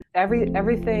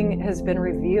Everything has been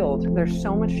revealed. There's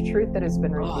so much truth that has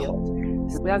been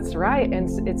revealed. That's right. And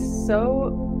it's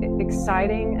so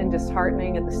exciting and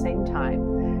disheartening at the same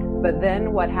time. But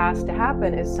then what has to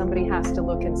happen is somebody has to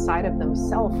look inside of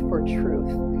themselves for truth.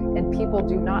 And people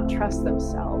do not trust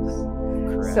themselves.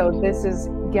 Correct. So this is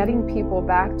getting people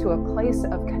back to a place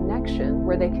of connection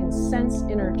where they can sense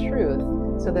inner truth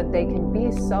so that they can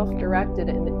be self-directed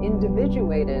and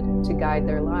individuated to guide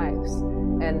their lives.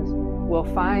 And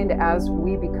we'll find as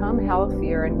we become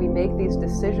healthier and we make these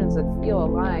decisions that feel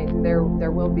aligned, there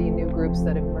will be new groups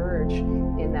that emerge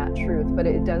in that truth. But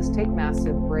it does take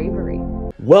massive bravery.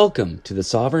 Welcome to the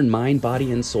Sovereign Mind,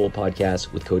 Body, and Soul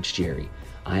podcast with Coach Jerry.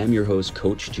 I am your host,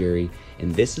 Coach Jerry,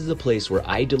 and this is a place where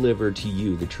I deliver to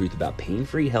you the truth about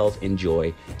pain-free health and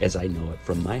joy as I know it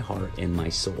from my heart and my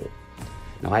soul.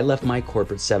 Now, I left my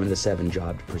corporate 7-to-7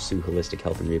 job to pursue holistic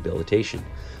health and rehabilitation,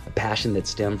 a passion that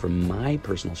stemmed from my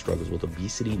personal struggles with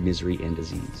obesity, misery, and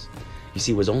disease. You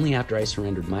see, it was only after I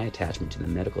surrendered my attachment to the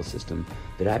medical system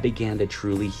that I began to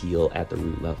truly heal at the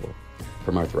root level.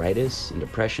 From arthritis and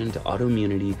depression to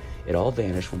autoimmunity, it all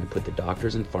vanished when I put the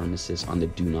doctors and pharmacists on the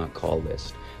do not call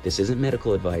list. This isn't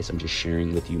medical advice, I'm just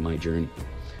sharing with you my journey.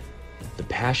 The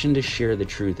passion to share the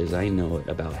truth as I know it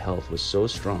about health was so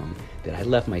strong that I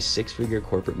left my 6-figure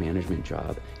corporate management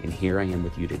job, and here I am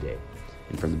with you today.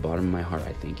 And from the bottom of my heart,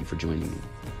 I thank you for joining me.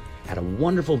 I had a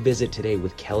wonderful visit today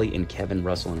with Kelly and Kevin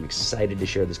Russell, and I'm excited to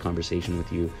share this conversation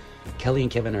with you. Kelly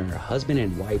and Kevin are a husband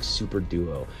and wife super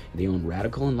duo. They own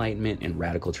Radical Enlightenment and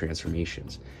Radical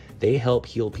Transformations. They help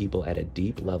heal people at a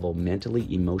deep level,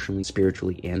 mentally, emotionally,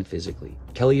 spiritually, and physically.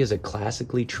 Kelly is a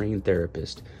classically trained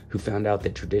therapist who found out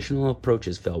that traditional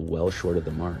approaches fell well short of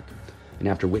the mark. And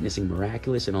after witnessing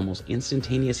miraculous and almost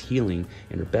instantaneous healing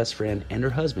in her best friend and her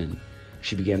husband,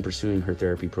 she began pursuing her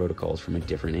therapy protocols from a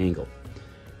different angle.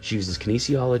 She uses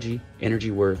kinesiology, energy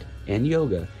work, and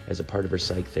yoga as a part of her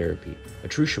psych therapy, a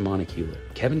true shamanic healer.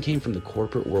 Kevin came from the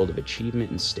corporate world of achievement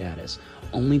and status,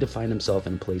 only to find himself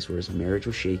in a place where his marriage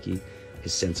was shaky,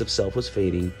 his sense of self was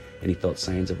fading, and he felt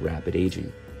signs of rapid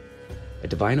aging. A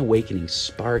divine awakening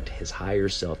sparked his higher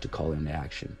self to call into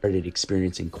action. He started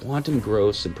experiencing quantum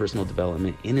growth and personal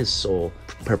development in his soul,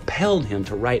 propelled him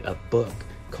to write a book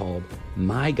called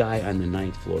My Guy on the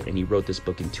Ninth Floor, and he wrote this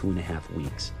book in 2.5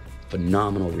 weeks.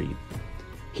 Phenomenal read.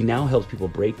 He now helps people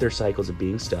break their cycles of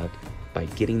being stuck by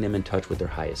getting them in touch with their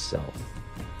highest self.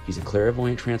 He's a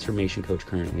clairvoyant transformation coach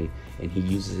currently, and he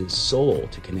uses his soul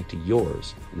to connect to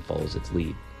yours and follows its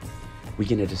lead. We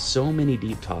get into so many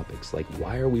deep topics like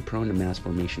why are we prone to mass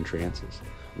formation trances?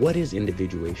 What is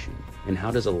individuation? And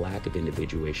how does a lack of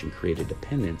individuation create a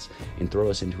dependence and throw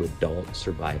us into adult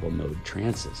survival mode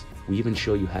trances? We even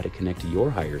show you how to connect to your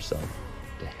higher self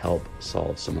to help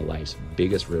solve some of life's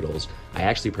biggest riddles. I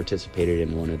actually participated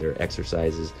in one of their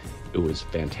exercises. It was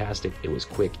fantastic, it was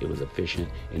quick, it was efficient,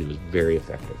 and it was very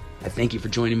effective. I thank you for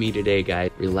joining me today, guys.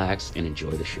 Relax and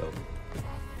enjoy the show.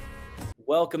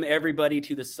 Welcome everybody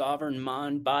to the Sovereign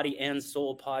Mind, Body, and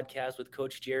Soul podcast with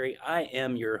Coach Jerry. I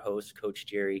am your host, Coach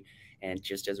Jerry, and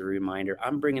just as a reminder,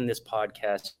 I'm bringing this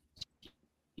podcast to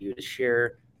you to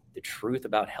share the truth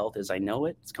about health as I know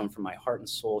it. It's come from my heart and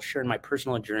soul, sharing my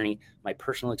personal journey, my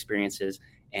personal experiences,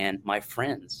 and my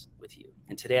friends with you.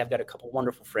 And today I've got a couple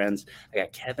wonderful friends. I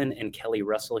got Kevin and Kelly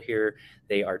Russell here.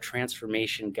 They are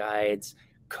transformation guides,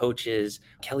 coaches.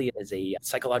 Kelly is a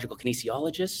psychological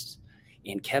kinesiologist,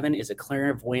 and Kevin is a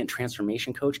clairvoyant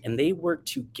transformation coach. And they work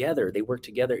together. They work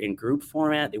together in group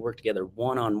format. They work together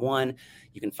one-on-one.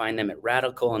 You can find them at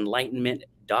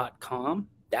radicalenlightenment.com.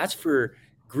 That's for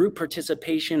group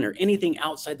participation or anything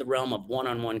outside the realm of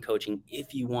one-on-one coaching.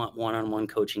 If you want one-on-one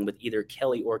coaching with either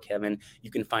Kelly or Kevin,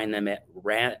 you can find them at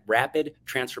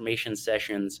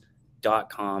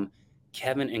rapidtransformationsessions.com.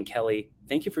 Kevin and Kelly,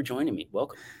 thank you for joining me.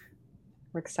 Welcome.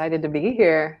 We're excited to be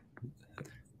here.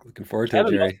 Looking forward to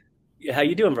Kevin, it, Jerry. How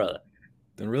you doing, brother?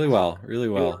 Doing really well, really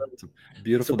well. It's a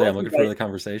beautiful day. I'm looking forward to the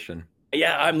conversation.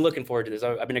 Yeah, I'm looking forward to this.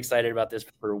 I've been excited about this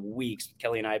for weeks.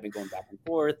 Kelly and I have been going back and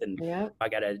forth, and I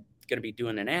going to be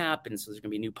doing an app, and so there's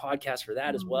going to be a new podcast for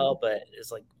that as well. But it's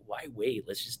like, why wait?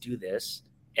 Let's just do this,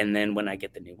 and then when I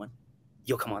get the new one,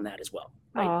 you'll come on that as well.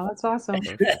 Right? Oh, that's awesome!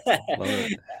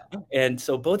 And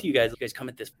so both of you guys come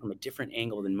at this from a different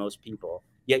angle than most people.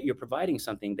 Yet you're providing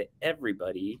something that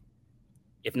everybody,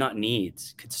 if not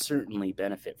needs, could certainly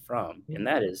benefit from, and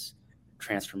that is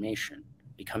transformation,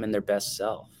 becoming their best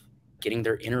self, getting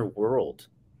their inner world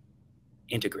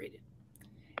integrated.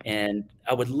 And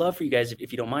I would love for you guys,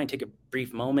 if you don't mind, take a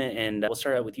brief moment, and we'll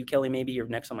start out with you, Kelly. Maybe you're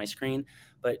next on my screen,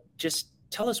 but just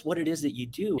tell us what it is that you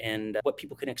do and what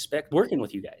people can expect working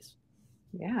with you guys.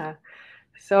 Yeah.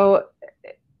 So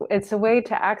It's a way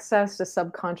to access the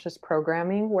subconscious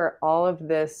programming where all of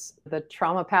this, the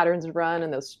trauma patterns run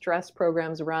and those stress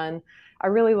programs run. I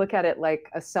really look at it like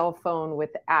a cell phone with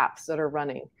apps that are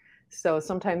running. So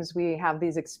sometimes we have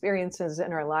these experiences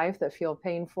in our life that feel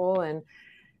painful, and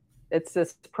it's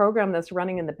this program that's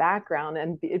running in the background,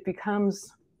 and it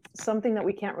becomes something that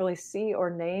we can't really see or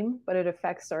name, but it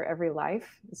affects our every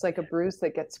life. It's like a bruise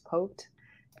that gets poked.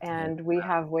 And we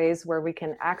have ways where we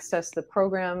can access the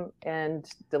program and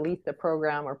delete the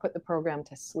program or put the program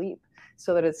to sleep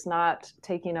so that it's not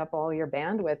taking up all your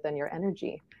bandwidth and your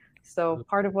energy. So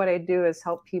part of what I do is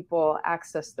help people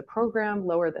access the program,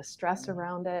 lower the stress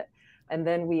around it, and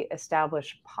then we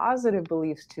establish positive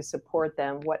beliefs to support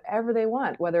them, whatever they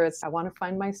want, whether it's, I want to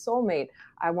find my soulmate,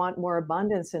 I want more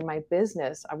abundance in my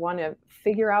business, I want to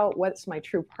figure out what's my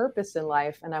true purpose in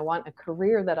life, and I want a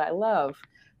career that I love,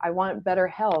 I want better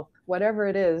health, whatever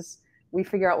it is, we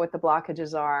figure out what the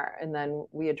blockages are and then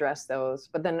we address those.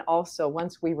 But then also,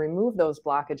 once we remove those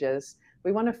blockages,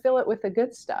 we want to fill it with the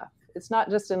good stuff. It's not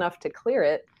just enough to clear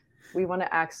it. We want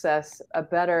to access a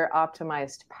better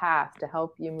optimized path to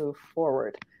help you move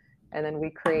forward. And then we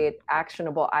create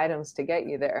actionable items to get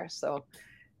you there. So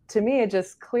to me, it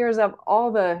just clears up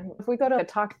all if we go to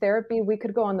talk therapy, we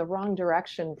could go in the wrong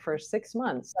direction for 6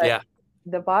 months. Yeah.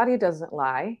 The body doesn't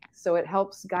lie. So it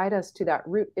helps guide us to that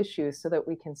root issue so that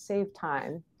we can save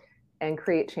time and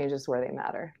create changes where they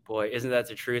matter. Boy, isn't that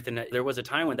the truth? And there was a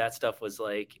time when that stuff was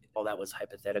like, oh, that was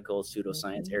hypothetical,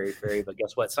 pseudoscience, airy-fairy. But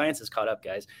guess what? Science has caught up,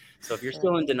 guys. So if you're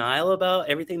still in denial about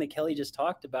everything that Kelly just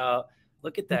talked about,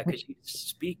 look at that, because she's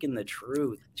speaking the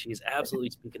truth. She's absolutely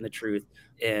speaking the truth.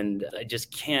 And I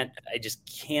just can't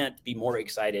be more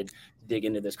excited to dig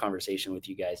into this conversation with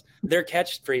you guys. Their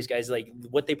catchphrase, guys, like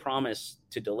what they promise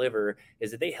to deliver is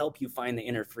that they help you find the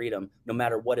inner freedom no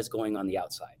matter what is going on the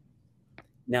outside.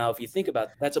 Now, if you think about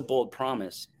it, that's a bold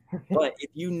promise, but if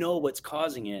you know what's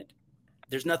causing it,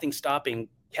 there's nothing stopping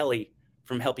Kelly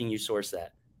from helping you source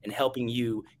that and helping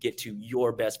you get to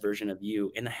your best version of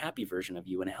you and a happy version of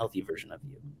you and a healthy version of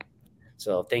you.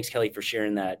 So thanks, Kelly, for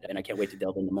sharing that. And I can't wait to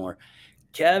delve into more.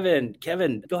 Kevin,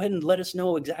 go ahead and let us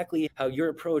know exactly how your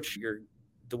approach,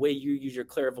 the way you use your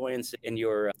clairvoyance and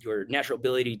your natural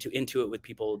ability to intuit with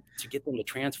people to get them to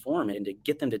transform and to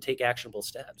get them to take actionable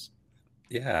steps.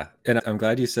 Yeah. And I'm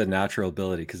glad you said natural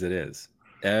ability, because it is.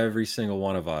 Every single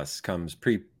one of us comes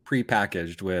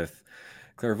pre-packaged with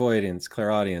clairvoyance,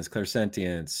 clairaudience,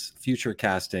 clairsentience, future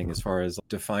casting, as far as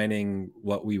defining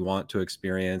what we want to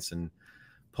experience and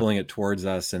pulling it towards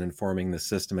us and informing the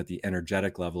system at the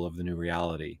energetic level of the new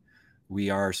reality. We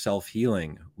are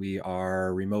self-healing. We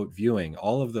are remote viewing.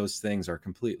 All of those things are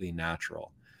completely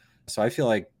natural. So I feel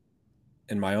like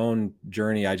in my own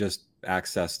journey, I just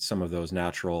accessed some of those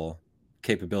natural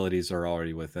capabilities are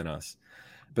already within us.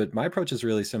 But my approach is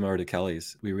really similar to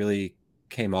Kelly's. We really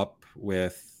came up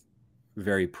with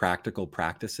very practical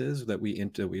practices that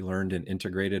we learned and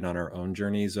integrated on our own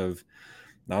journeys of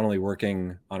not only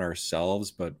working on ourselves,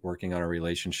 but working on our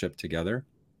relationship together.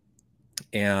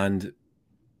 And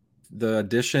the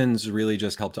additions really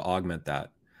just help to augment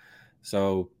that.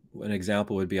 So an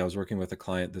example would be, I was working with a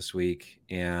client this week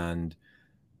and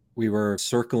we were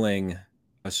circling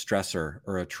a stressor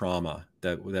or a trauma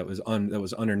that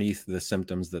was underneath the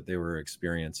symptoms that they were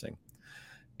experiencing,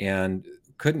 and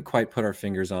couldn't quite put our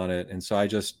fingers on it. And so I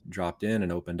just dropped in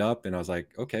and opened up, and I was like,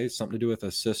 okay, it's something to do with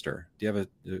a sister. And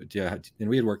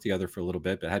we had worked together for a little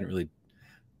bit, but hadn't really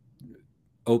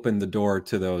opened the door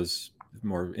to those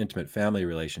more intimate family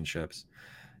relationships.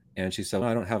 And she said, well,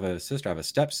 I don't have a sister, I have a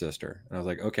stepsister. And I was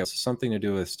like, okay, so something to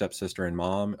do with stepsister and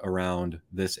mom around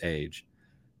this age.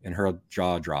 And her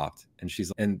jaw dropped.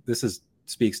 And this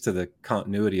speaks to the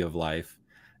continuity of life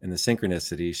and the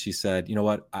synchronicity. She said, you know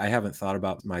what? I haven't thought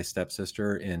about my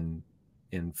stepsister in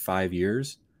 5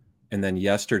 years. And then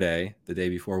yesterday, the day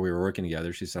before we were working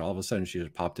together, she said, all of a sudden she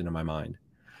just popped into my mind.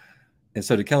 And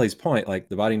so to Kelly's point, like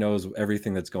the body knows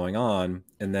everything that's going on.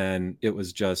 And then it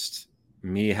was just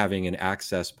me having an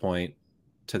access point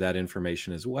to that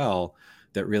information as well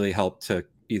that really helped to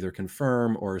either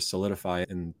confirm or solidify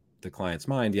in the client's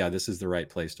mind, yeah, this is the right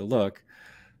place to look.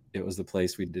 It was the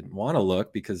place we didn't want to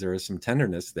look because there was some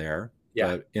tenderness there.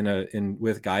 Yeah. But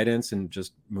with guidance and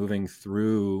just moving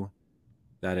through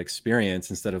that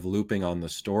experience instead of looping on the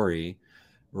story,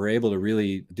 we're able to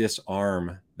really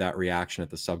disarm that reaction at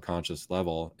the subconscious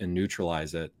level and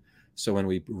neutralize it. So when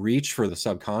we reach for the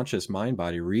subconscious, mind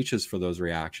body reaches for those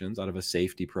reactions out of a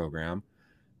safety program,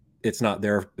 it's not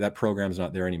there. That program's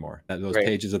not there anymore. Those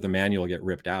pages of the manual get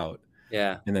ripped out.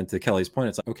 Yeah. And then to Kelly's point,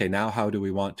 it's like, okay, now how do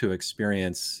we want to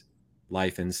experience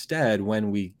life instead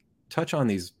when we touch on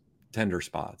these tender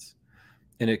spots?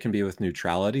 And it can be with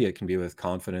neutrality. It can be with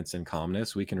confidence and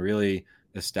calmness. We can really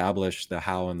establish the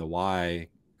how and the why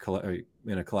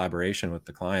in a collaboration with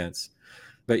the clients.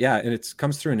 But yeah, and it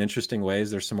comes through in interesting ways.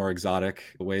 There's some more exotic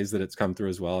ways that it's come through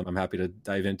as well. I'm happy to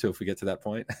dive into if we get to that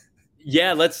point.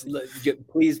 Yeah,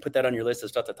 please put that on your list of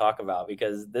stuff to talk about,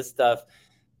 because this stuff,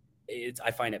 I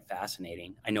find it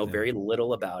fascinating. I know very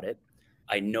little about it.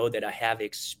 I know that I have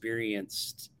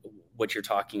experienced what you're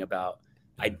talking about.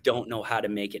 I don't know how to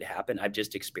make it happen. I've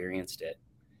just experienced it.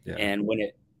 Yeah. And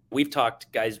we've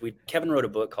talked, guys, Kevin wrote a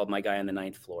book called My Guy on the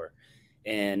Ninth Floor.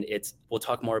 And we'll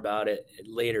talk more about it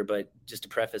later, but just to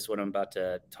preface what I'm about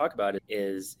to talk about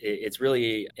it's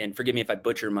really, and forgive me if I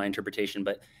butcher my interpretation,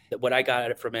 but what I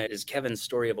got from it is Kevin's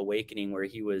story of awakening, where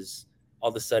he was all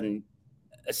of a sudden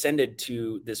ascended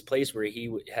to this place where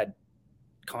he had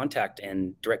contact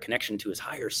and direct connection to his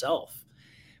higher self,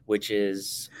 which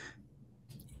is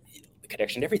the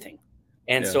connection to everything.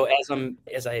 And so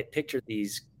as I pictured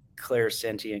these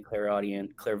clairsentient,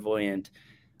 clairaudient, clairvoyant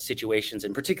situations,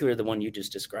 in particular the one you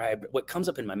just described, what comes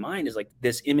up in my mind is like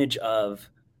this image of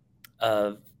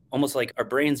almost like our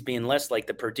brains being less like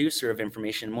the producer of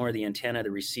information, more the antenna, the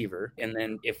receiver. And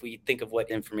then if we think of what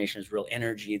information is real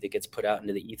energy that gets put out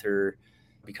into the ether,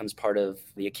 becomes part of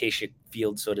the akashic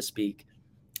field, so to speak.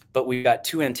 But we've got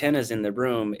two antennas in the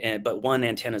room, but one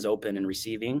antenna is open and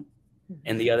receiving,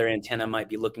 and the other antenna might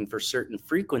be looking for certain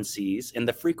frequencies, and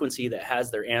the frequency that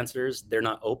has their answers they're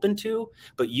not open to,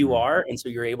 but you are, and so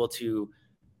you're able to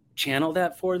channel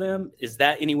that for them. Is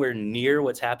that anywhere near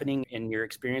what's happening in your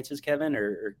experiences, Kevin,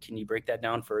 or can you break that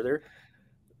down further?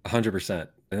 100%.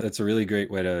 That's a really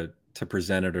great way to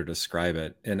present it or describe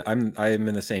it. And I'm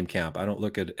in the same camp. I don't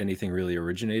look at anything really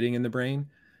originating in the brain.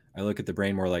 I look at the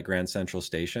brain more like Grand Central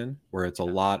Station, where it's a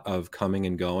lot of coming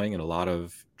and going and a lot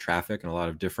of traffic and a lot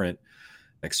of different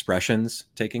expressions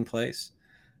taking place.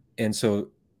 And so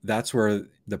that's where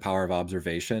the power of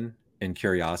observation and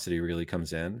curiosity really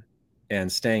comes in, and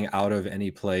staying out of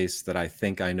any place that I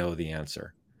think I know the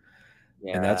answer.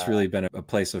 Yeah. And that's really been a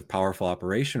place of powerful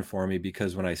operation for me,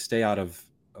 because when I stay out of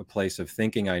a place of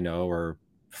thinking I know or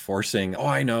forcing,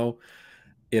 I know,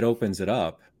 it opens it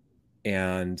up.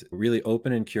 And really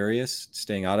open and curious,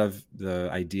 staying out of the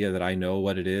idea that I know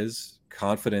what it is,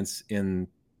 confidence in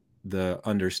the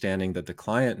understanding that the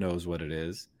client knows what it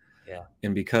is. Yeah.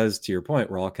 And because, to your point,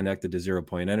 we're all connected to 0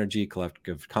 point energy,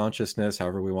 collective consciousness,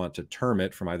 however we want to term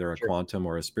it, from either a quantum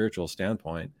or a spiritual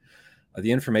standpoint,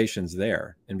 the information's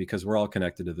there. And because we're all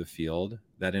connected to the field,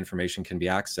 that information can be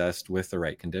accessed with the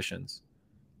right conditions.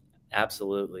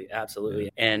 Absolutely. Absolutely. Yeah.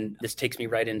 And this takes me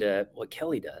right into what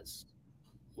Kelly does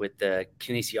with the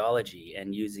kinesiology,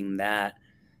 and using that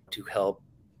to help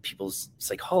people's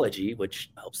psychology, which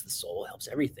helps the soul, helps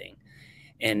everything.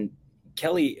 And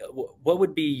Kelly, what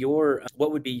would be your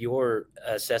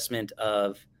assessment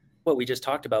of what we just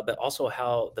talked about, but also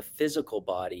how the physical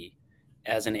body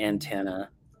as an antenna,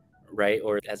 right,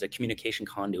 or as a communication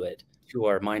conduit to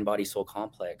our mind, body, soul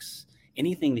complex?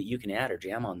 Anything that you can add or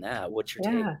jam on that? What's your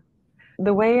take?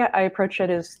 The way I approach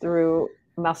it is through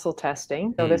muscle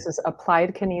testing. So this is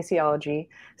applied kinesiology.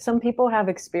 Some people have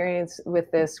experience with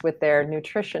this with their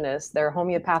nutritionist, their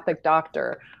homeopathic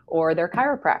doctor, or their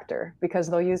chiropractor, because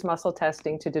they'll use muscle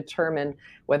testing to determine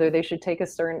whether they should take a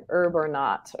certain herb or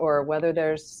not, or whether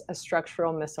there's a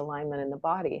structural misalignment in the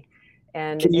body.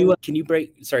 And can you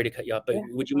break, sorry to cut you off, but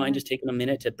would you mind just taking a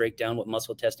minute to break down what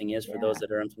muscle testing is for those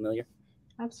that are unfamiliar?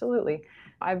 Absolutely.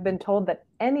 I've been told that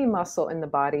any muscle in the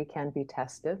body can be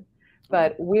tested,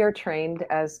 but we are trained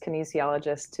as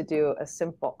kinesiologists to do a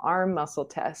simple arm muscle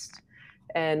test.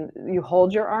 And you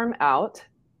hold your arm out.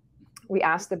 We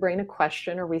ask the brain a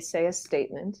question, or we say a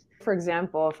statement. For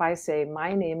example, if I say,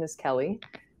 my name is Kelly,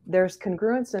 there's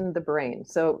congruence in the brain.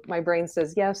 So my brain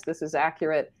says, yes, this is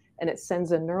accurate. And it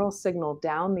sends a neural signal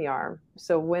down the arm.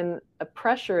 So when a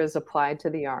pressure is applied to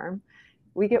the arm,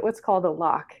 we get what's called a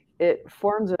lock. It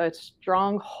forms a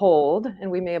strong hold, and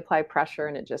we may apply pressure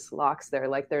and it just locks there,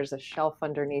 like there's a shelf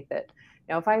underneath it.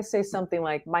 Now, if I say something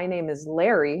like, my name is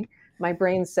Larry, my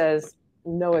brain says,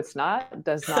 no, it's not,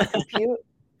 does not compute.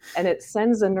 And it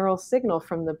sends a neural signal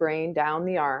from the brain down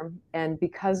the arm. And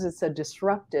because it's a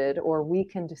disrupted or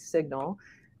weakened signal,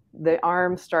 the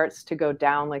arm starts to go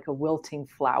down like a wilting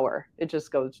flower. It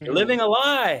just goes. You're living a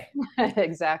lie.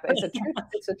 Exactly.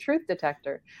 It's a truth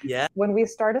detector. Yeah. When we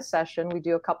start a session, we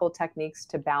do a couple of techniques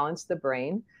to balance the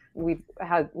brain. We've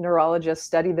had neurologists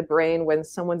study the brain when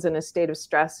someone's in a state of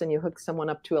stress and you hook someone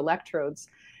up to electrodes.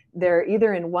 They're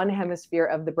either in one hemisphere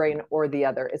of the brain or the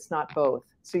other. It's not both.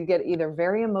 So you get either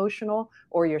very emotional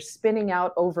or you're spinning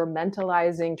out, over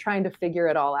mentalizing, trying to figure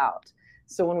it all out.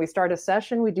 So when we start a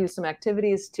session, we do some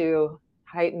activities to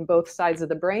heighten both sides of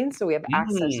the brain so we have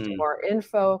access to more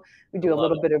info. We do a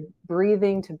little bit of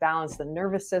breathing to balance the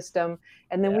nervous system.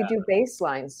 And then we do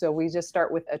baselines. So we just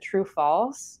start with a true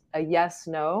false, a yes,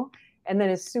 no, and then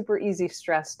a super easy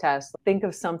stress test. Think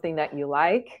of something that you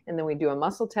like, and then we do a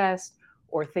muscle test,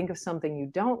 or think of something you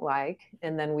don't like,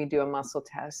 and then we do a muscle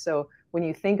test. So when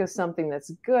you think of something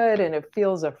that's good and it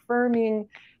feels affirming,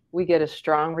 we get a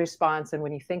strong response. And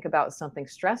when you think about something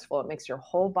stressful, it makes your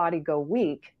whole body go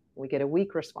weak. We get a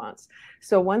weak response.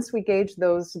 So once we gauge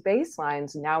those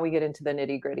baselines, now we get into the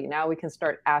nitty gritty. Now we can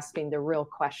start asking the real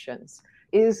questions.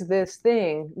 Is this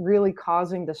thing really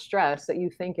causing the stress that you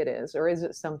think it is, or is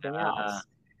it something else?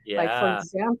 Like, for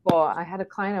example, I had a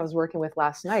client I was working with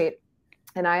last night,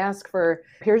 and I asked for,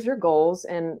 here's your goals,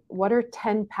 and what are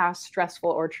 10 past stressful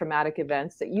or traumatic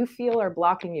events that you feel are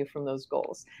blocking you from those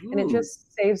goals? And it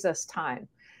just saves us time.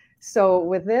 So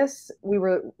with this,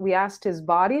 we asked his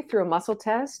body through a muscle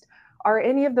test, are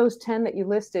any of those 10 that you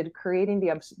listed creating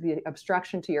the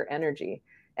obstruction to your energy?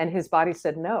 And his body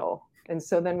said no. And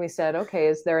so then we said, okay,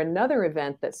 is there another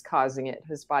event that's causing it?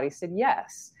 His body said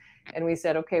yes. And we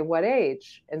said, okay, what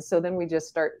age? And so then we just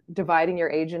start dividing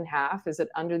your age in half. Is it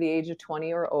under the age of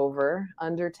 20 or over,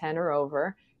 under 10 or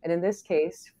over? And in this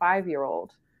case,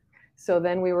 5-year-old. So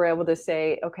then we were able to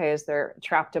say, okay, is there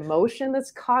trapped emotion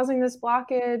that's causing this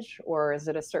blockage, or is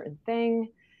it a certain thing?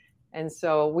 And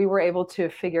so we were able to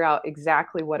figure out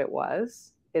exactly what it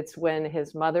was. It's when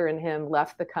his mother and him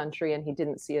left the country and he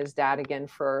didn't see his dad again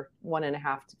for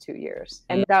 1.5 to 2 years.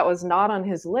 And that was not on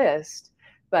his list,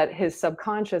 but his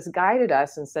subconscious guided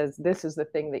us and says, this is the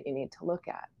thing that you need to look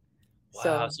at.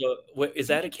 Wow. So is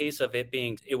that a case of it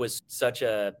was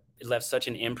it left such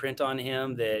an imprint on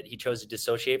him that he chose to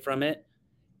dissociate from it?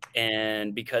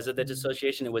 And because of the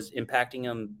dissociation, it was impacting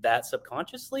him that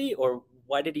subconsciously? Or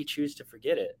why did he choose to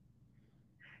forget it?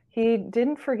 He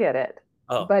didn't forget it,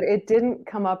 but it didn't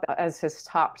come up as his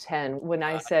top 10 when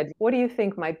I said, what do you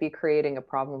think might be creating a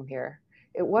problem here?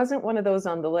 It wasn't one of those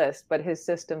on the list, but his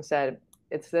system said,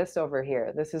 it's this over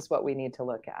here. This is what we need to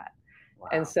look at. Wow.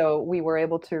 And so we were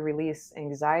able to release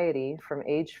anxiety from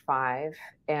age 5.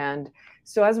 And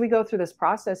so as we go through this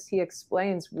process, he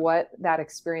explains what that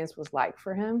experience was like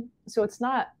for him. So it's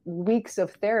not weeks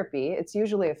of therapy. It's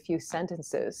usually a few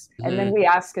sentences. Mm-hmm. And then we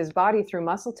ask his body through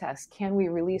muscle tests, can we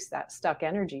release that stuck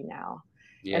energy now?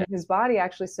 Yeah. And his body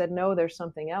actually said, no, there's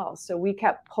something else. So we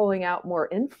kept pulling out more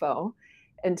info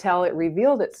until it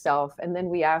revealed itself. And then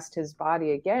we asked his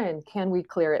body again, can we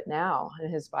clear it now?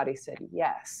 And his body said,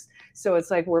 yes. So it's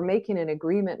like we're making an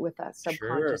agreement with that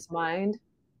subconscious mind.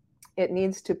 It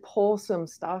needs to pull some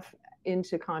stuff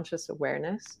into conscious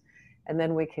awareness, and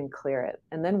then we can clear it.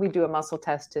 And then we do a muscle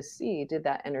test to see, did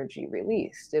that energy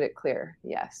release? Did it clear?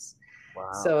 Yes.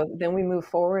 Wow. So then we move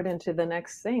forward into the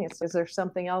next thing. Is there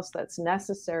something else that's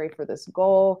necessary for this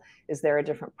goal? Is there a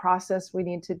different process we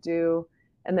need to do?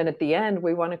 And then at the end,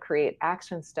 we want to create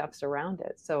action steps around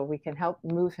it so we can help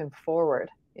move him forward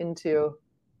into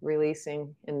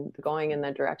releasing and going in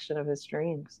the direction of his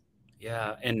dreams.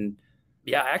 Yeah. And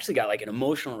I actually got like an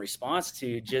emotional response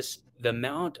to just the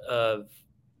amount of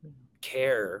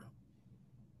care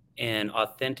and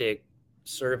authentic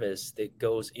service that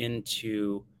goes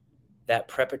into that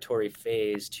preparatory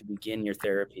phase to begin your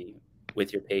therapy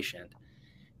with your patient.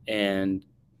 And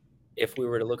if we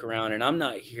were to look around, and I'm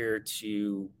not here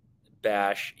to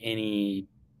bash any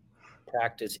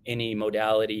practice, any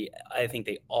modality, I think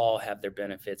they all have their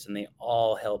benefits and they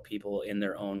all help people in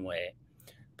their own way.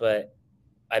 But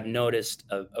I've noticed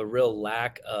a real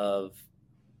lack of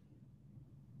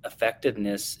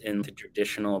effectiveness in the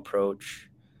traditional approach,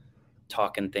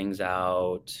 talking things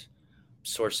out,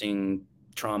 sourcing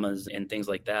traumas and things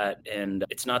like that. And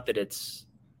it's not that it's,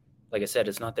 like I said,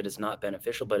 it's not that it's not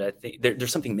beneficial, but I think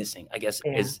there's something missing, I guess,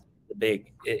 is the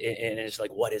big, and it's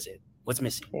like, what is it? What's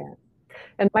missing? Yeah.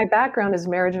 And my background is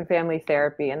marriage and family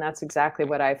therapy, and that's exactly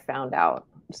what I found out.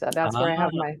 So that's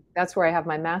where I have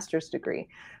my master's degree.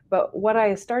 But what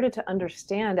I started to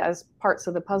understand as parts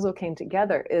of the puzzle came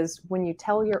together is when you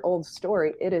tell your old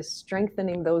story, it is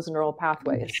strengthening those neural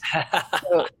pathways.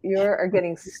 So you are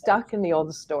getting stuck in the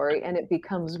old story, and it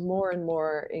becomes more and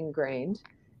more ingrained.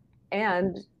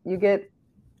 And you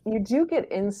do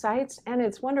get insights, and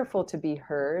it's wonderful to be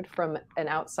heard from an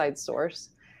outside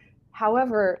source.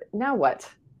 However, now what?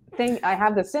 I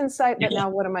have this insight, but now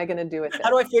what am I going to do with it? How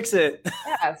do I fix it?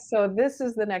 Yeah. So this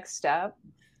is the next step,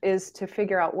 is to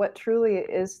figure out what truly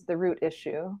is the root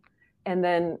issue. And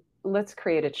then let's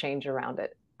create a change around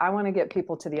it. I want to get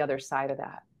people to the other side of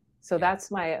that. So that's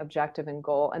my objective and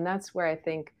goal. And that's where I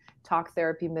think talk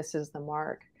therapy misses the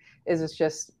mark, is it's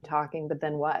just talking, but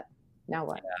then what? Now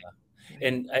what? Yeah.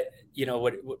 And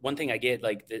one thing I get,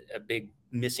 like a big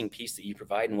missing piece that you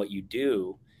provide and what you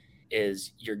do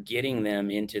is you're getting them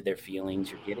into their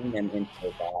feelings, you're getting them into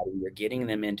their body, you're getting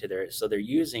them into so they're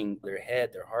using their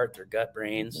head, their heart, their gut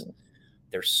brains,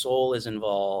 their soul is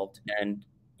involved. And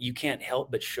you can't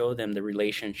help but show them the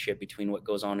relationship between what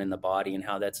goes on in the body and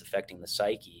how that's affecting the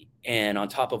psyche. And on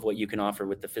top of what you can offer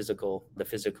with the physical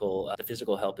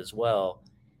help as well.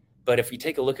 But if you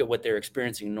take a look at what they're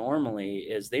experiencing normally,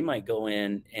 is they might go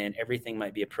in and everything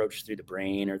might be approached through the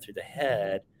brain or through the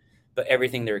head, but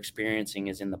everything they're experiencing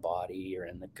is in the body or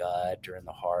in the gut or in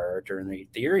the heart or in the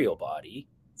ethereal body.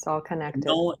 It's all connected.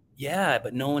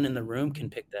 But no one in the room can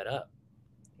pick that up.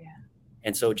 Yeah.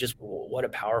 And so just what a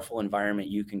powerful environment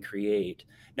you can create.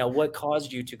 Now, what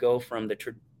caused you to go from the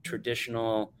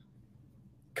traditional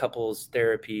couples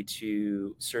therapy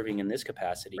to serving in this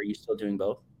capacity? Are you still doing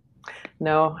both?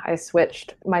 No, I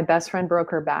switched. My best friend broke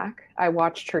her back. I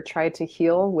watched her try to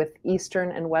heal with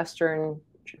Eastern and Western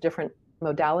different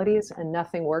modalities, and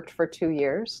nothing worked for 2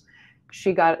 years.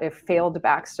 She got a failed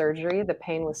back surgery. The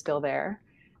pain was still there.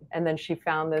 And then she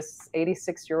found this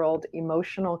 86-year-old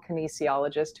emotional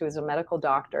kinesiologist who is a medical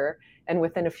doctor. And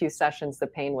within a few sessions, the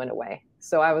pain went away.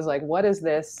 So I was like, what is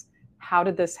this? How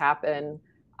did this happen?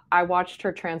 I watched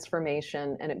her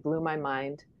transformation and it blew my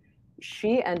mind.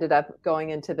 She ended up going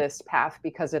into this path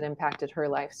because it impacted her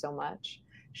life so much.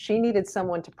 She needed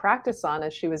someone to practice on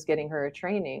as she was getting her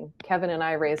training. Kevin and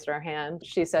I raised our hand.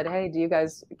 She said, hey,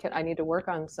 I need to work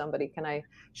on somebody. Can I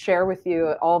share with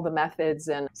you all the methods?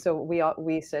 And so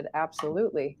we said,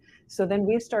 absolutely. So then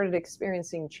we started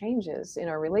experiencing changes in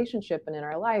our relationship and in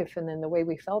our life, and then the way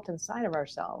we felt inside of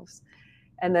ourselves.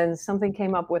 And then something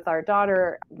came up with our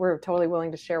daughter. We're totally willing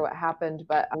to share what happened,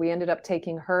 but we ended up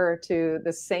taking her to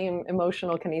the same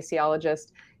emotional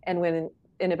kinesiologist, and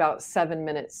in about 7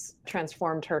 minutes,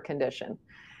 transformed her condition.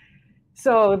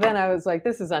 So then I was like,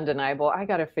 this is undeniable. I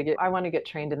want to get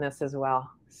trained in this as well.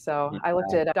 So I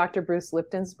looked at Dr. Bruce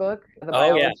Lipton's book,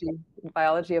 The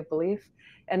Biology of Belief.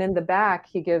 And in the back,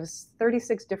 he gives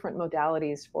 36 different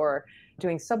modalities for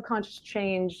doing subconscious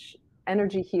change,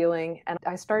 energy healing. And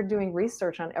I started doing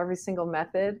research on every single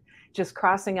method, just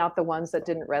crossing out the ones that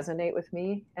didn't resonate with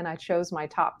me. And I chose my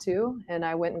top 2, and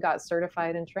I went and got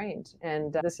certified and trained.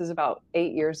 And this is about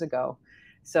 8 years ago.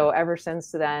 So ever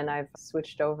since then, I've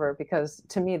switched over, because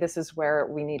to me, this is where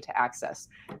we need to access.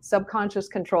 Subconscious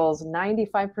controls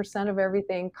 95% of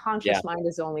everything. Conscious mind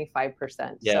is only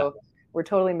 5%. Yeah. So we're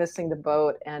totally missing the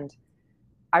boat. And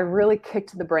I really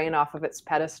kicked the brain off of its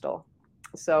pedestal.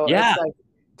 So it's like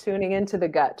tuning into the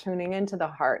gut, tuning into the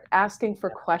heart, asking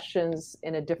for questions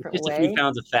in a different way. Just a few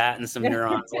pounds of fat and some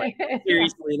neurons. Like,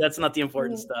 seriously, that's not the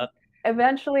important stuff.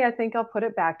 Eventually, I think I'll put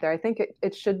it back there. I think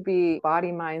it should be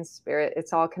body, mind, spirit.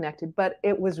 It's all connected. But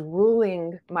it was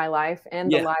ruling my life and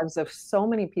the lives of so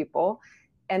many people.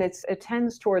 And it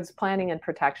tends towards planning and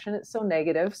protection. It's so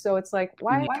negative. So it's like,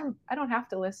 why? I don't have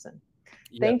to listen.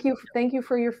 Thank you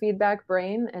for your feedback,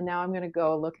 brain. And now I'm going to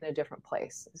go look in a different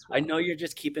place as well. I know you're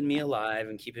just keeping me alive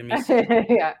and keeping me safe.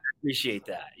 I appreciate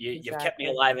that. You've kept me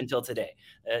alive until today.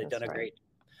 Done a great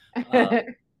job.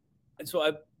 And so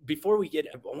I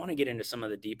want to get into some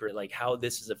of the deeper, like how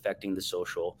this is affecting the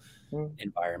social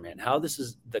environment, how this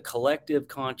is the collective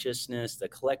consciousness, the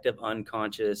collective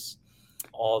unconscious,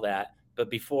 all that. But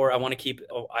before, I want to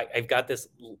I've got this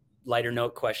lighter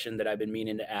note question that I've been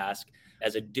meaning to ask.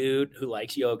 As a dude who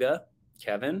likes yoga,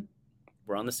 Kevin,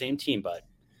 we're on the same team, bud.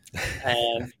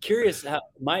 And curious how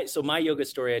my yoga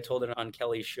story, I told it on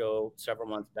Kelly's show several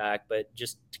months back, but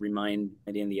just to remind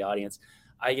in the audience,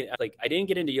 I didn't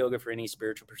get into yoga for any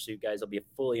spiritual pursuit, guys. I'll be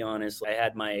fully honest. I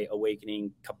had my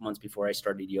awakening a couple months before I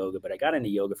started yoga, but I got into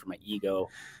yoga for my ego.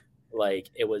 Like,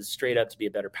 it was straight up to be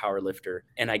a better power lifter.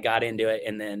 And I got into it,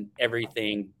 and then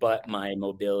everything but my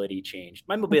mobility changed.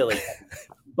 My mobility,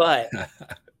 but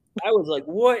I was like,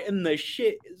 what in the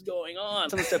shit is going on?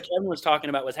 Some of the stuff Kevin was talking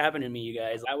about was happening to me, you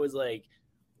guys. I was like,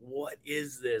 what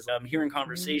is this? I'm hearing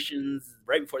conversations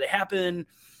right before they happen.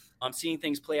 I'm seeing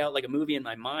things play out like a movie in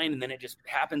my mind, and then it just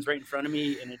happens right in front of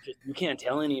me, and you can't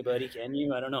tell anybody, can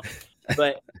you? I don't know.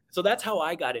 But so that's how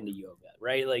I got into yoga,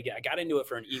 right? Like, I got into it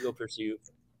for an ego pursuit.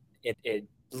 It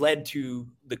led to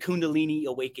the Kundalini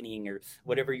awakening, or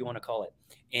whatever you want to call it.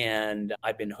 And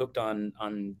I've been hooked on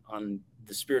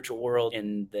the spiritual world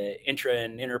and the intra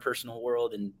and interpersonal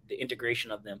world and the integration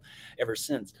of them ever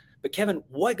since. But Kevin,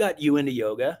 what got you into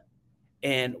yoga,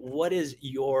 and what is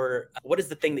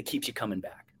the thing that keeps you coming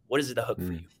back? What is the hook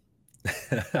for you?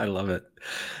 I love it.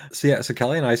 So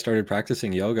Kelly and I started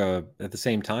practicing yoga at the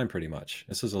same time, pretty much.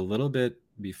 This was a little bit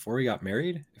before we got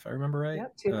married, if I remember right.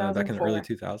 Yep, Back in the early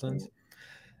 2000s.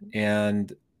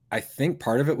 And I think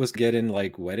part of it was get in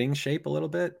like wedding shape a little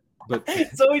bit, but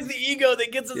It's always the ego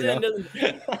that gets us you know, in, doesn't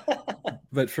it?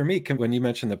 but for me, when you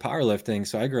mentioned the powerlifting,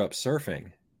 so I grew up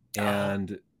surfing,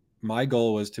 and my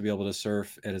goal was to be able to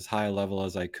surf at as high a level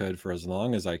as I could for as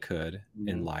long as I could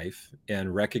in life,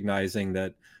 and recognizing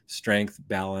that strength,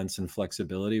 balance, and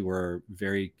flexibility were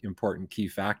very important key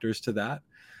factors to that.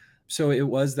 So it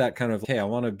was that kind of, hey, I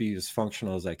want to be as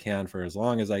functional as I can for as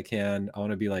long as I can. I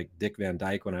want to be like Dick Van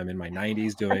Dyke when I'm in my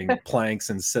 90s doing planks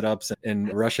and sit-ups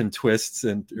and Russian twists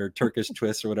or Turkish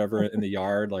twists or whatever in the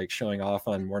yard, like showing off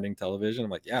on morning television.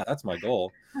 I'm like, yeah, that's my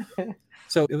goal.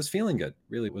 So it was feeling good,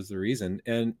 really was the reason.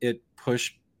 And it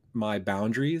pushed my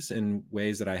boundaries in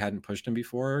ways that I hadn't pushed them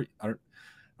before. I don't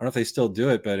know if they still do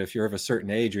it, but if you're of a certain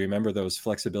age, you remember those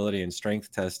flexibility and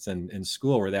strength tests in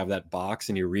school where they have that box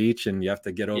and you reach and you have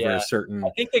to get over a certain. I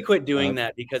think they quit doing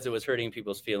that because it was hurting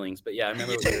people's feelings. But yeah, I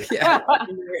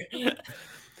remember.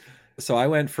 So I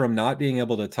went from not being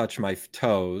able to touch my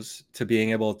toes to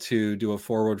being able to do a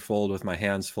forward fold with my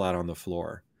hands flat on the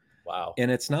floor. Wow.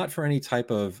 And it's not for any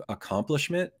type of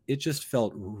accomplishment. It just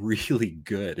felt really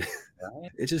good.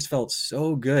 Right. It just felt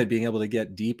so good being able to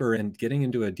get deeper, and getting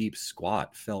into a deep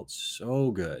squat felt so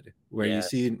good. Where you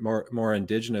see more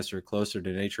indigenous or closer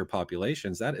to nature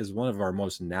populations, that is one of our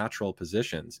most natural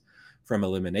positions, from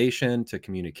elimination to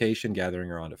communication,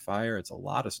 gathering around a fire. It's a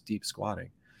lot of deep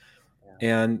squatting. Yeah.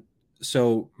 And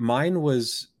so mine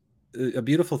was a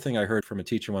beautiful thing I heard from a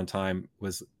teacher one time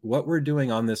was, what we're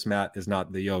doing on this mat is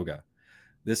not the yoga.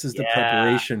 This is the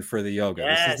preparation for the yoga.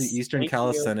 This is the Eastern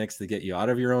calisthenics to get you out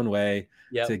of your own way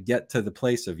to get to the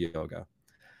place of yoga.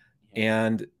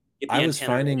 And I was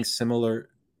finding similar,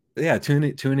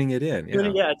 tuning it in.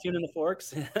 Tuning the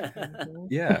forks.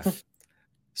 Yeah.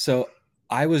 So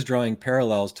I was drawing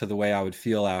parallels to the way I would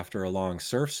feel after a long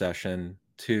surf session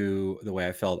to the way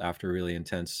I felt after a really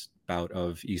intense bout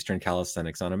of Eastern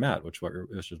calisthenics on a mat, which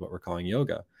is what we're calling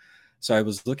yoga. So I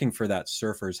was looking for that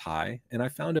surfer's high, and I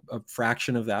found a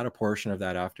fraction of that, a portion of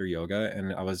that after yoga,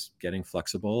 and I was getting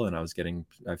flexible, and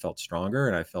I felt stronger,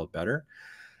 and I felt better.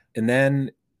 And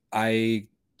then I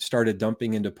started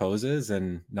dumping into poses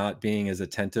and not being as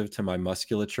attentive to my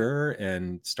musculature,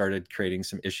 and started creating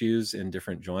some issues in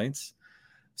different joints.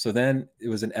 So then it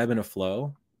was an ebb and a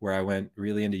flow, where I went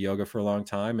really into yoga for a long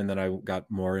time, and then I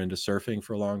got more into surfing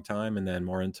for a long time, and then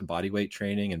more into bodyweight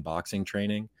training and boxing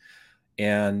training.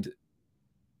 And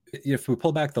if we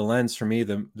pull back the lens, for me,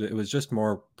 it was just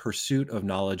more pursuit of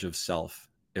knowledge of self,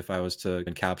 if I was to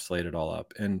encapsulate it all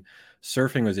up. And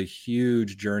surfing was a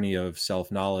huge journey of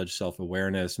self-knowledge,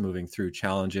 self-awareness, moving through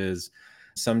challenges.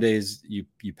 Some days you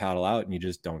paddle out and you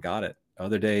just don't got it.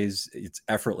 Other days it's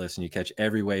effortless and you catch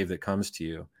every wave that comes to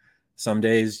you. Some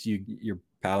days you're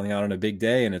paddling out on a big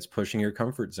day and it's pushing your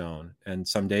comfort zone. And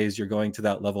some days you're going to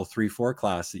that level 3-4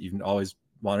 class that you've always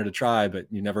wanted to try, but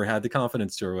you never had the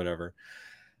confidence to, or whatever.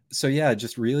 So yeah,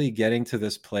 just really getting to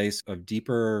this place of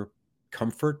deeper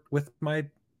comfort with my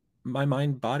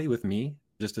mind, body, with me,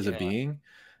 just as a being.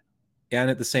 And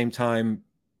at the same time,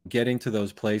 getting to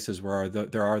those places where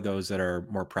there are those that are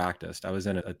more practiced. I was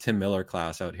in a Tim Miller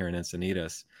class out here in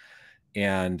Encinitas,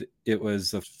 and it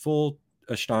was a full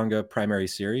Ashtanga primary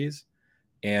series.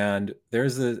 And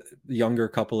there's a younger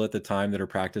couple at the time that are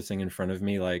practicing in front of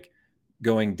me, like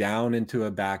going down into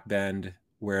a back bend,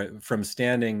 where from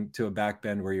standing to a back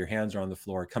bend where your hands are on the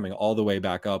floor, coming all the way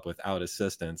back up without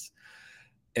assistance.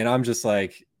 And I'm just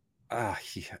like,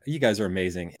 you guys are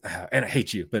amazing. And I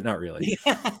hate you, but not really.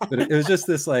 But it was just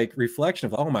this like reflection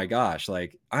of, oh my gosh,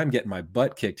 like I'm getting my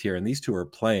butt kicked here and these two are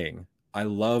playing. I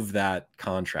love that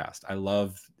contrast.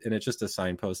 And it's just a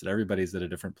signpost that everybody's at a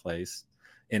different place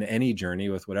in any journey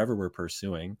with whatever we're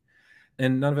pursuing.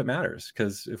 And none of it matters,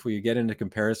 because if we get into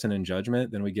comparison and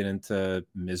judgment, then we get into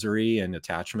misery and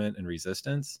attachment and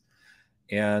resistance.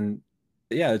 And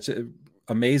yeah, it's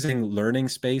amazing learning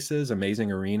spaces,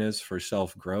 amazing arenas for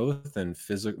self-growth and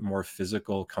more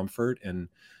physical comfort, and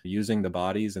using the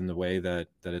bodies in the way that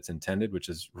it's intended, which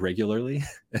is regularly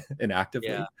and actively.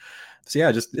 Yeah. So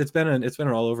yeah, just it's been an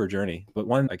all over journey, but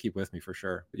one I keep with me for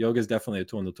sure. Yoga is definitely a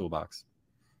tool in the toolbox.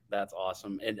 That's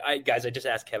awesome. And I just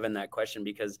asked Kevin that question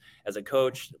because as a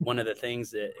coach, one of the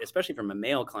things that, especially from my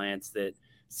male clients, that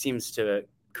seems to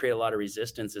create a lot of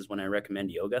resistance is when I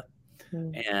recommend yoga.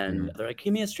 And they're like,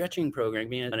 give me a stretching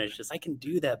program. And it's just, I can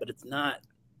do that, but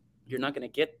you're not going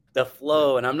to get the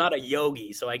flow. And I'm not a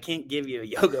yogi, so I can't give you a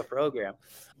yoga program.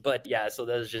 But yeah, so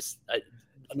that was just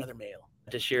another male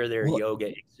to share their yoga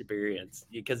experience,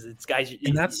 because it's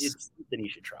it's something you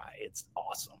should try. It's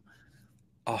awesome.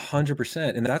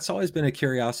 100%. And that's always been a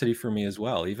curiosity for me as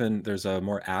well. Even there's a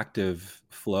more active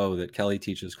flow that Kelly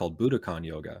teaches called Budokan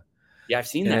yoga. Yeah, I've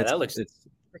seen And that. That looks it's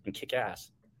freaking kick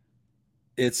ass.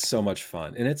 it's so much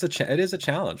fun, and it is a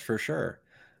challenge for sure.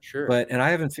 Sure. And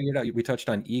I haven't figured out, we touched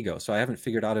on ego. So I haven't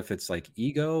figured out if it's like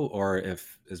ego, or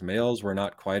if as males, we're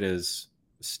not quite as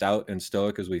stout and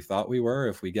stoic as we thought we were,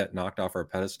 if we get knocked off our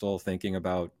pedestal thinking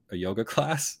about a yoga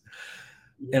class.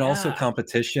 And also Yeah.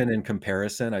 competition and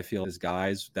comparison. I feel as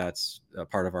guys, that's a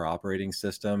part of our operating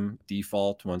system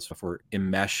default. Once we're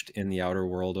enmeshed in the outer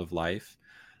world of life,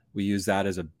 we use that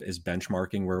as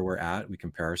benchmarking where we're at. We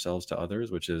compare ourselves to others,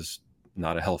 which is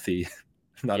not a healthy,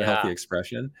 not a healthy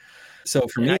expression. So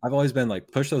for me, I've always been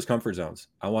like, push those comfort zones.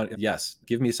 Yes,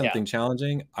 give me something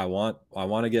challenging. I want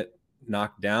to get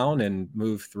knocked down and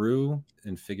move through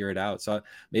and figure it out. So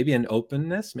maybe an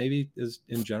openness, maybe is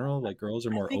in general, like girls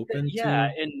are more open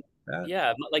to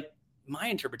that. Like my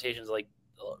interpretation is like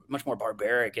much more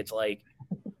barbaric. It's like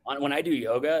when I do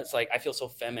yoga, it's like I feel so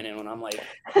feminine when I'm like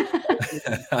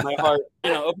my heart,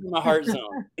 opening my heart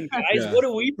zone. And guys, what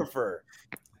do we prefer?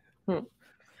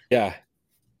 Yeah.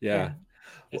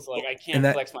 It's like I can't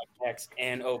flex my pecs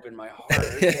and open my heart.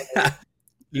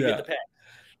 You get the pecs,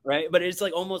 right? But it's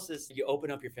like almost this: you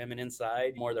open up your feminine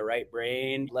side, more the right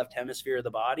brain, left hemisphere of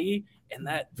the body, and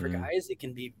that for guys it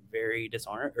can be very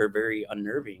disarming or very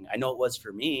unnerving. I know it was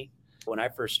for me when I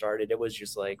first started. It was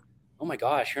just like, oh my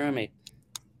gosh, here am I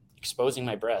exposing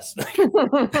my breast.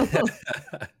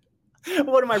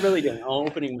 What am I really doing? I'm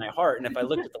opening my heart. And if I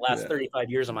looked at the last 35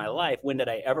 years of my life, when did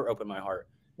I ever open my heart?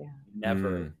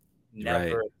 Never.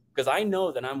 Because I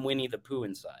know that I'm Winnie the Pooh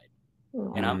inside.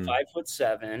 And I'm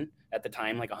 5'7" at the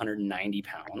time, like 190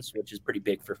 pounds, which is pretty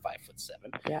big for 5'7".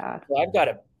 Yeah. So I've got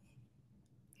to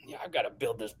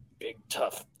build this big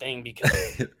tough thing,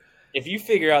 because if you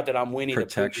figure out that I'm Winnie the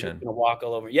Pooh, you're gonna walk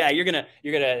all over. Yeah, you're gonna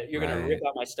rip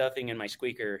out my stuffing and my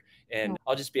squeaker, and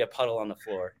I'll just be a puddle on the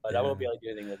floor. But I won't be able to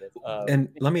do anything with it. And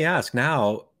let me ask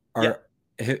now: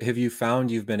 have you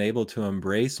found you've been able to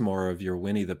embrace more of your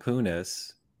Winnie the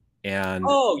Pooh-ness and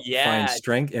find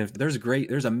strength? And there's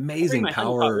amazing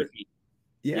power.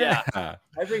 Yeah. I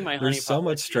bring my honey pot. There's so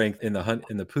much strength in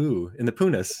the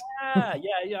Pooh-ness.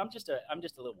 Yeah. I'm just a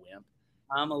little wimp.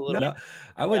 I'm a little. No,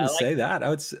 I wouldn't say that.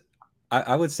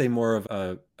 I would say more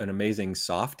of an amazing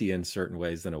softie in certain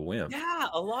ways than a wimp. Yeah,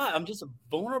 a lot. I'm just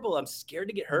vulnerable. I'm scared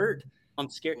to get hurt. I'm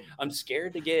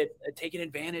scared to get taken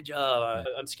advantage of.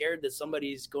 I'm scared that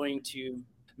somebody's going to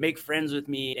make friends with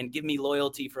me and give me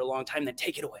loyalty for a long time, then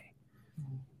take it away.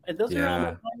 And those are all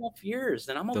my normal fears.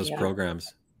 And I'm okay. Those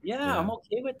programs. Yeah, I'm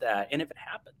okay with that. And if it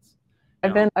happens.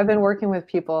 I've been working with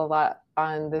people a lot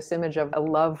on this image of a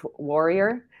love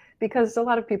warrior, because a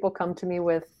lot of people come to me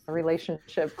with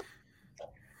relationship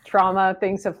trauma.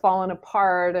 Things have fallen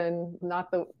apart and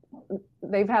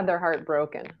they've had their heart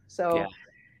broken. So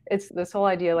it's this whole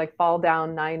idea, like fall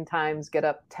down 9 times, get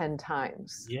up 10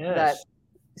 times. Yes. That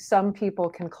some people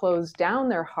can close down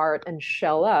their heart and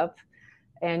shell up.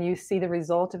 And you see the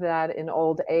result of that in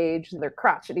old age. They're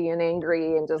crotchety and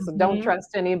angry and just don't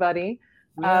trust anybody.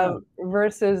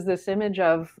 Versus this image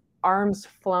of arms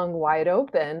flung wide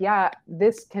open. Yeah,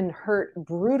 this can hurt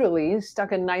brutally.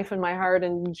 Stuck a knife in my heart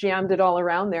and jammed it all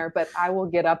around there, but I will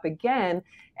get up again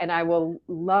and I will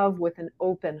love with an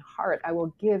open heart. I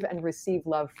will give and receive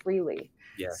love freely.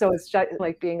 Yeah. So it's just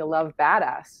like being a love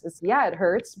badass. It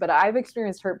hurts, but I've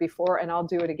experienced hurt before and I'll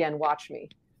do it again. Watch me.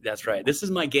 That's right. This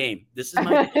is my game. This is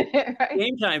my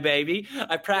game time, baby.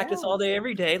 I practice all day,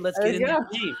 every day. Let's get in the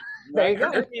game. There you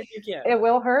go. Hurt me if you can. It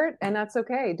will hurt, and that's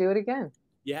okay. Do it again.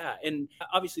 Yeah, and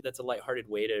obviously that's a lighthearted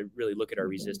way to really look at our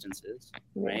resistances,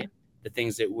 right? The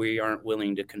things that we aren't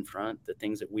willing to confront, the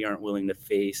things that we aren't willing to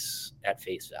face at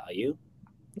face value,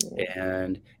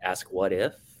 and ask what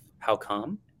if, how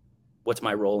come, what's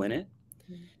my role in it?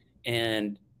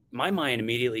 And my mind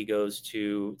immediately goes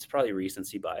to, it's probably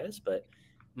recency bias, but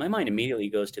my mind immediately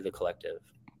goes to the collective,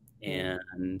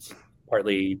 and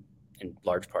partly in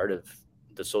large part of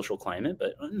the social climate,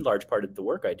 but in large part of the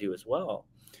work I do as well.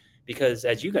 Because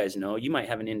as you guys know, you might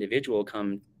have an individual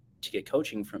come to get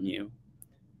coaching from you,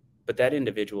 but that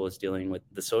individual is dealing with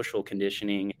the social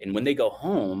conditioning. And when they go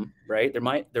home, right,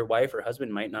 their wife or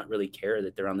husband might not really care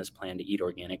that they're on this plan to eat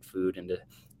organic food and to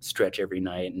stretch every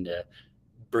night and to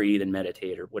breathe and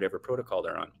meditate or whatever protocol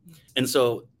they're on. And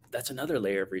so that's another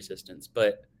layer of resistance.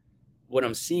 But what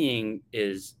I'm seeing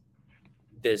is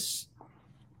this,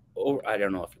 I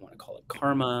don't know if you want to call it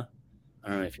karma. I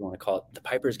don't know if you want to call it the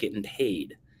piper's getting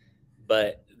paid.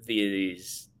 But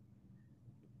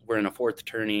we're in a fourth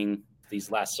turning, these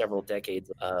last several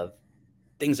decades of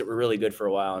things that were really good for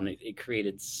a while, and it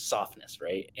created softness,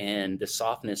 right? And the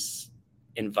softness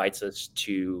invites us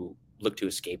to look to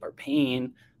escape our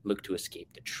pain, look to escape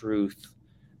the truth,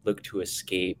 look to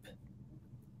escape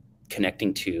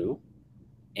connecting to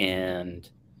and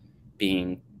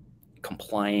being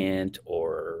compliant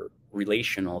or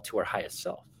relational to our highest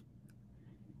self.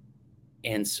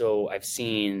 And so I've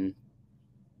seen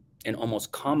an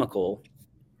almost comical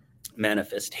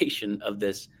manifestation of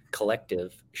this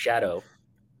collective shadow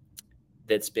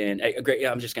that's been a great,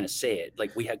 I'm just going to say it,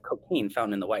 like we had cocaine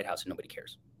found in the White House and nobody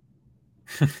cares.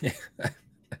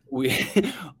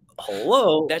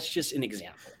 Hello, that's just an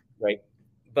example, right?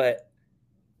 But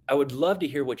I would love to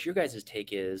hear what your guys' take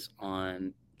is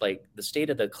on like the state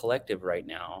of the collective right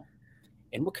now,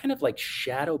 and what kind of like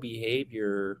shadow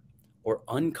behavior or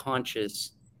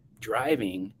unconscious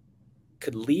driving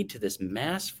could lead to this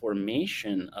mass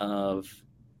formation of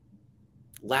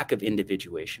lack of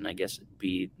individuation, I guess would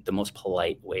be the most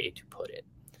polite way to put it.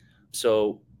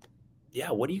 So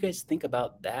yeah, what do you guys think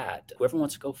about that? Whoever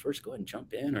wants to go first, go ahead and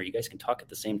jump in, or you guys can talk at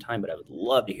the same time, but I would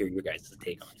love to hear your guys'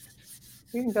 take on it.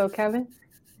 You can go, Kevin.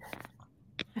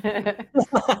 I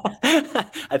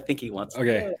think he wants to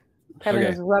go. Kevin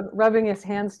is rubbing his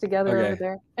hands together over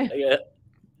there. Yeah.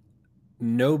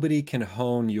 Nobody can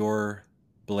hone your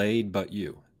blade but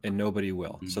you, and nobody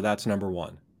will. Mm-hmm. So that's number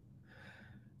one.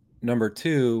 Number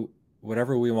two,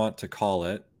 whatever we want to call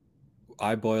it,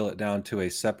 I boil it down to a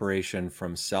separation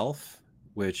from self,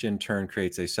 which in turn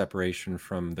creates a separation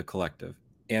from the collective.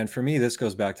 And for me, this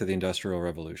goes back to the Industrial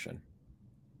Revolution.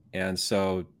 And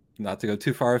so, not to go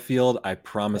too far afield, I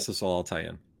promise this will all tie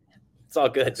in. It's all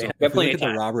good, so man. If we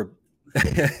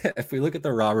look at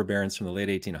the robber barons from the late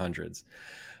 1800s,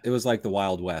 it was like the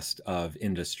Wild West of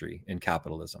industry and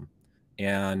capitalism.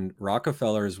 And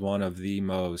Rockefeller is one of the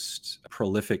most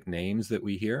prolific names that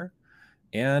we hear.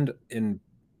 And in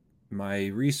my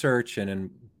research and in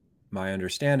my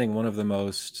understanding, one of the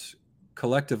most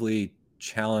collectively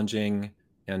challenging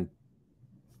and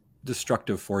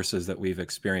destructive forces that we've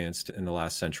experienced in the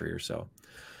last century or so.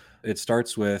 It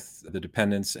starts with the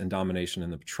dependence and domination in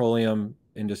the petroleum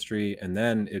industry, and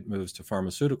then it moves to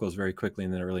pharmaceuticals very quickly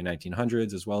in the early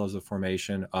 1900s, as well as the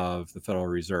formation of the Federal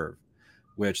Reserve,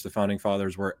 which the founding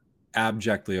fathers were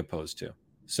abjectly opposed to.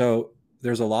 So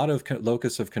there's a lot of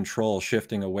locus of control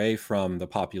shifting away from the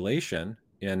population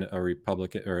in a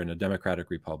republic or in a democratic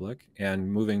republic and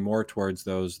moving more towards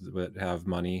those that have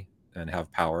money and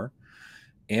have power.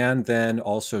 And then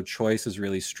also choice is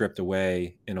really stripped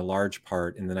away in a large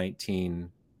part in the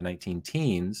 19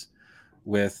 teens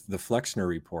with the Flexner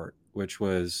Report, which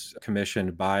was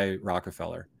commissioned by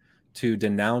Rockefeller to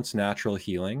denounce natural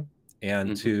healing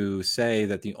and to say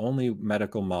that the only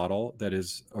medical model that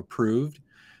is approved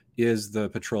is the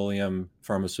petroleum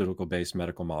pharmaceutical-based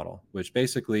medical model, which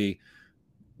basically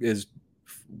is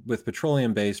with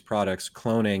petroleum-based products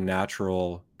cloning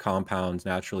natural compounds,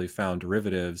 naturally found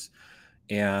derivatives,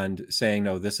 and saying,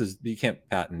 no, you can't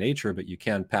patent nature, but you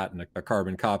can patent a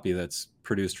carbon copy that's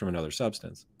produced from another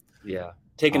substance. Yeah.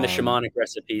 Taking the shamanic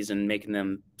recipes and making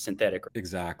them synthetic.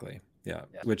 Exactly. Yeah.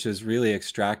 Which is really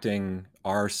extracting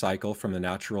our cycle from the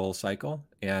natural cycle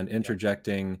and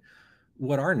interjecting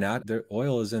what the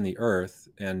oil is in the earth.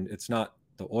 And it's not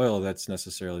the oil that's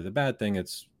necessarily the bad thing.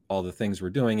 It's all the things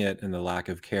we're doing it and the lack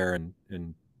of care and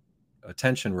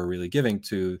attention we're really giving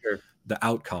to the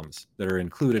outcomes that are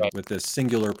included with this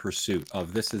singular pursuit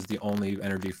of this is the only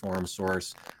energy form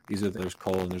source. There's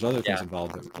coal and there's other things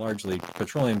involved, but largely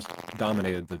petroleum's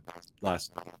dominated the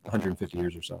last 150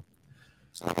 years or so.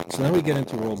 So then we get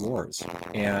into world wars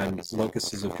and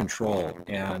locuses of control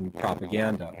and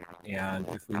propaganda. And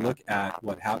if we look at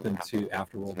what happened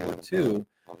after World War II,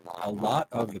 a lot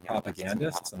of the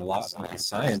propagandists and a lot of the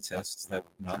scientists that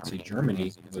Nazi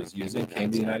Germany was using came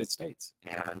to the United States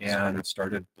and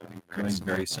started doing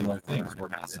very similar things,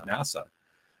 working at NASA.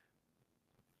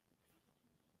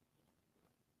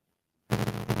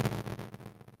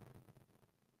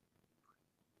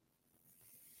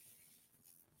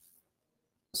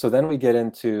 So then we get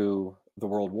into the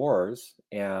world wars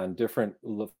and different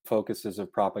focuses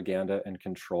of propaganda and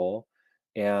control,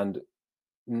 and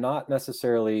not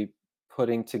necessarily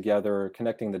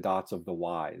connecting the dots of the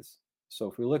whys.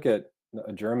 So if we look at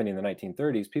Germany in the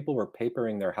 1930s, people were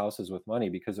papering their houses with money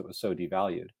because it was so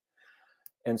devalued.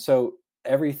 And so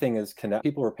everything is connected.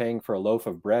 People were paying for a loaf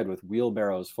of bread with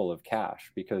wheelbarrows full of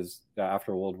cash because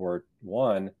after World War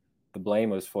I, the blame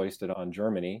was foisted on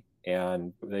Germany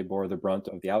and they bore the brunt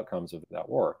of the outcomes of that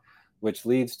war, which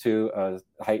leads to a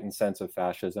heightened sense of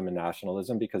fascism and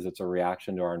nationalism because it's a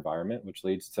reaction to our environment, which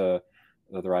leads to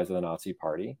the rise of the Nazi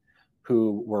Party,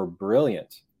 who were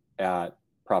brilliant at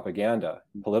propaganda,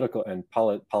 political and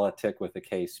politic with a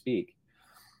K speak.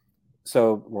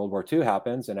 So World War II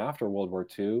happens, and after World War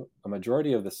II, a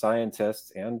majority of the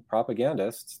scientists and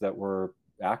propagandists that were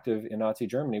active in Nazi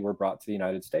Germany were brought to the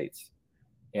United States.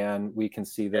 And we can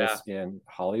see this in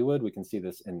Hollywood. We can see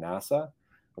this in NASA.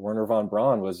 Werner von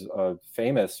Braun was a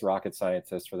famous rocket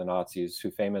scientist for the Nazis who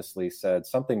famously said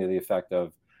something to the effect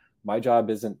of, my job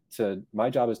is to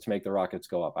make the rockets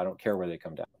go up. I don't care where they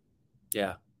come down.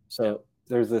 Yeah. So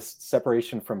there's this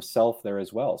separation from self there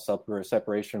as well,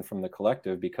 separation from the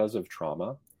collective because of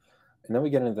trauma. And then we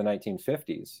get into the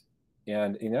 1950s.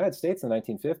 And in the United States in the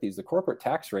 1950s, the corporate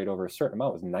tax rate over a certain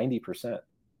amount was 90%.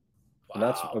 And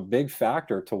that's a big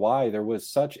factor to why there was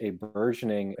such a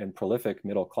burgeoning and prolific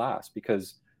middle class,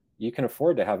 because you can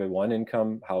afford to have a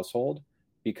one-income household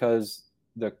because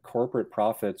the corporate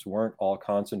profits weren't all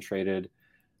concentrated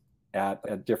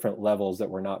at different levels that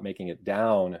were not making it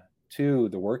down to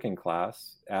the working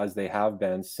class, as they have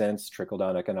been since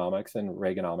trickle-down economics and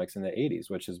Reaganomics in the 80s,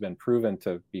 which has been proven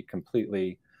to be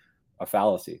completely a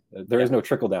fallacy. There is no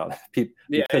trickle down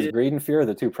because greed and fear are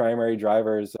the two primary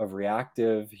drivers of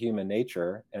reactive human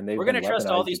nature, and we're going to trust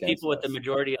all these people with the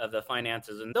majority of the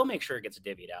finances, and they'll make sure it gets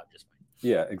divvied out just fine.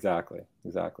 Yeah, exactly.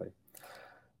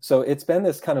 So it's been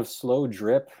this kind of slow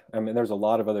drip. I mean, there's a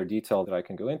lot of other detail that I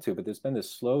can go into, but there's been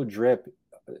this slow drip,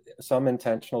 some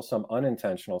intentional, some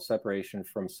unintentional separation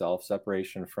from self,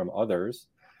 separation from others.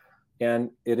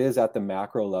 And it is at the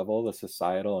macro level, the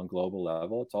societal and global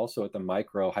level. It's also at the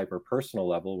micro, hyper-personal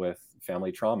level with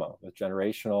family trauma, with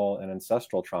generational and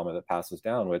ancestral trauma that passes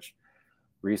down, which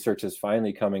research is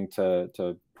finally coming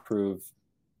to prove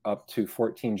up to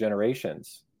 14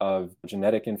 generations of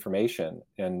genetic information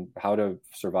and how to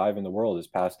survive in the world is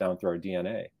passed down through our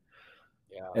DNA.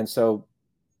 Yeah. And so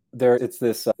it's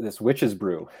this witch's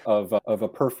brew of a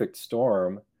perfect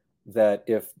storm that,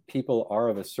 if people are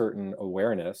of a certain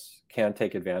awareness, can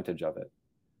take advantage of it.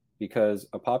 Because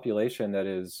a population that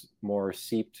is more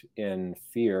seeped in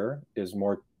fear is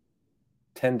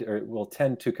will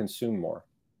tend to consume more.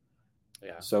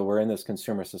 Yeah. So we're in this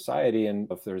consumer society, and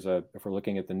if we're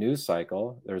looking at the news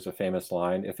cycle, there's a famous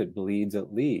line: if it bleeds,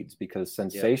 it leads, because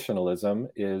sensationalism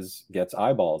gets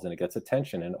eyeballs and it gets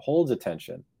attention and it holds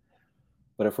attention.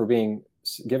 But if we're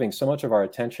giving so much of our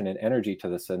attention and energy to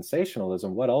the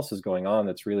sensationalism, what else is going on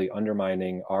that's really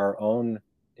undermining our own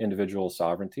individual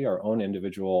sovereignty, our own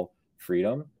individual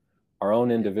freedom, our own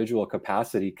individual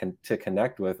capacity to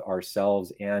connect with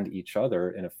ourselves and each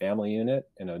other in a family unit,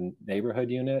 in a neighborhood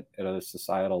unit, at a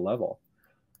societal level?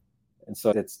 And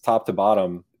so it's top to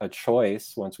bottom a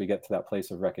choice once we get to that place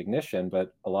of recognition,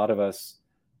 but a lot of us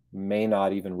may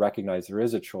not even recognize there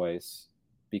is a choice,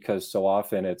 because so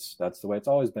often that's the way it's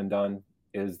always been done,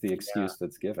 is the excuse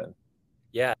that's given.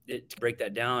 Yeah, to break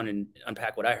that down and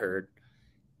unpack what I heard,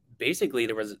 basically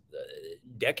there was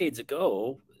decades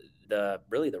ago, the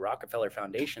Rockefeller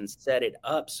Foundation set it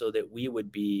up so that we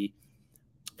would be,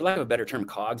 for lack of a better term,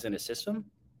 cogs in a system.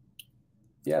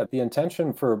 Yeah, the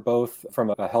intention for both from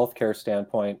a healthcare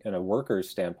standpoint and a worker's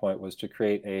standpoint was to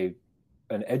create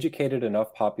an educated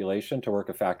enough population to work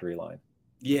a factory line.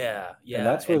 Yeah. And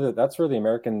that's where the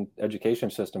American education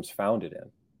system's founded in.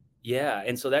 Yeah,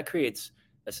 and so that creates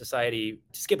a society,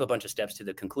 to skip a bunch of steps to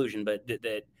the conclusion, but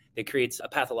that it creates a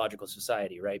pathological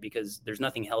society, right? Because there's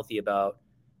nothing healthy about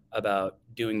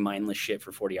doing mindless shit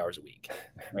for 40 hours a week,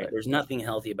 right? There's nothing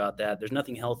healthy about that. There's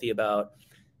nothing healthy about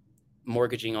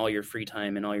mortgaging all your free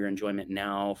time and all your enjoyment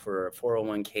now for a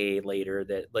 401k later.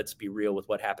 That, let's be real with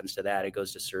what happens to that. It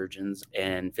goes to surgeons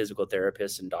and physical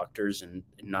therapists and doctors, and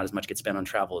not as much gets spent on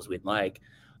travel as we'd like.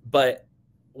 But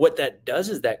what that does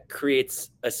is that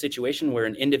creates a situation where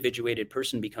an individuated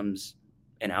person becomes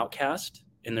an outcast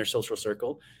in their social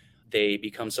circle. They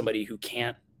become somebody who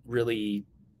can't really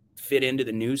fit into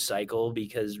the news cycle,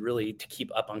 because really, to keep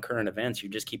up on current events,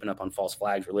 you're just keeping up on false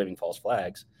flags, or living false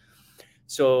flags.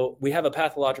 So we have a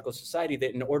pathological society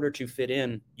that in order to fit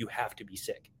in, you have to be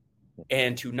sick.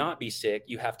 And to not be sick,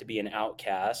 you have to be an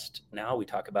outcast. Now we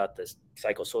talk about the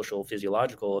psychosocial,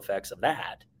 physiological effects of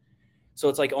that. So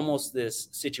it's like almost this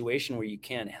situation where you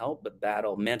can't help but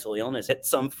battle mental illness at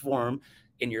some form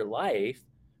in your life.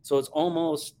 So it's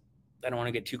almost, I don't want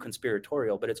to get too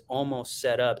conspiratorial, but it's almost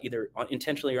set up either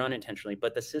intentionally or unintentionally,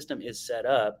 but the system is set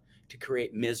up to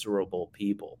create miserable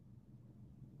people.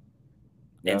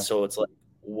 Yeah. And so it's like,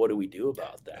 what do we do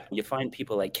about that? You find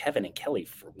people like Kevin and Kelly,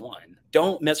 for one,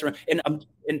 don't mess around. And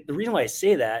the reason why I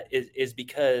say that is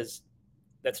because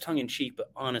that's tongue in cheek,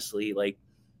 but honestly, like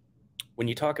when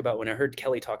I heard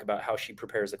Kelly talk about how she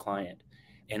prepares a client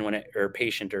and or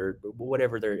patient or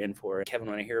whatever they're in for, Kevin,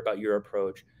 when I hear about your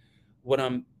approach, what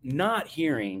I'm not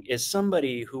hearing is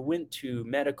somebody who went to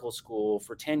medical school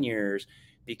for 10 years,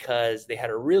 because they had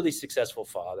a really successful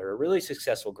father, a really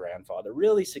successful grandfather,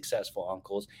 really successful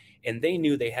uncles, and they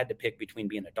knew they had to pick between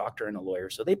being a doctor and a lawyer.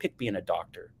 So they picked being a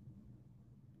doctor.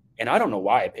 And I don't know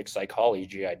why I picked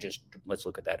psychology. Let's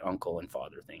look at that uncle and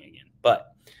father thing again. But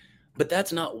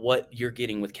that's not what you're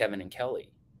getting with Kevin and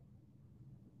Kelly.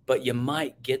 But you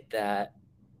might get that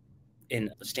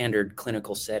in a standard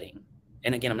clinical setting.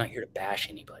 And again, I'm not here to bash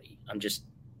anybody. I'm just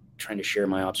trying to share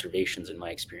my observations and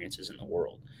my experiences in the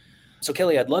world. So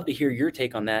Kelly, I'd love to hear your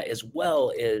take on that, as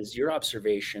well as your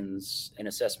observations and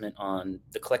assessment on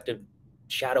the collective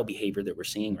shadow behavior that we're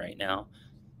seeing right now.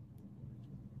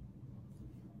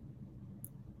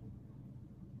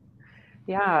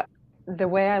 Yeah, the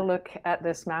way I look at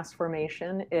this mass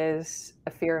formation is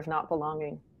a fear of not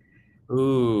belonging.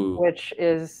 Ooh, which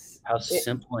is how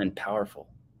simple and powerful.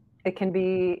 It can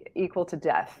be equal to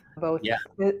death, both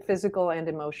physical and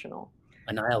emotional.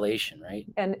 Annihilation, right?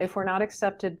 And if we're not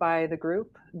accepted by the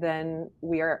group, then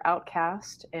we are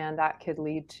outcast, and that could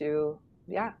lead to,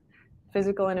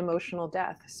 physical and emotional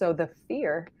death. So the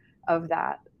fear of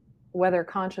that, whether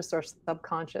conscious or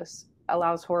subconscious,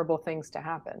 allows horrible things to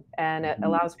happen. And it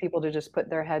allows people to just put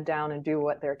their head down and do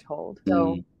what they're told.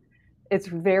 So it's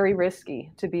very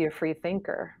risky to be a free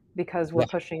thinker because we're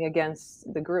pushing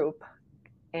against the group,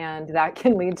 and that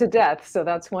can lead to death. So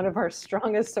that's one of our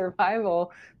strongest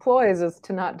survival ploys, is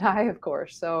to not die, of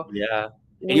course. So and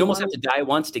you almost have to die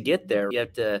once to get there. You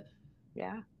have to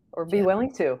or be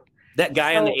willing to. That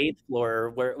guy on the 8th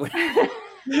floor, where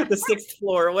the 6th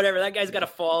floor or whatever, that guy's got to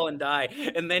fall and die,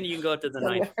 and then you can go to the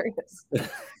 9th.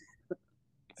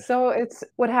 So it's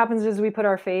what happens is we put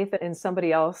our faith in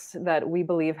somebody else that we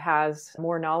believe has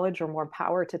more knowledge or more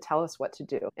power to tell us what to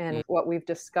do. And what we've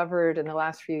discovered in the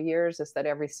last few years is that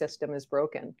every system is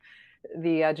broken.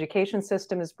 The education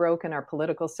system is broken. Our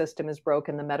political system is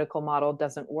broken. The medical model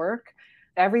doesn't work.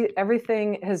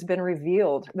 Everything has been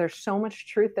revealed. There's so much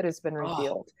truth that has been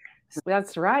revealed.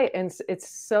 That's right. And it's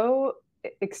so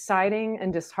exciting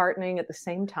and disheartening at the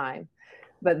same time.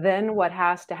 But then what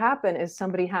has to happen is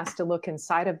somebody has to look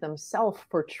inside of themselves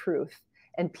for truth,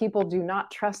 and people do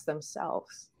not trust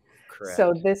themselves. Correct.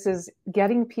 So this is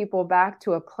getting people back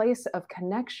to a place of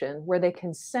connection where they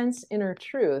can sense inner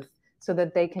truth so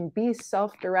that they can be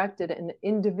self-directed and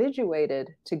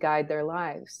individuated to guide their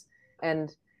lives.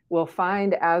 And we'll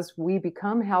find as we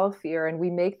become healthier and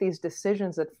we make these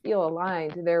decisions that feel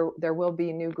aligned, there will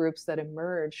be new groups that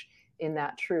emerge in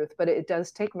that truth. But it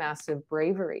does take massive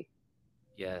bravery.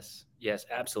 Yes,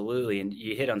 absolutely. And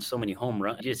you hit on so many home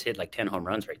runs. You just hit like 10 home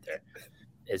runs right there,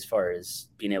 as far as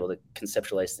being able to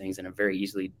conceptualize things in a very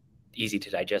easy to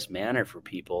digest manner for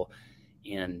people.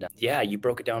 And you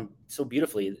broke it down so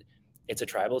beautifully. It's a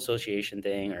tribal association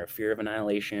thing, or a fear of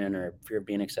annihilation, or fear of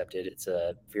being accepted. It's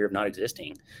a fear of not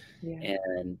existing. Yeah.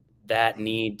 And that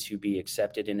need to be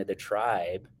accepted into the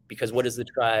tribe, because what does the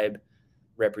tribe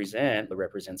represent? It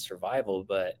represents survival.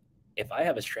 But if I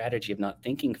have a strategy of not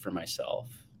thinking for myself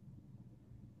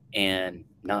and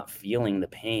not feeling the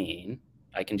pain,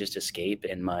 I can just escape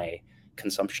in my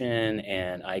consumption,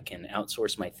 and I can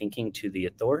outsource my thinking to the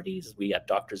authorities. We got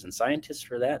doctors and scientists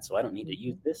for that, so I don't need to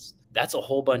use this. That's a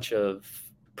whole bunch of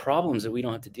problems that we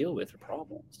don't have to deal with, or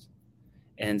problems.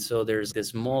 And so there's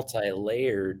this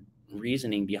multi-layered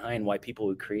reasoning behind why people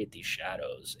would create these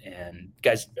shadows. And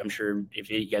guys, I'm sure if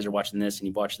you guys are watching this and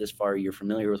you've watched this far, you're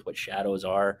familiar with what shadows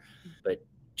are. But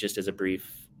just as a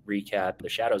brief recap, the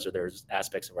shadows are those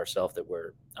aspects of ourselves that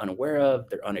we're unaware of,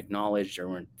 they're unacknowledged, or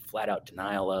we're in flat out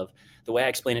denial of. The way I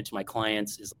explain it to my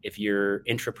clients is, if your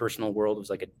intrapersonal world was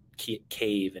like a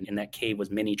cave, and in that cave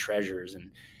was many treasures,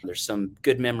 and there's some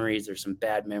good memories, there's some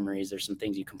bad memories, there's some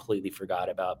things you completely forgot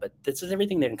about, but this is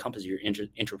everything that encompasses your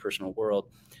intrapersonal world.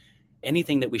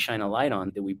 Anything that we shine a light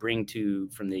on, that we bring to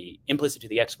from the implicit to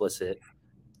the explicit,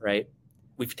 right?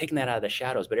 We've taken that out of the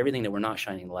shadows, but everything that we're not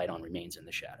shining the light on remains in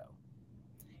the shadow.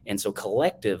 And so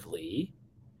collectively,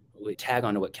 we tag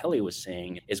on to what Kelly was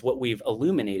saying, is what we've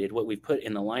illuminated, what we've put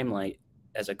in the limelight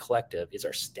as a collective is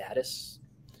our status,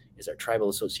 is our tribal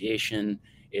association,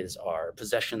 is our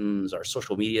possessions, our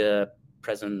social media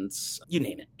presence, you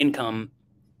name it, income,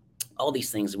 all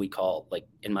these things that we call, like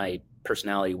in my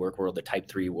personality work world, the type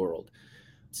 3 world.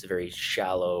 It's a very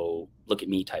shallow, look at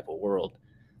me type of world.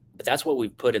 But that's what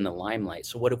we've put in the limelight.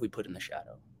 So what have we put in the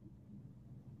shadow?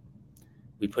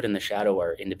 We put in the shadow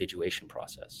our individuation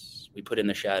process. We put in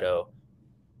the shadow,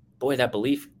 boy, that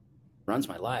belief runs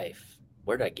my life.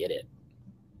 Where did I get it?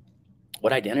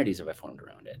 What identities have I formed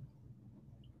around it?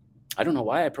 I don't know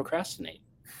why I procrastinate.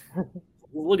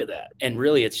 Look at that. And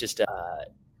really, it's just a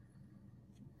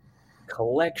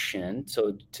collection.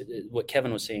 So to what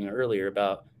Kevin was saying earlier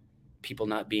about people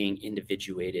not being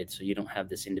individuated. So you don't have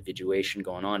this individuation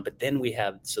going on, but then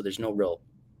so there's no real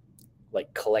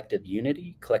like collective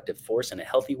unity, collective force in a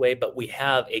healthy way, but we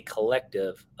have a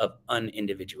collective of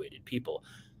unindividuated people.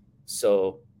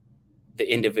 So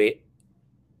the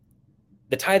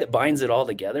tie that binds it all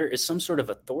together is some sort of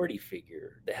authority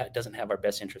figure that doesn't have our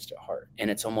best interest at heart. And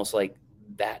it's almost like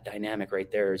that dynamic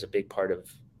right there is a big part of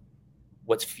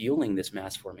what's fueling this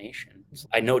mass formation.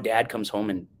 I know dad comes home,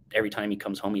 and every time he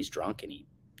comes home, he's drunk and he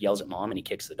yells at mom and he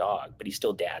kicks the dog, but he's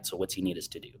still dad. So what's he need us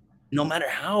to do? No matter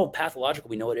how pathological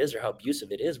we know it is or how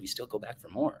abusive it is, we still go back for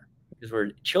more because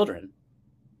we're children.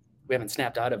 We haven't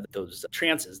snapped out of those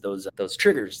trances, those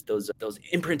triggers, those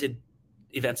imprinted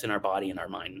events in our body and our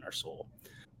mind and our soul.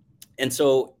 And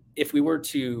so if we were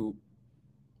to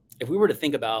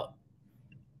think about,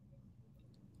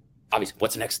 obviously,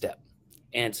 what's the next step?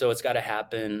 And so it's got to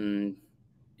happen.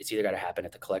 It's either got to happen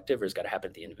at the collective or it's got to happen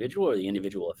at the individual, or the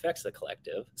individual affects the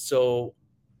collective. So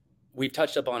we've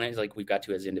touched up on it. Like we've got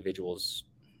to, as individuals,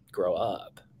 grow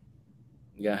up.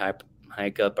 We got to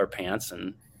hike up our pants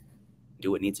and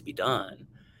do what needs to be done.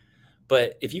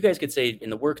 But if you guys could say, in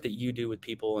the work that you do with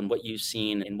people and what you've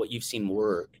seen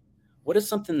work, what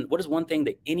is one thing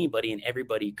that anybody and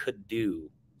everybody could do,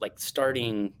 like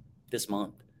starting this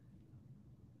month?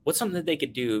 What's something that they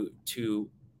could do to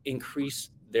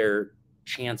increase their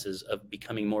chances of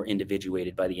becoming more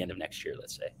individuated by the end of next year,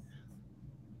 let's say?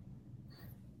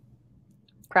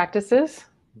 Practices.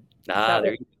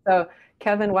 There you go. So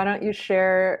Kevin, why don't you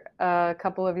share a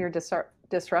couple of your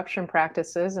disruption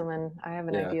practices, and then I have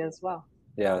an idea as well.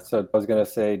 Yeah, so I was going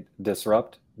to say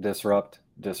disrupt.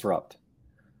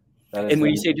 And when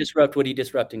you say disrupt, what are you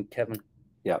disrupting, Kevin?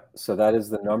 Yeah, so that is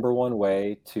the number one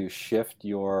way to shift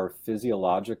your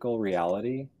physiological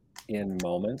reality in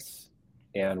moments.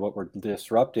 And what we're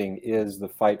disrupting is the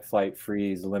fight, flight,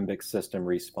 freeze limbic system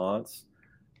response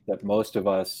that most of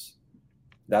us,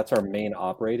 that's our main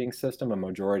operating system a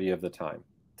majority of the time.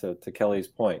 To Kelly's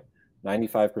point,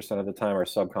 95% of the time our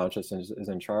subconscious is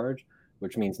in charge,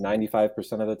 which means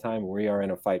 95% of the time we are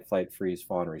in a fight, flight, freeze,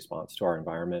 fawn response to our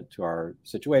environment, to our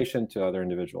situation, to other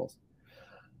individuals.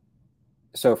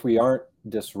 So if we aren't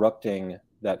disrupting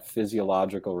that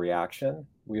physiological reaction,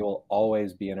 we will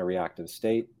always be in a reactive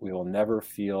state. We will never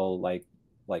feel like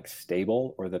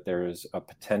stable, or that there's a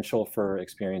potential for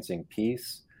experiencing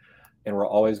peace. And we're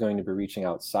always going to be reaching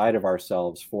outside of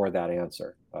ourselves for that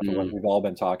answer, for what we've all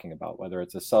been talking about, whether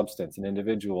it's a substance, an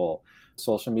individual,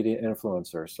 social media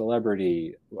influencer,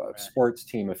 celebrity, sports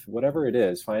team, whatever it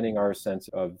is, finding our sense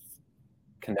of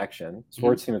connection,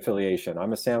 sports team affiliation.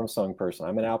 I'm a Samsung person.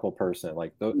 I'm an Apple person.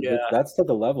 Like that's to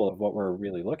the level of what we're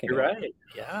really looking at. You're right.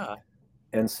 Yeah.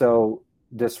 And so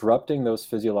disrupting those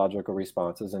physiological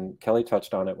responses, and Kelly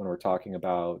touched on it when we're talking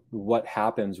about what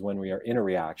happens when we are in a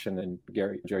reaction, and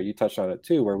Jerry, you touched on it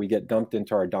too, where we get dumped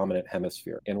into our dominant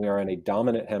hemisphere, and we are in a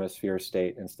dominant hemisphere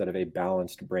state instead of a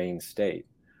balanced brain state.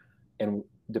 And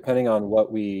depending on what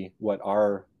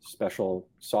our special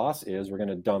sauce is, we're going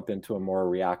to dump into a more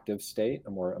reactive state, a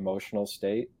more emotional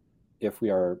state. If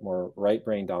we are more right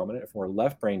brain dominant, if we're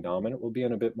left brain dominant, we'll be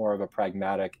in a bit more of a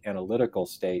pragmatic, analytical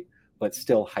state, but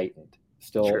still heightened,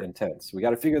 still intense. We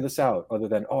got to figure this out, other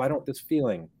than, I don't this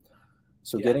feeling.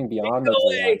 So getting beyond those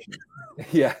reactions.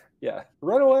 Yeah.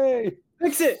 Run away.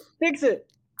 Fix it.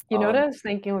 You know what I was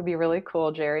thinking would be really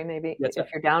cool, Jerry, maybe if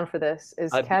you're down for this,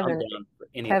 is Kevin,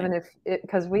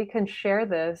 because we can share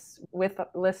this with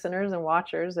listeners and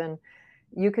watchers, and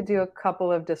you could do a couple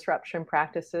of disruption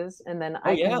practices, and then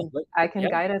I can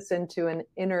guide us into an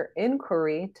inner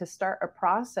inquiry to start a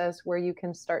process where you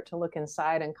can start to look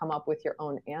inside and come up with your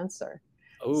own answer.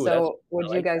 So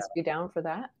would you guys be down for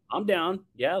that? I'm down.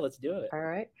 Yeah, let's do it. All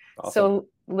right. Awesome. So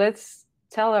let's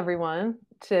tell everyone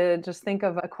to just think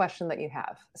of a question that you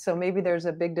have. So maybe there's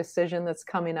a big decision that's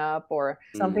coming up, or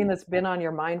something that's been on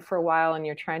your mind for a while, and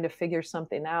you're trying to figure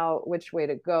something out, which way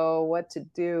to go, what to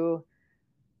do.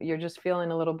 You're just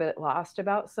feeling a little bit lost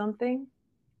about something.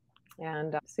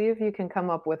 And see if you can come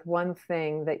up with one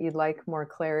thing that you'd like more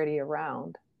clarity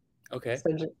around. Okay.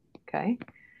 Okay.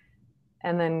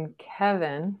 And then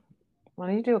Kevin, why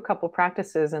don't you do a couple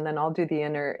practices, and then I'll do the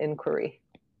inner inquiry.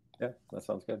 Yeah, that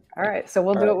sounds good. All right. So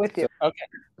we'll do it with you. Okay.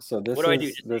 So this what do I do?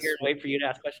 Just sit here and wait for you to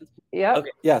ask questions? Yeah.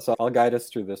 Okay. Yeah. So I'll guide us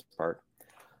through this part.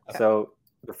 Okay. So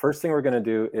the first thing we're going to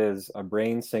do is a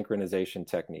brain synchronization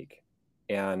technique.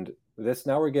 And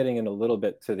now we're getting in a little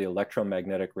bit to the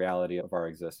electromagnetic reality of our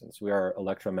existence. We are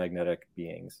electromagnetic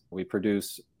beings. We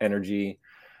produce energy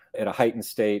at a heightened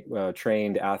state. A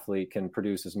trained athlete can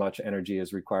produce as much energy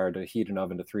as required to heat an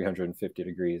oven to 350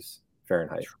 degrees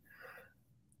Fahrenheit.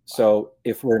 So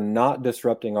if we're not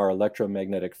disrupting our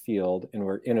electromagnetic field and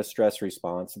we're in a stress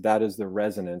response, that is the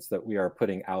resonance that we are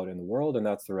putting out in the world, and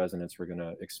that's the resonance we're going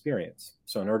to experience.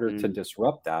 So in order to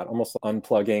disrupt that, almost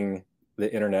unplugging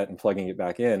the internet and plugging it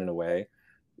back in a way,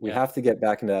 we have to get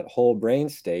back into that whole brain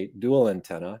state, dual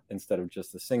antenna, instead of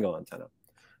just the single antenna.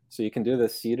 So you can do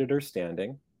this seated or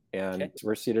standing, and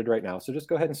we're seated right now. So just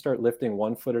go ahead and start lifting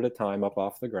 1 foot at a time up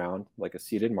off the ground, like a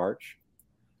seated march.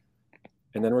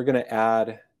 And then we're going to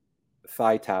add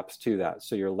thigh taps to that.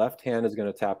 So your left hand is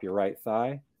going to tap your right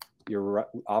thigh. Your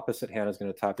opposite hand is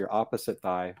going to tap your opposite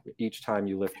thigh each time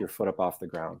you lift your foot up off the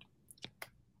ground.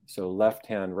 So left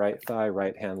hand, right thigh,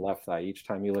 right hand, left thigh, each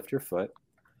time you lift your foot.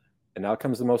 And now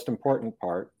comes the most important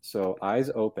part. So eyes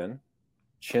open,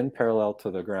 chin parallel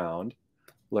to the ground.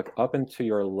 Look up and to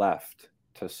your left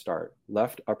to start.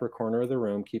 Left upper corner of the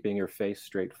room, keeping your face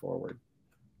straight forward.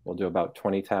 We'll do about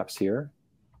 20 taps here.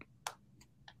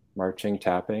 Marching,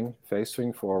 tapping, face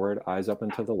swing forward, eyes up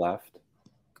and to the left.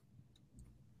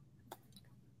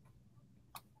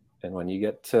 And when you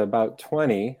get to about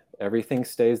 20, everything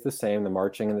stays the same, the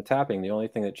marching and the tapping. The only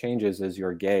thing that changes is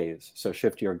your gaze. So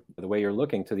shift the way you're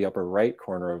looking to the upper right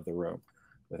corner of the room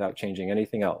without changing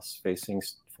anything else, facing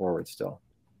forward still.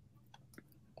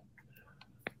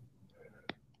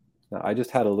 Now, I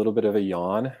just had a little bit of a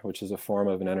yawn, which is a form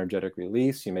of an energetic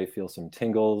release. You may feel some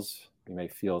tingles. You may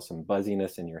feel some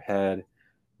buzziness in your head.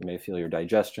 You may feel your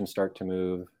digestion start to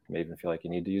move. You may even feel like you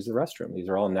need to use the restroom. These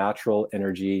are all natural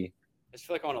energy. I just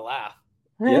feel like I want to laugh.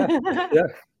 Yeah.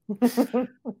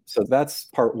 So that's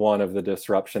part one of the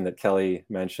disruption that Kelly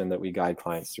mentioned that we guide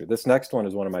clients through. This next one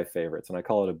is one of my favorites, and I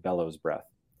call it a bellows breath.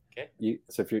 Okay.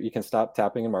 So if you can stop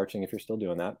tapping and marching if you're still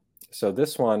doing that. So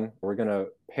this one, we're going to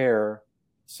pair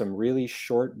some really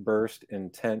short burst,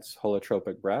 intense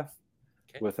holotropic breath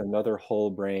with another whole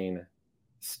brain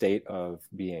state of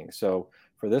being. So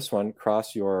for this one,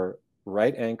 cross your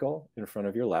right ankle in front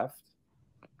of your left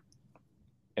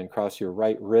and cross your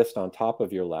right wrist on top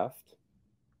of your left.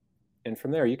 And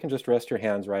from there, you can just rest your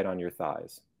hands right on your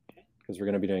thighs because we're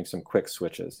going to be doing some quick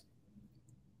switches.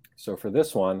 So for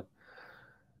this one,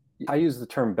 I use the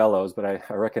term bellows, but I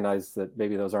recognize that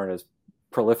maybe those aren't as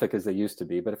prolific as they used to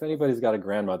be. But if anybody's got a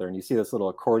grandmother and you see this little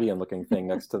accordion looking thing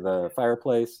next to the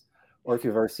fireplace, or if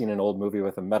you've ever seen an old movie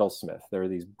with a metalsmith, there are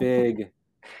these big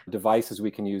devices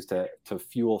we can use to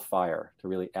fuel fire, to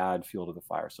really add fuel to the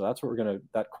fire. So that's what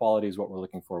that quality is what we're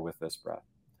looking for with this breath.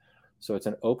 So it's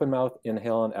an open mouth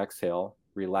inhale and exhale,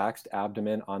 relaxed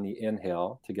abdomen on the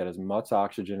inhale to get as much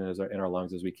oxygen in our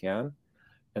lungs as we can.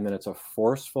 And then it's a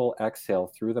forceful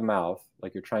exhale through the mouth,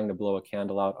 like you're trying to blow a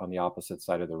candle out on the opposite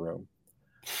side of the room.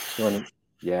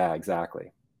 Yeah,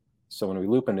 exactly. So when we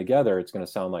loop them together, it's going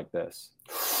to sound like this.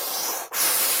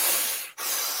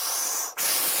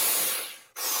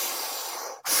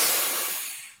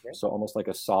 So almost like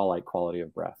a saw-like quality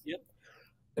of breath. Yep.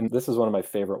 And this is one of my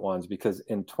favorite ones because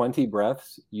in 20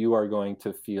 breaths, you are going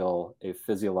to feel a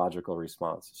physiological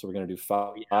response. So we're going to do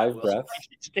five breaths.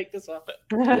 Take this off.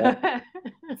 Yep.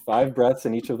 5 breaths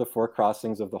in each of the 4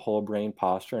 crossings of the whole brain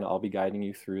posture, and I'll be guiding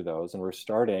you through those. And we're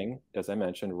starting, as I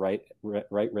mentioned, right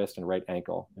wrist and right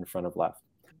ankle in front of left.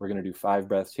 We're going to do 5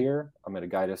 breaths here. I'm going to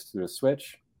guide us through a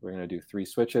switch. We're going to do 3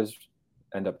 switches,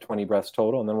 end up 20 breaths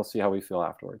total, and then we'll see how we feel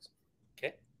afterwards.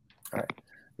 Okay. All right.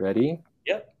 Ready?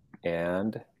 Yep.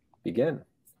 And begin.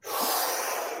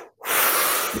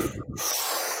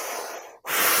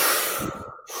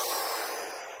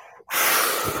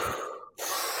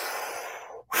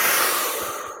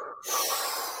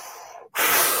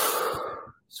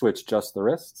 Switch just the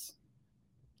wrists.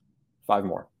 5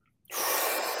 more.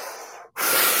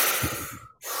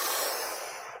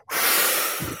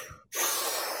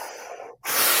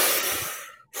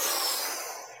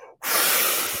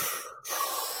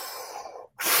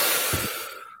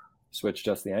 Switch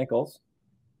just the ankles.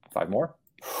 5 more.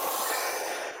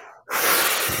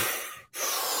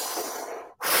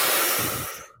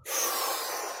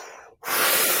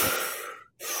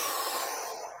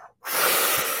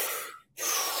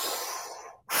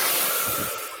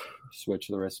 Switch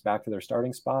the wrists back to their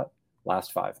starting spot.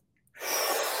 Last 5.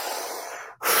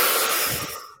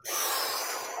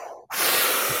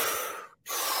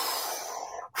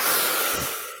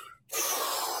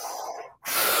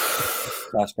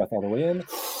 Last breath all the way in,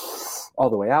 all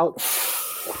the way out.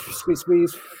 Squeeze,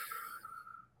 squeeze.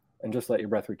 And just let your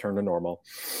breath return to normal.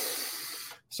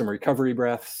 Some recovery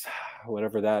breaths,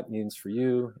 whatever that means for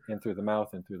you, in through the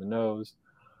mouth and through the nose.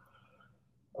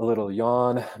 A little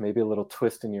yawn, maybe a little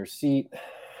twist in your seat.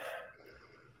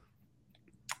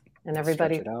 And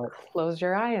everybody close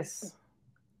your eyes.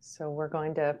 So we're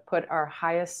going to put our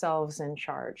highest selves in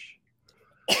charge.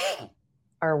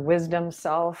 our wisdom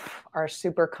self, our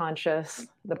super conscious,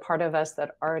 the part of us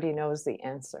that already knows the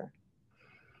answer.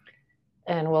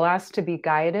 And we'll ask to be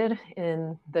guided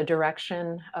in the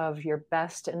direction of your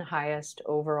best and highest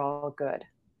overall good,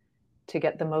 to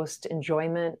get the most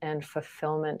enjoyment and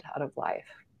fulfillment out of life.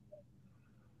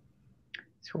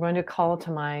 So we're going to call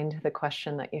to mind the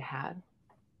question that you had,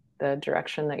 the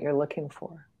direction that you're looking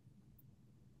for.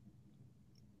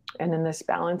 And in this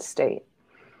balanced state,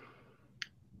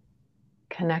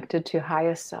 connected to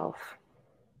highest self,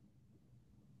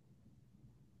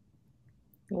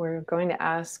 we're going to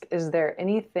ask, is there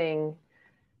anything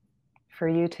for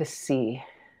you to see?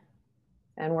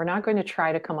 And we're not going to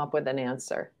try to come up with an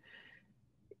answer.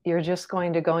 You're just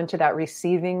going to go into that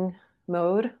receiving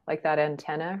mode, like that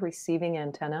antenna, receiving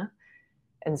antenna,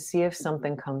 and see if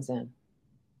something comes in.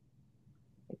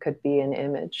 It could be an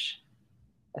image,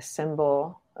 a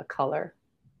symbol, a color,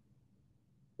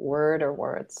 word or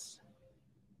words.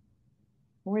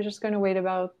 We're just going to wait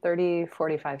about 30,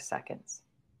 45 seconds.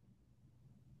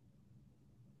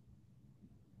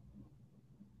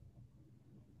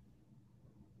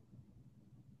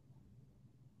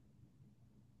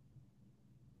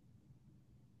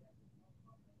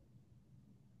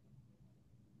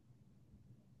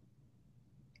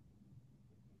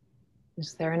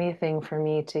 Is there anything for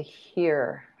me to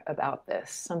hear about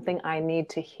this? Something I need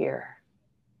to hear?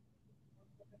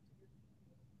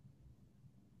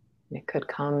 It could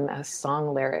come as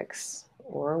song lyrics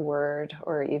or a word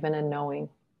or even a knowing.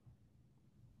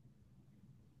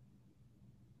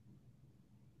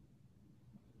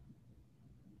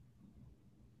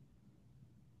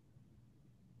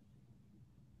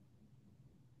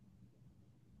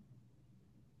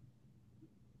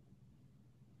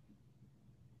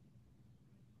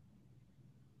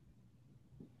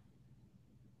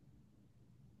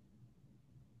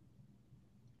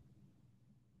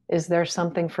 Is there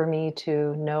something for me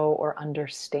to know or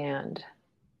understand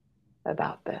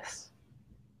about this?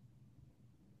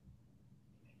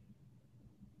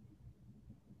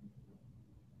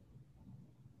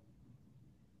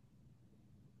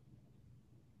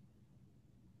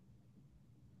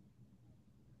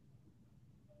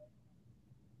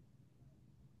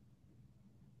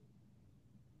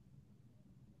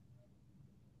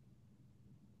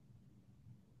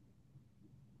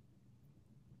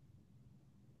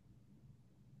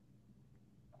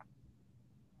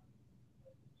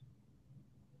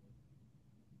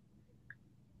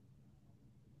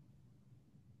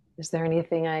 Is there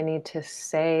anything I need to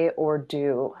say or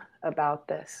do about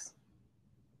this?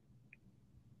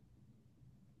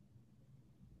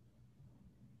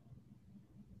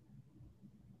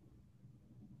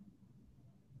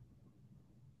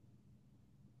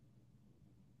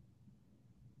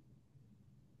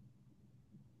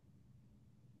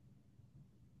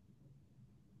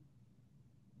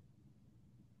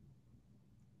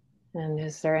 And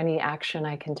is there any action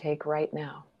I can take right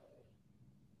now?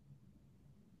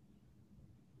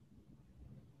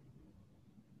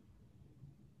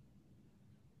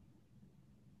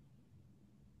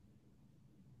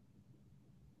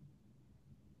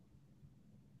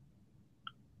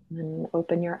 And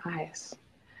open your eyes.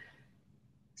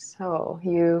 So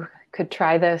you could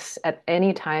try this at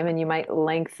any time and you might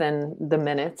lengthen the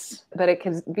minutes, but it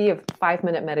can be a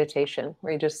 5-minute meditation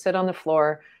where you just sit on the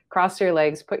floor, cross your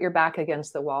legs, put your back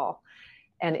against the wall.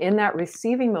 And in that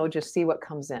receiving mode, just see what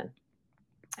comes in.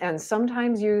 And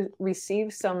sometimes you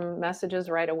receive some messages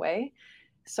right away,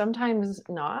 sometimes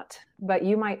not, but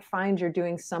you might find you're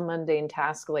doing some mundane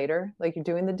task later, like you're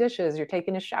doing the dishes, you're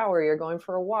taking a shower, you're going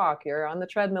for a walk, you're on the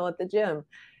treadmill at the gym,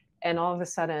 and all of a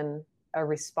sudden a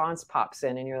response pops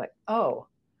in and you're like, oh.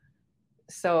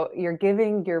 So you're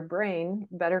giving your brain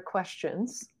better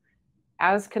questions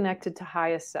as connected to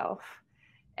highest self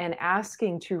and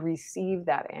asking to receive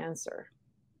that answer.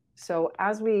 So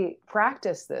as we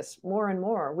practice this more and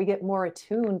more, we get more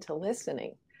attuned to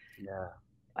listening. Yeah.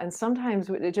 And sometimes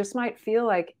it just might feel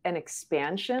like an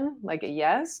expansion, like a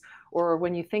yes, or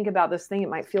when you think about this thing, it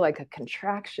might feel like a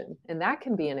contraction, and that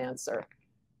can be an answer.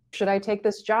 Should I take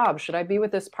this job? Should I be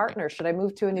with this partner? Should I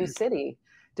move to a new city?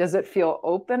 Does it feel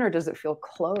open or does it feel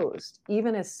closed?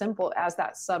 Even as simple as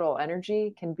that subtle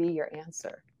energy can be your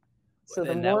answer. So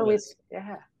the more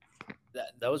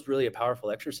that was really a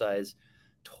powerful exercise,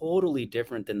 totally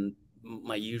different than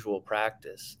my usual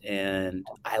practice. And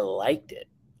I liked it.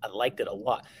 I liked it a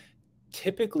lot.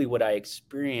 Typically what I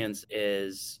experience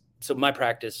is, so my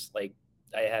practice, like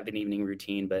I have an evening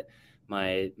routine, but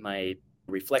my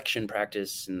reflection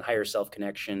practice and higher self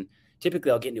connection, typically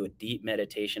I'll get into a deep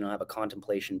meditation. I'll have a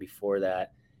contemplation before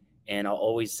that. And I'll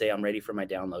always say, I'm ready for my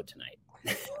download tonight.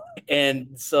 And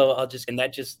so and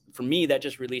that just, for me, that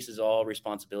just releases all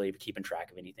responsibility of keeping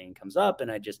track of anything that comes up.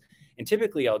 And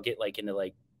typically I'll get like into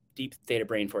like deep theta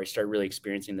brain before I start really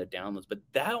experiencing the downloads. But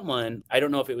that one, I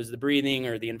don't know if it was the breathing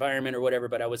or the environment or whatever,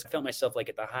 but I felt myself like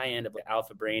at the high end of the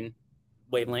alpha brain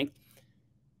wavelength.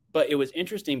 But it was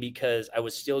interesting because I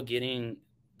was still getting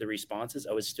the responses.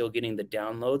 I was still getting the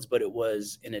downloads, but it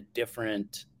was in a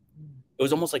different, it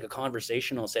was almost like a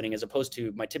conversational setting, as opposed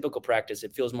to my typical practice.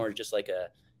 It feels more just like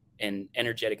an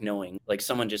energetic knowing, like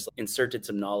someone just inserted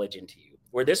some knowledge into you,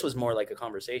 where this was more like a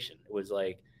conversation. It was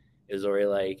already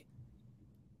like,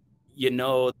 you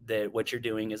know that what you're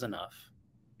doing is enough,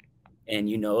 and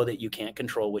you know that you can't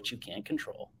control what you can't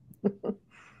control.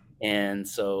 And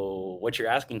so what you're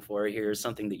asking for here is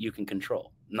something that you can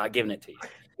control. I'm not giving it to you.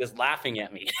 Just laughing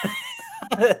at me.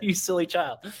 You silly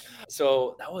child.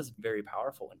 So that was very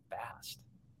powerful and fast.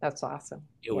 That's awesome.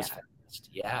 It was fast.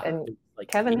 Yeah. And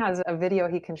Kevin has a video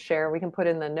he can share. We can put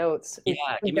in the notes. Yeah,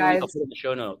 give me a link. I'll put it in the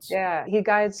show notes. Yeah, he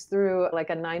guides through like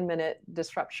a 9-minute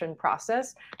disruption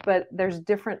process, but there's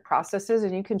different processes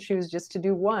and you can choose just to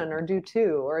do one or do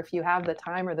two, or if you have the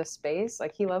time or the space.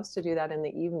 Like he loves to do that in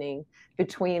the evening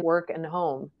between work and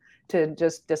home, to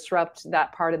just disrupt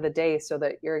that part of the day so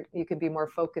that you can be more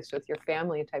focused with your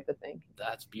family, type of thing.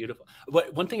 That's beautiful.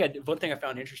 But one thing I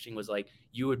found interesting was like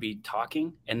you would be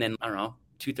talking, and then I don't know,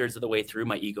 2/3 of the way through,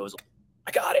 my ego was like,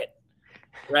 I got it.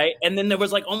 Right. And then there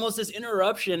was like almost this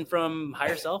interruption from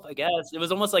higher self, I guess. It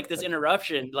was almost like this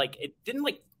interruption. Like it didn't,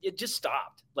 like, it just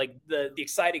stopped. Like the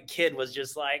excited kid was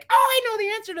just like, oh, I know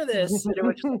the answer to this. And it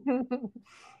was just like,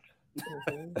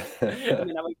 and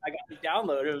then I got the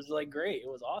download. It was like great. It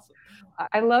was awesome.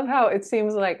 I love how it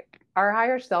seems like our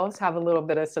higher selves have a little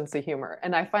bit of sense of humor,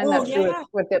 and I find that true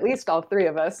with at least all three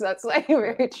of us. That's like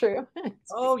very true.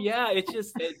 Oh yeah, I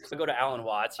go to Alan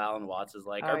Watts. Alan Watts is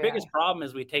like, our biggest problem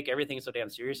is we take everything so damn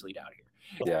seriously down here.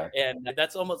 Yeah, and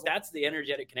that's the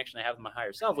energetic connection I have with my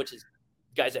higher self, which is,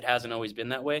 guys, it hasn't always been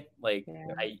that way. Like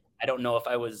I don't know if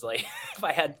I was like if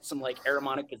I had some like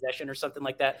Aramonic possession or something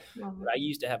like that. But I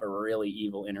used to have a really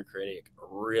evil inner critic,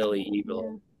 really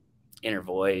evil inner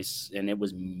voice, and it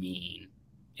was mean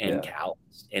and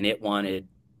callous, and it wanted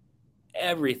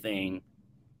everything.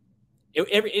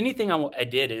 Anything I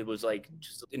did, it was like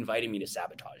just inviting me to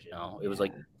sabotage. You know, it was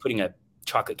like putting a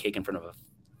chocolate cake in front of a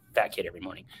fat kid every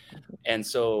morning. And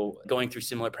so going through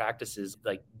similar practices,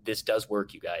 like this does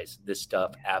work, you guys. This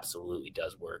stuff absolutely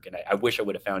does work. And I wish I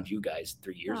would have found you guys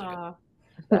 3 years ago.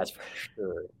 That's for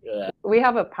sure. We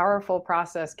have a powerful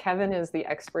process. Kevin is the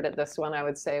expert at this one, I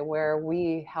would say, where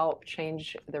we help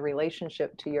change the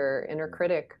relationship to your inner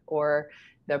critic, or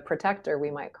the protector, we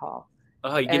might call.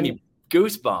 Oh, you give me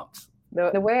goosebumps.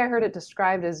 The way I heard it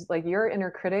described is like your inner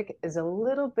critic is a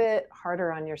little bit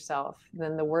harder on yourself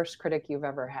than the worst critic you've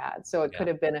ever had. So it could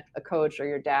have been a coach or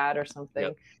your dad or something.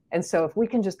 Yep. And so if we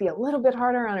can just be a little bit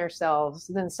harder on ourselves,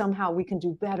 then somehow we can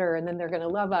do better, and then they're going to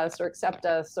love us or accept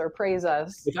us or praise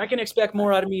us. If I can expect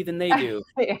more out of me than they do.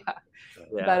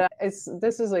 But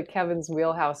this is like Kevin's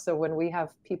wheelhouse. So when we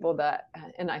have people that,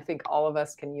 and I think all of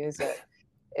us can use it,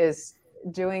 is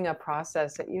doing a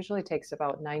process that usually takes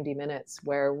about 90 minutes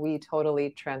where we totally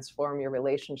transform your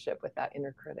relationship with that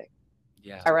inner critic.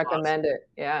 Yeah. I recommend it.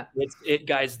 Yeah.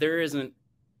 Guys, there isn't,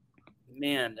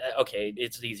 okay,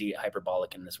 it's easy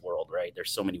hyperbolic in this world, right? There's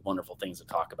so many wonderful things to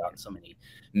talk about and so many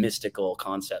mystical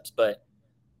concepts, but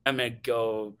I'm going to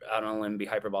go out on a limb and be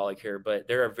hyperbolic here, but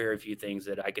there are very few things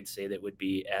that I could say that would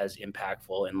be as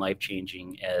impactful and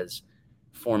life-changing as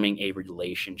forming a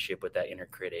relationship with that inner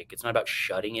critic. It's not about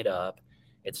shutting it up.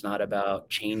 It's not about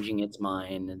changing its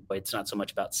mind. It's not so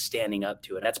much about standing up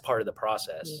to it. That's part of the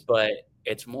process, but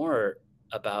it's more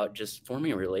about just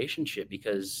forming a relationship,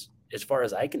 because as far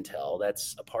as I can tell,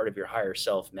 that's a part of your higher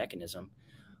self mechanism.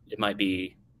 It might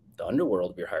be the underworld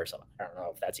of your higher self. I don't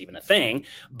know if that's even a thing,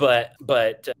 but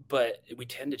we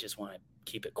tend to just want to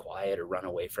keep it quiet or run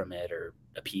away from it or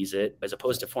appease it, as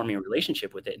opposed to forming a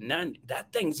relationship with it. And then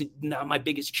that thing's not my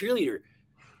biggest cheerleader.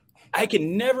 I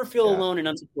can never feel alone and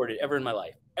unsupported ever in my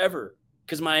life, ever,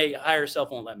 because my higher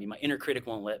self won't let me. My inner critic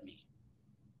won't let me.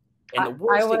 And the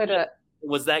worst thing,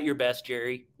 was that your best,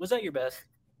 Jerry? Was that your best?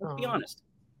 Let's be honest.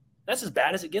 That's as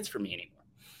bad as it gets for me anymore.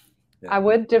 I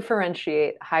would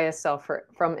differentiate highest self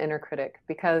from inner critic,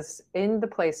 because in the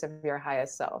place of your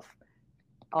highest self,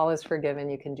 all is forgiven,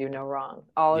 you can do no wrong.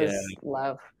 All is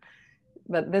love.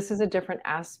 But this is a different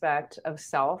aspect of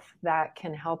self that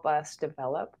can help us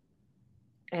develop.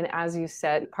 And as you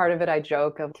said, part of it, I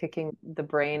joke of kicking the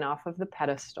brain off of the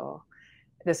pedestal.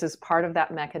 This is part of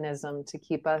that mechanism to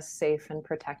keep us safe and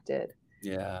protected.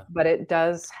 Yeah. But it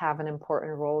does have an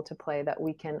important role to play that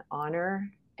we can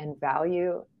honor and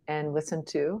value and listen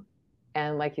to,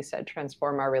 and like you said,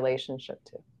 transform our relationship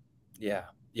to. Yeah.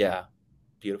 Yeah.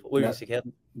 Beautiful. What do you say,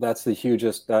 Kevin? That's the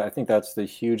hugest, I think that's the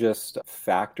hugest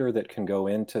factor that can go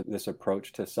into this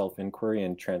approach to self-inquiry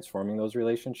and transforming those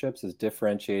relationships, is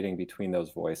differentiating between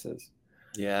those voices.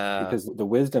 Yeah. Because the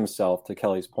wisdom self, to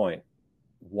Kelly's point,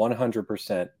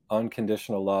 100%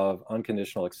 unconditional love,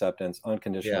 unconditional acceptance,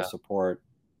 unconditional support,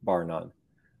 bar none.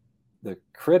 The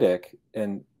critic,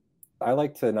 and I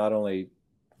like to not only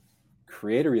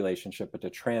create a relationship, but to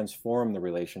transform the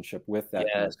relationship with that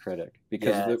inner critic,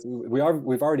 because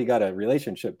we've already got a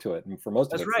relationship to it, and for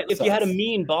most of it, that's right. If you had a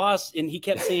mean boss and he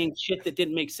kept saying shit that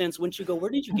didn't make sense, wouldn't you go,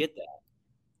 where did you get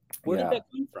that? Where did that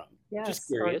come from? Yes. Just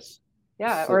curious.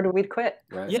 Or do we quit?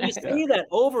 Right. Yeah, you say that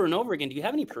over and over again. Do you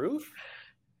have any proof?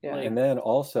 Yeah. And then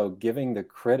also giving the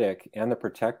critic and the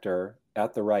protector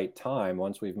at the right time,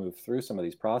 once we've moved through some of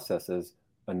these processes,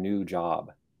 a new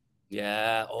job.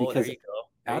 Yeah. Oh, because there you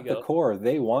go. At the core,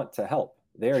 they want to help.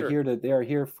 They are they are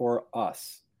here for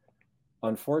us.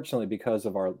 Unfortunately, because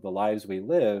of the lives we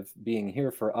live, being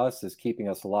here for us is keeping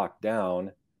us locked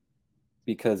down,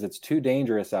 because it's too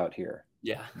dangerous out here.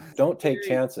 Yeah. Don't take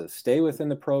chances. Stay within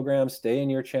the program, stay in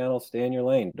your channel, stay in your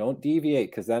lane. Don't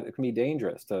deviate, because that can be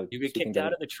dangerous. You get kicked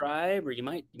out of the tribe, or you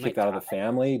might kicked out of the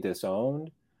family, disowned.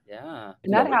 Yeah.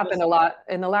 And that happened a lot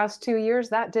in the last 2 years.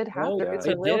 That did happen. Oh, It's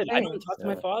a real thing. I don't talk to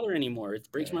my father anymore.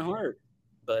 It breaks my heart.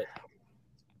 But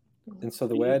and so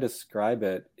the way I describe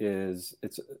it is,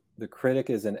 the critic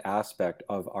is an aspect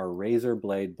of our razor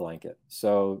blade blanket.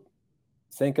 So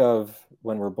think of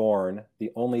when we're born,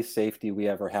 the only safety we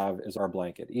ever have is our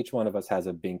blanket. Each one of us has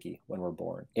a binky when we're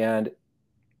born. And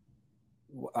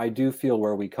I do feel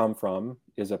where we come from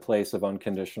is a place of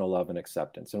unconditional love and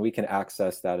acceptance. And we can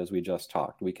access that, as we just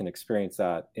talked. We can experience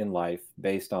that in life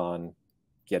based on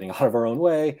getting out of our own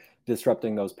way,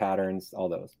 disrupting those patterns, all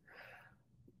those.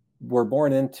 We're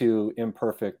born into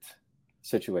imperfect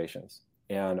situations,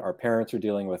 and our parents are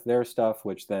dealing with their stuff,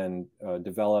 which then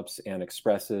develops and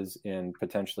expresses in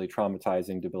potentially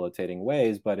traumatizing, debilitating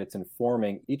ways, but it's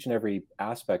informing each and every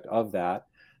aspect of that,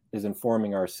 is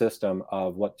informing our system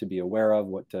of what to be aware of,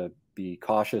 what to be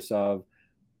cautious of,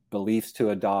 beliefs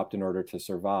to adopt in order to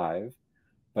survive.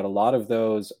 But a lot of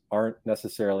those aren't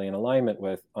necessarily in alignment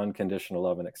with unconditional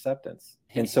love and acceptance.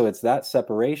 And so it's that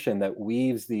separation that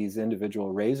weaves these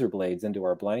individual razor blades into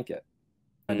our blanket.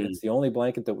 And it's the only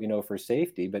blanket that we know for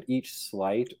safety, but each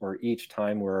slight or each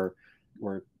time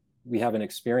we have an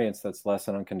experience that's less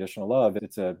than unconditional love,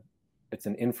 it's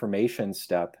an information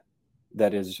step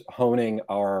that is honing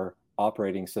our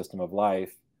operating system of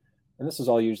life. And this is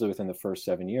all usually within the first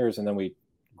 7 years. And then we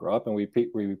grow up and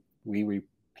we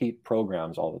repeat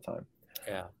programs all the time.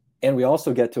 Yeah. And we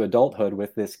also get to adulthood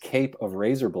with this cape of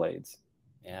razor blades.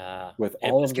 Yeah. With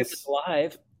all of this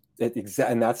alive.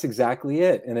 And that's exactly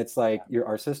it. And it's like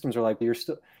our systems are like, you're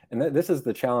still, and this is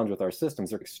the challenge with our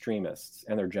systems. They're extremists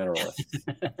and they're generalists.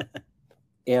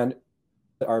 And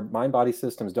our mind-body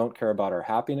systems don't care about our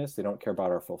happiness. They don't care about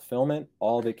our fulfillment.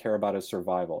 All they care about is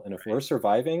survival. And if we're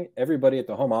surviving, everybody at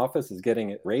the home office is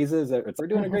getting raises. We're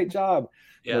doing a great job.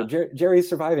 Yeah. You know, Jerry's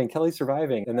surviving. Kelly's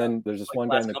surviving. And then there's this one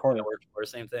guy in the corner.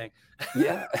 Same thing.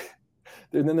 Yeah.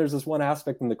 And then there's this one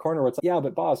aspect in the corner where it's like, yeah,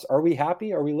 but boss, are we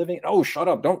happy? Are we living? Oh, shut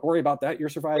up. Don't worry about that. You're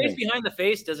surviving. Face behind the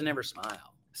face doesn't ever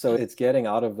smile. So it's getting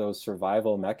out of those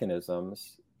survival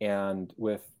mechanisms. And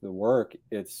with the work,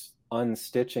 it's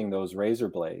unstitching those razor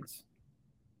blades.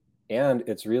 And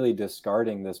it's really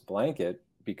discarding this blanket,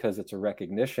 because it's a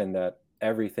recognition that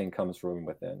everything comes from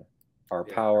within. Our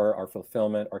power, our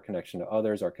fulfillment, our connection to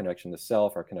others, our connection to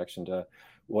self, our connection to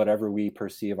whatever we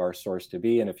perceive our source to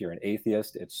be. And if you're an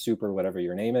atheist, it's super whatever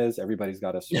your name is. Everybody's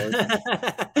got a source,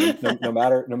 no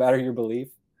matter your belief.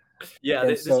 Yeah,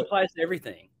 this applies to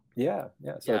everything. Yeah.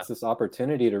 So it's this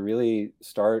opportunity to really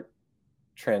start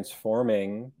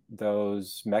transforming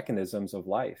those mechanisms of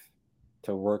life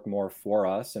to work more for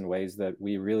us in ways that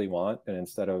we really want, and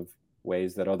instead of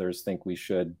ways that others think we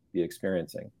should be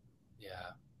experiencing.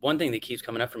 Yeah. One thing that keeps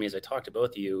coming up for me as I talk to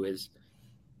both of you is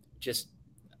just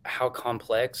how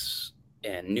complex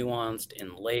and nuanced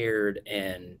and layered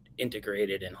and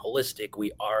integrated and holistic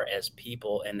we are as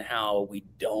people, and how we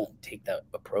don't take that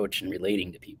approach in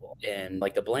relating to people. And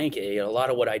like the blanket, a lot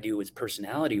of what I do is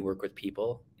personality work with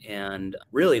people. And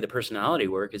really the personality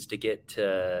work is to get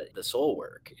to the soul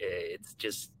work. It's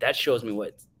just, that shows me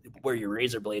where your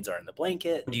razor blades are in the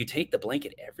blanket. Do you take the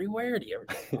blanket everywhere? Do you ever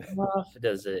take it off?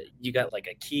 Does it, you got like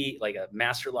a key, like a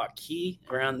master lock key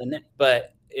around the neck?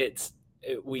 But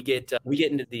we get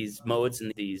into these modes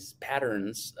and these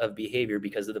patterns of behavior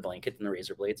because of the blanket and the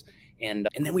razor blades, and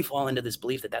then we fall into this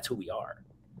belief that that's who we are.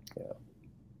 Yeah.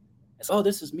 I said, oh,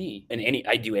 this is me. And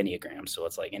I do Enneagram. So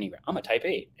it's like Enneagram. I'm a type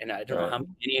 8. And I don't know how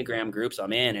many Enneagram groups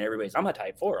I'm in. And everybody's, I'm a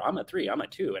type 4. I'm a 3. I'm a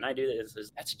 2. And I do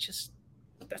this. That's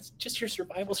just your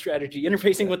survival strategy,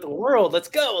 interfacing with the world. Let's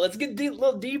go. Let's get a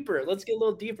little deeper.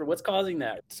 What's causing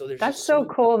that? So that's so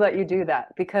cool that you do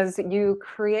that, because you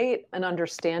create an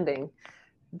understanding,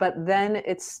 but then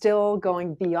it's still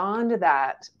going beyond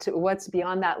that to what's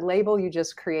beyond that label you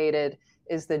just created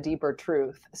is the deeper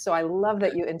truth. So I love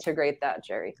that you integrate that,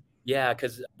 Jerry. Yeah,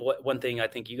 because one thing I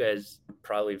think you guys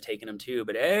probably have taken them too,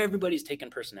 but everybody's taken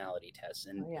personality tests,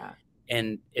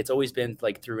 and it's always been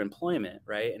like through employment,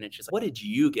 right? And it's just like, what did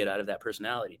you get out of that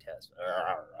personality test?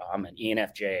 I'm an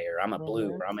ENFJ, or I'm a blue,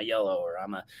 or I'm a yellow, or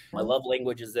my love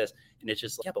language is this. And it's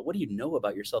just like, yeah, but what do you know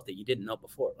about yourself that you didn't know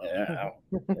before? Right?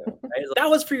 That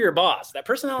was for your boss. That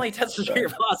personality test was for your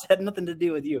boss. It had nothing to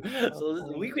do with you.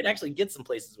 So we could actually get some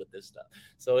places with this stuff.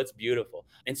 So it's beautiful.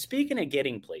 And speaking of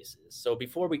getting places, so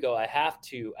before we go,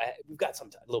 we've got a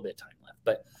little bit of time left,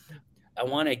 but I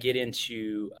want to get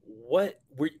into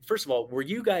first of all, were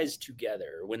you guys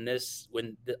together when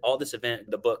all this event,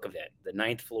 the book event, the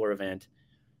 9th floor event,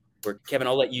 where Kevin,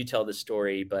 I'll let you tell the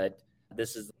story, but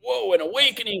this is, an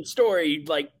awakening story,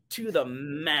 like to the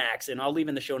max. And I'll leave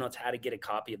in the show notes how to get a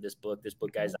copy of this book. This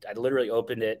book, guys, I literally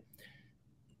opened it,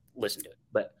 listened to it,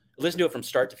 but listened to it from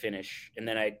start to finish. And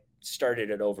then I started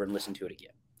it over and listened to it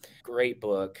again. Great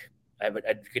book. I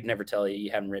could never tell you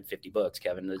haven't read 50 books,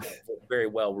 Kevin. It's a very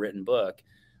well-written book.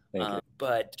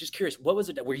 But just curious, what was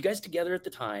it? Were you guys together at the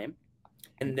time?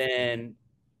 And then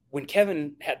when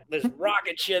Kevin had this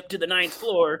rocket ship to the 9th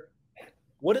floor,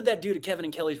 what did that do to Kevin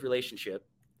and Kelly's relationship?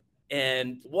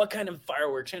 And what kind of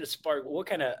fireworks, what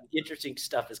kind of interesting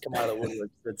stuff has come out of the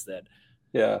woodwork since then?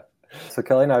 Yeah. So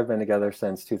Kelly and I have been together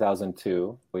since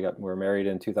 2002. We were married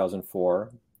in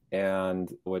 2004. And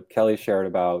what Kelly shared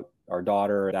about our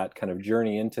daughter, that kind of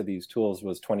journey into these tools,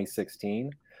 was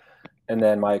 2016. And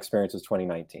then my experience was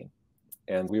 2019.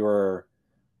 And we were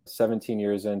 17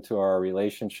 years into our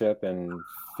relationship and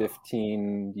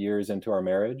 15 years into our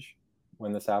marriage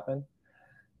when this happened.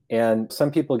 And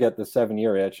some people get the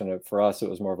 7-year itch. And for us, it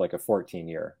was more of like a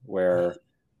 14-year, where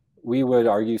we would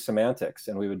argue semantics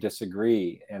and we would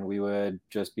disagree, and we would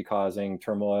just be causing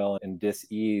turmoil and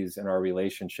dis-ease in our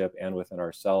relationship and within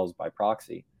ourselves by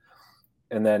proxy.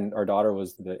 And then our daughter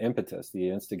was the impetus, the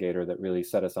instigator that really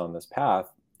set us on this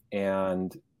path.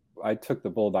 And I took the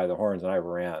bull by the horns and I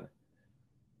ran.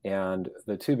 And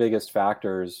the two biggest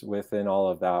factors within all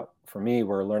of that for me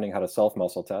were learning how to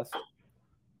self-muscle test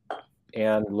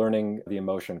and learning the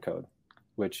emotion code,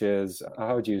 which is,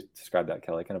 how would you describe that,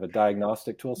 Kelly? Kind of a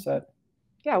diagnostic tool set?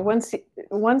 Yeah, once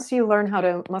you learn how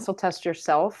to muscle test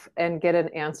yourself and get an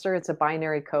answer, it's a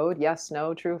binary code, yes,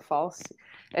 no, true, false.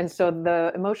 And so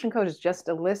the emotion code is just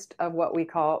a list of what we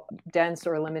call dense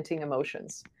or limiting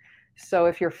emotions. So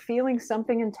if you're feeling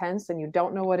something intense and you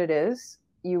don't know what it is,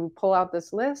 you pull out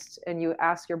this list and you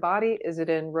ask your body, is it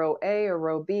in row A or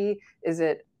row B? Is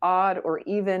it odd or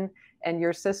even? And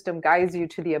your system guides you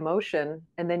to the emotion,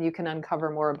 and then you can uncover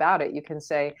more about it. You can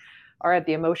say, all right,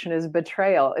 the emotion is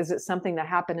betrayal. Is it something that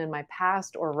happened in my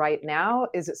past or right now?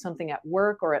 Is it something at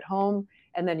work or at home?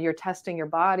 And then you're testing your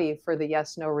body for the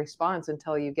yes, no response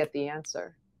until you get the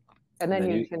answer. And then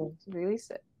you can release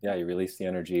it. Yeah, you release the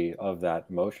energy of that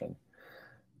emotion.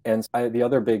 And the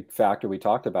other big factor we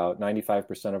talked about,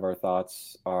 95% of our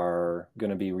thoughts are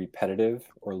going to be repetitive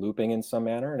or looping in some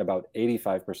manner. And about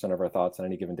 85% of our thoughts on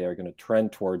any given day are going to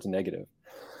trend towards negative.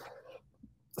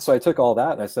 So I took all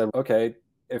that and I said, okay,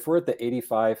 if we're at the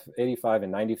 85 and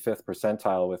 95th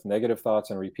percentile with negative thoughts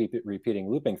and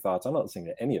repeating looping thoughts, I'm not listening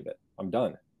to any of it. I'm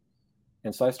done.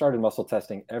 And so I started muscle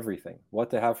testing everything: what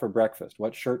to have for breakfast,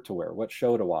 what shirt to wear, what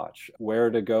show to watch,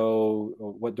 where to go,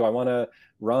 what do I want to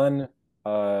run,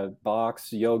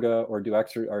 box, yoga, or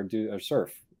do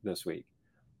surf this week,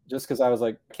 just because I was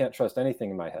like, I can't trust anything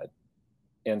in my head.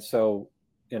 And so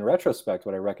in retrospect,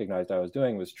 what I recognized I was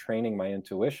doing was training my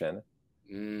intuition,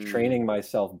 training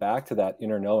myself back to that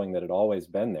inner knowing that had always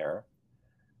been there.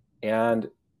 And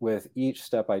with each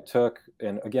step I took,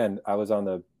 and again, I was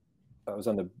a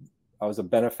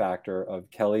benefactor of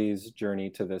Kelly's journey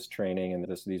to this training and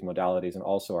these modalities, and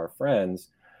also our friends,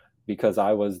 because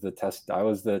I was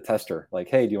the tester. Like,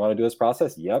 hey, do you want to do this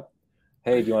process? Yep.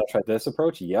 Hey, do you want to try this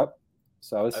approach? Yep.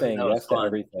 So I was saying yes to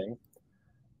everything,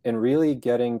 and really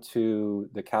getting to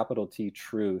the capital T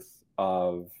truth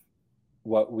of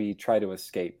what we try to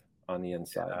escape on the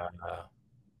inside.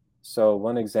 So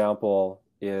one example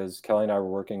is Kelly and I were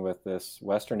working with this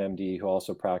Western MD who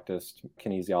also practiced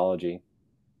kinesiology.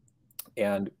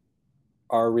 And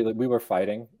we were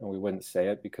fighting, and we wouldn't say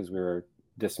it because we were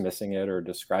dismissing it or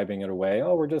describing it away.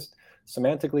 Oh, we're just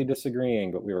semantically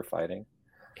disagreeing, but we were fighting.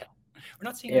 Yeah. We're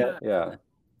not seeing that. Yeah.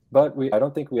 But I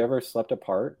don't think we ever slept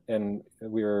apart, and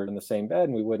we were in the same bed,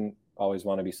 and we wouldn't always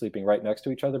want to be sleeping right next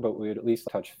to each other, but we would at least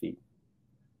touch feet,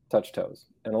 touch toes.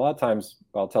 And a lot of times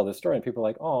I'll tell this story and people are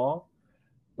like, "Oh,"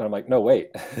 but I'm like, "No,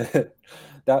 wait."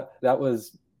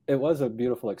 It was a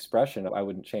beautiful expression. I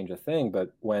wouldn't change a thing.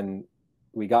 But when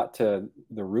we got to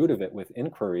the root of it with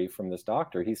inquiry from this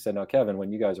doctor, he said, "Now, Kevin,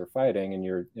 when you guys are fighting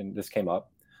and this came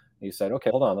up, he said, okay,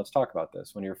 hold on, let's talk about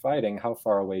this. When you're fighting, how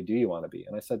far away do you want to be?"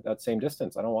 And I said, that same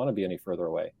distance. I don't want to be any further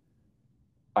away.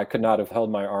 I could not have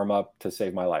held my arm up to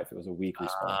save my life. It was a weak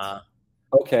response.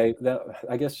 Okay,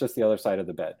 I guess just the other side of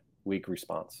the bed, weak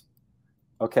response.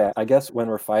 Okay, I guess when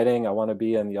we're fighting, I want to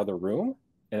be in the other room.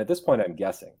 And at this point, I'm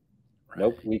guessing. Right.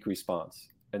 Nope, weak response.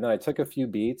 And then I took a few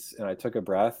beats and I took a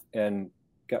breath and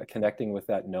got connecting with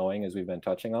that knowing, as we've been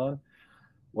touching on.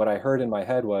 What I heard in my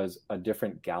head was a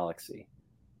different galaxy.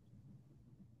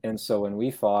 And so when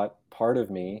we fought, part of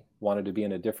me wanted to be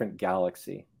in a different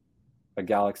galaxy, a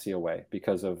galaxy away,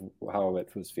 because of how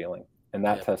it was feeling. And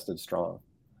that tested strong.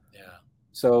 Yeah.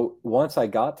 So once I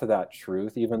got to that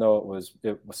truth, even though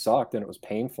it sucked and it was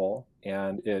painful,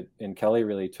 and Kelly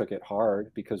really took it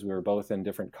hard because we were both in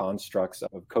different constructs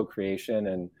of co-creation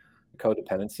and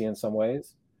codependency in some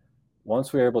ways.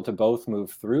 Once we were able to both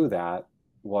move through that,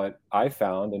 what I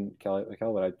found, and Kelly,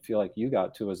 what I feel like you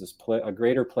got to, was this a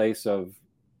greater place of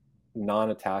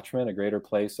non-attachment, a greater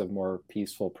place of more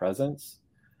peaceful presence.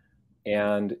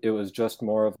 And it was just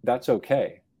more of, that's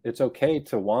okay. It's okay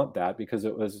to want that because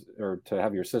it was, or to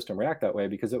have your system react that way,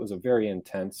 because it was a very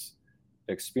intense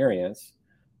experience.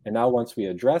 And now once we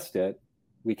addressed it,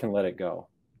 we can let it go.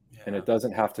 Yeah. And it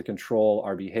doesn't have to control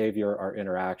our behavior, our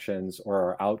interactions, or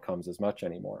our outcomes as much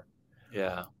anymore.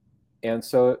 Yeah. And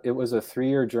so it was a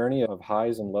 3-year journey of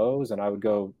highs and lows. And I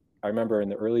remember in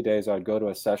the early days, I'd go to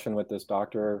a session with this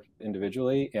doctor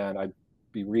individually, and I'd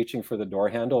be reaching for the door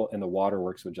handle and the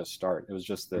waterworks would just start. It was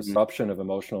just this eruption of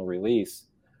emotional release.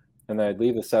 And then I'd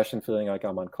leave the session feeling like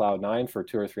I'm on cloud 9 for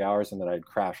 2 or 3 hours, and then I'd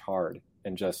crash hard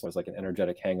and just was like an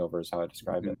energetic hangover is how I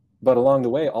described it. But along the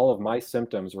way, all of my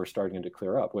symptoms were starting to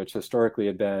clear up, which historically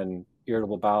had been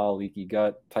irritable bowel, leaky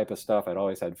gut type of stuff. I'd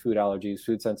always had food allergies,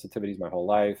 food sensitivities my whole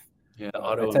life. Yeah,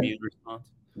 autoimmune response.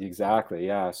 Exactly,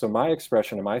 yeah. So my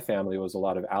expression in my family was a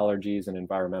lot of allergies and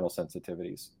environmental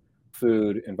sensitivities.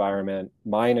 Food, environment,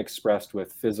 mine expressed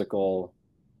with physical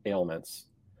ailments.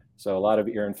 So a lot of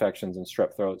ear infections and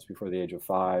strep throats before the age of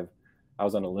 5. I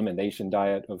was on an elimination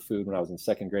diet of food when I was in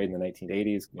 2nd grade in the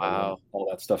 1980s. Wow. All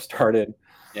that stuff started.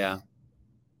 Yeah.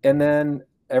 And then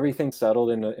everything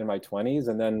settled in my 20s.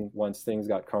 And then once things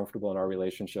got comfortable in our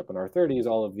relationship in our 30s,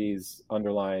 all of these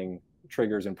underlying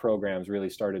triggers and programs really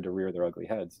started to rear their ugly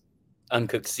heads.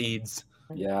 Uncooked seeds.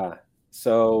 Yeah.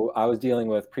 So I was dealing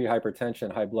with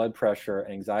pre-hypertension, high blood pressure,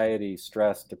 anxiety,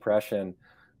 stress, depression,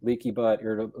 leaky gut.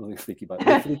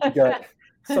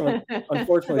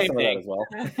 Unfortunately, some of that as well.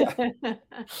 Yeah.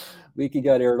 Leaky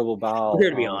gut, irritable bowel. We're here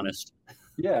to be honest.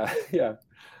 Yeah.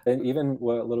 And even a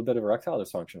little bit of erectile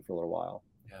dysfunction for a little while.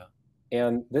 Yeah.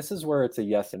 And this is where it's a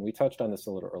yes. And we touched on this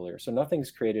a little earlier. So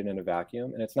nothing's created in a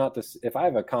vacuum. And it's not this, if I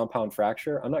have a compound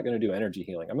fracture, I'm not going to do energy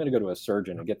healing. I'm going to go to a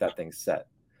surgeon and get that thing set.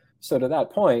 So to that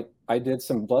point, I did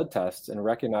some blood tests and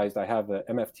recognized I have the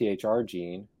MFTHR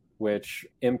gene, which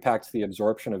impacts the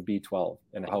absorption of B12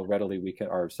 and how readily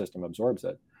our system absorbs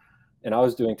it. And I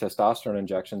was doing testosterone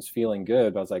injections, feeling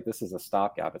good, but I was like, this is a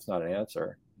stopgap. It's not an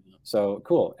answer. So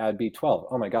cool, add B12.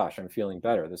 Oh my gosh, I'm feeling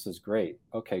better. This is great.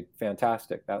 Okay,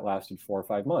 fantastic. That lasted 4 or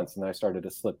 5 months. And then I started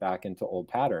to slip back into old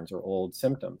patterns or old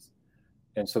symptoms.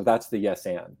 And so that's the yes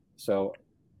and. So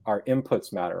our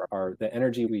inputs matter, the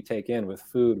energy we take in with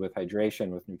food, with hydration,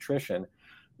 with nutrition,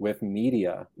 with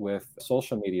media, with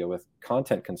social media, with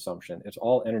content consumption. It's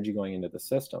all energy going into the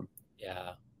system.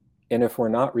 Yeah. And if we're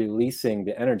not releasing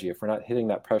the energy, if we're not hitting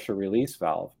that pressure release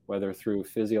valve, whether through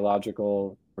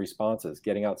physiological responses,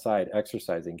 getting outside,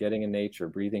 exercising, getting in nature,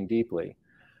 breathing deeply,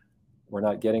 we're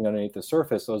not getting underneath the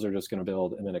surface, those are just going to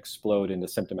build and then explode into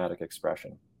symptomatic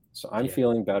expression. So I'm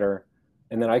feeling better,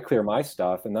 and then I clear my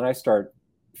stuff, and then I start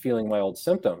feeling my old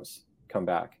symptoms come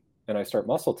back, and I start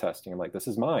muscle testing. I'm like, this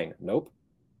is mine. Nope.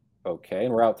 Okay.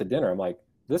 And we're out to dinner. I'm like,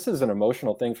 this is an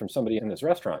emotional thing from somebody in this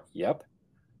restaurant. Yep.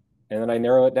 And then I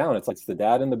narrow it down. It's like, it's the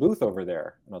dad in the booth over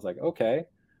there. And I was like, okay.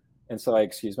 And so I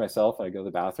excuse myself. I go to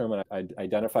the bathroom and I'd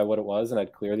identify what it was and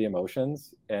I'd clear the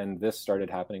emotions. And this started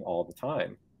happening all the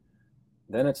time.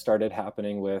 Then it started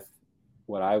happening with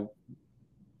what I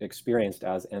experienced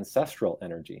as ancestral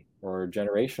energy or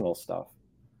generational stuff.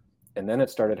 And then it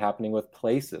started happening with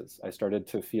places. I started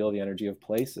to feel the energy of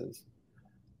places.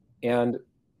 And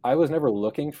I was never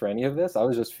looking for any of this. I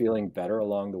was just feeling better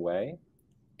along the way.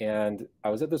 And I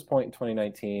was at this point in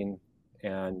 2019,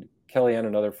 and Kellyanne,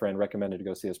 another friend, recommended to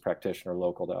go see this practitioner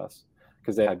local to us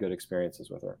because they had good experiences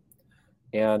with her.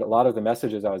 And a lot of the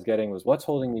messages I was getting was, what's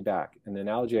holding me back? And the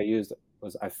analogy I used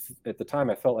was, at the time,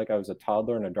 I felt like I was a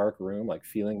toddler in a dark room, like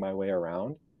feeling my way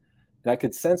around. And I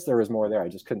could sense there was more there. I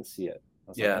just couldn't see it. I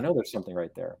was like, I know there's something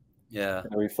right there. Yeah.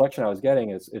 And the reflection I was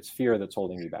getting is, it's fear that's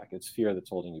holding me back. It's fear that's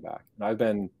holding you back. And I've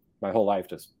been my whole life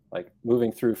just like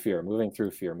moving through fear, moving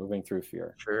through fear, moving through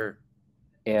fear. Sure.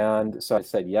 And so I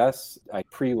said yes. I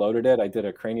preloaded it. I did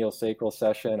a cranial sacral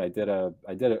session. I did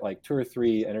it like 2 or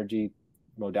 3 energy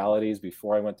modalities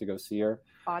before I went to go see her.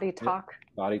 Body talk.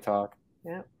 Body talk.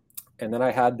 Yeah. And then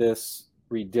I had this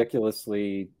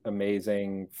ridiculously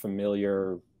amazing,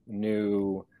 familiar,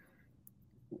 new,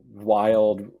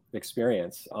 wild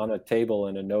experience on a table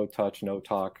in a no touch, no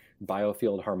talk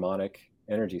biofield harmonic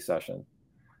energy session.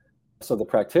 So the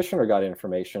practitioner got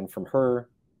information from her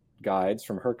guides,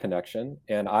 from her connection,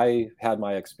 and I had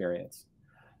my experience,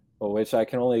 which I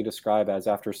can only describe as,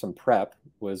 after some prep,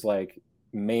 was like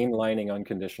mainlining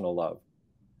unconditional love,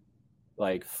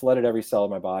 like flooded every cell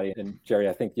of my body. And Jerry,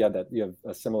 I think you have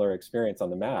a similar experience on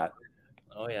the mat.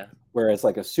 Oh yeah. Whereas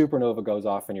like a supernova goes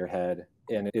off in your head,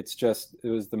 and it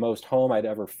was the most home I'd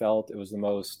ever felt. It was the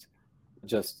most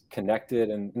just connected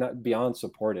and not beyond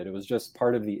supported. It was just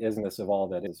part of the isness of all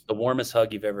that is. The warmest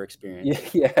hug you've ever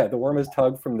experienced. Yeah, the warmest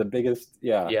hug from the biggest.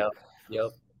 Yeah.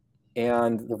 Yep.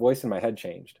 And the voice in my head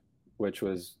changed, which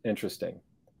was interesting.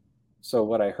 So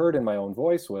what I heard in my own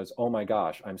voice was, oh my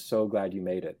gosh, I'm so glad you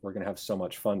made it. We're going to have so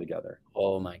much fun together.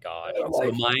 Oh my gosh.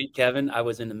 So mine, Kevin, I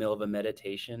was in the middle of a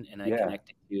meditation, and I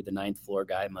connected to the 9th floor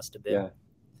guy, must have been. Yeah.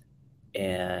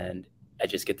 And I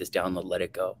just get this download, let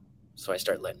it go. So I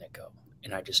start letting it go,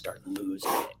 and I just start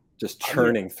losing it. Just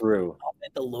churning through. I'm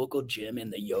at the local gym in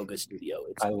the yoga studio.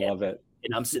 I love it.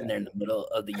 And I'm sitting there in the middle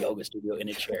of the yoga studio in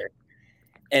a chair.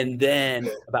 And then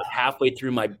about halfway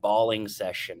through my bawling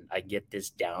session, I get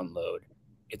this download.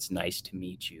 It's nice to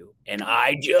meet you. And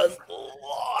I just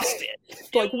lost it.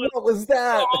 Like, what was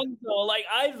that? Like,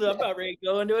 I'm about ready to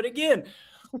go into it again.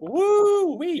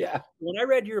 Woo-wee. Yeah. When I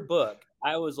read your book,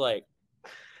 I was like,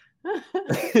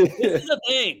 this is a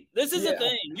thing. This is a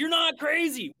thing. You're not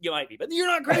crazy. You might be, but you're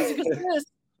not crazy because of this.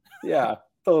 Yeah,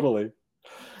 totally.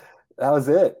 That was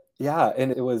it. Yeah.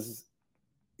 And it was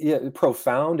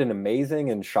profound and amazing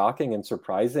and shocking and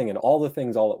surprising and all the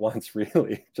things all at once,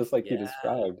 really, just like you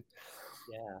described.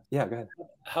 Yeah, go ahead.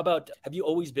 How about, have you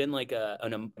always been like a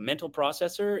mental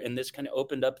processor, and this kind of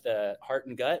opened up the heart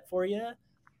and gut for you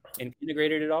and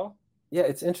integrated it all? Yeah,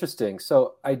 it's interesting.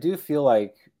 So I do feel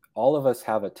like all of us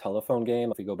have a telephone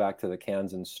game. If we go back to the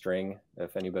cans and string,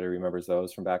 if anybody remembers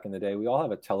those from back in the day, we all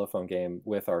have a telephone game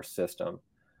with our system,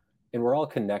 and we're all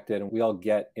connected, and we all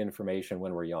get information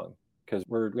when we're young, because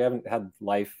we haven't had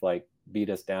life like beat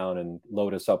us down and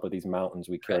load us up with these mountains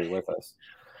we carry with us.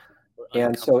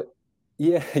 And so,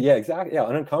 yeah, exactly. Yeah,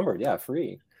 unencumbered. Yeah,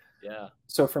 free. Yeah.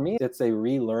 So for me, it's a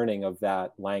relearning of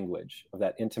that language, of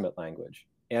that intimate language,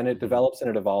 and it develops and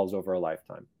it evolves over a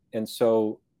lifetime. And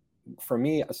so for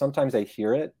me, sometimes I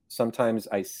hear it, sometimes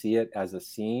I see it as a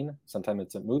scene, sometimes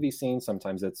it's a movie scene,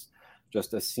 sometimes it's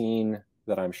just a scene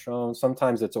that I'm shown,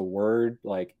 sometimes it's a word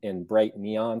like in bright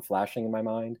neon flashing in my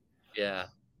mind. Yeah.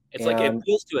 It's like it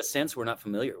appeals to a sense we're not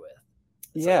familiar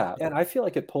with. And I feel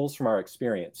like it pulls from our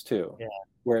experience too. Yeah.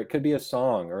 Where it could be a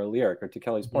song or a lyric, or to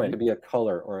Kelly's point, it could be a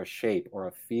color or a shape or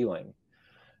a feeling.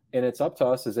 And it's up to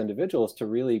us as individuals to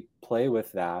really play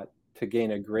with that, to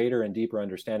gain a greater and deeper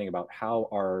understanding about how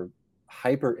our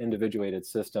hyper individuated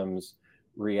systems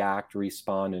react,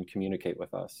 respond, and communicate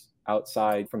with us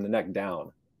outside from the neck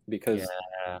down. Because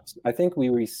I think we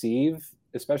receive,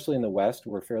 especially in the West,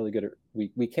 we're fairly good at,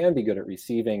 we can be good at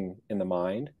receiving in the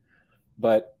mind,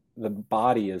 but the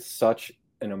body is such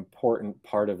an important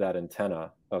part of that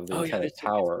antenna, of the antenna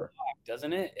tower.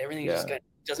 Doesn't it? Everything just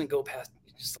doesn't go past.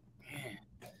 Just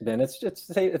then it's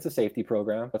a safety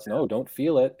program. But no, don't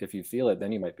feel it. If you feel it,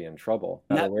 then you might be in trouble.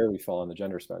 No matter where we fall on the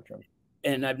gender spectrum.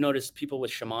 And I've noticed people with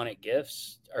shamanic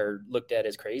gifts are looked at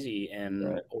as crazy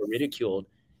and or ridiculed.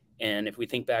 And if we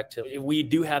think back to, if we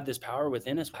do have this power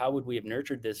within us, how would we have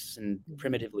nurtured this? And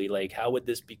primitively, like, how would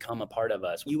this become a part of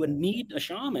us? You would need a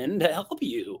shaman to help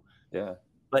you. Yeah.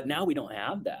 But now we don't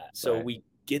have that. So we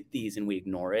get these and we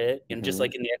ignore it. And just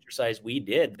like in the exercise we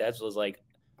did, that was like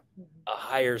a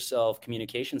higher self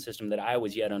communication system that I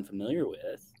was yet unfamiliar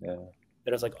with. Yeah.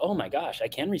 That I was like, oh my gosh, I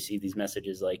can receive these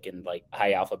messages like in like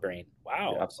high alpha brain.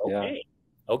 Wow.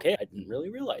 Okay. I didn't really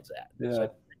realize that. Yeah.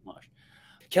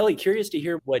 Kelly, curious to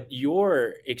hear what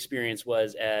your experience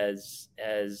was as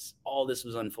all this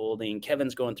was unfolding.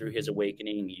 Kevin's going through his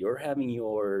awakening, you're having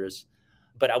yours.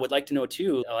 But I would like to know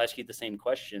too, I'll ask you the same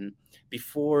question.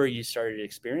 Before you started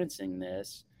experiencing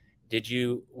this,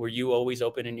 were you always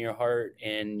open in your heart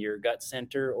and your gut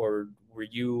center, or were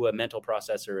you a mental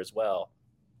processor as well?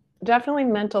 Definitely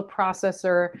mental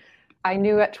processor. I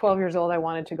knew at 12 years old I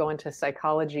wanted to go into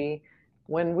psychology.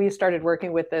 When we started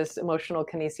working with this emotional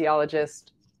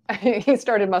kinesiologist, he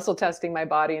started muscle testing my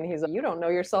body, and he's like, "You don't know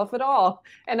yourself at all."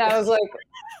 And I was like,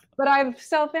 "But I've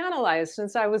self-analyzed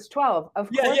since I was 12. Of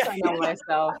course I know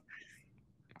myself."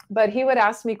 But he would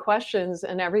ask me questions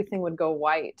and everything would go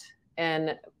white,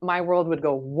 and my world would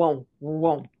go whoom,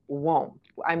 whoom, whoom.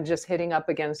 I'm just hitting up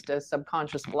against a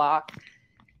subconscious block.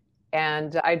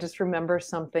 And I just remember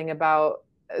something about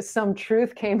some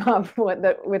truth came up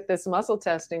with this muscle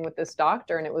testing with this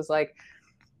doctor. And it was like,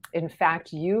 in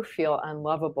fact, you feel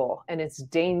unlovable and it's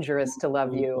dangerous to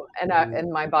love you. And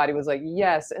my body was like,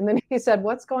 yes. And then he said,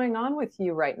 what's going on with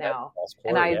you right now?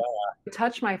 And I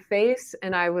touched my face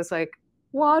and I was like,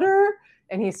 water.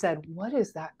 And he said, what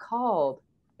is that called?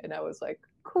 And I was like,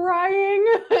 crying.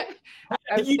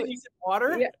 You said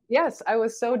water? Yes, I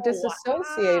was so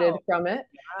disassociated from it.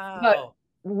 Wow. But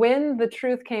when the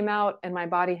truth came out and my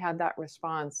body had that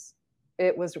response,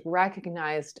 it was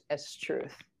recognized as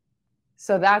truth.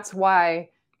 So that's why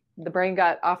the brain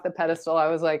got off the pedestal. I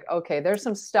was like, okay, there's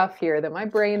some stuff here that my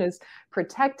brain is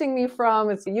protecting me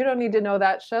from. You don't need to know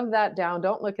that. Shove that down.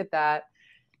 Don't look at that.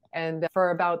 And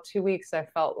for about 2 weeks, I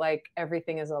felt like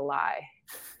everything is a lie.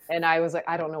 And I was like,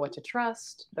 I don't know what to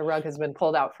trust. The rug has been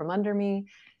pulled out from under me.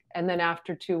 And then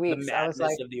after 2 weeks, I was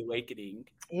like, of the awakening.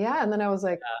 Yeah. And then I was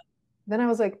like,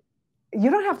 you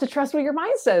don't have to trust what your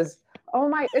mind says. Oh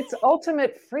my, it's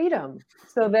ultimate freedom.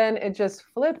 So then it just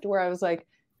flipped where I was like,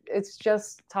 it's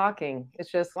just talking.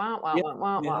 It's just wah, wah, wah,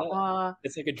 wah, wah, wah.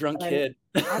 It's like a drunk kid.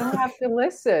 I don't have to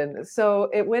listen. So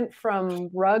it went from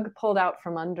rug pulled out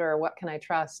from under, what can I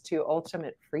trust, to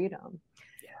ultimate freedom.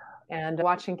 Yeah. And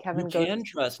watching Kevin go. You can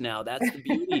trust now. That's the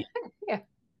beauty. Yeah.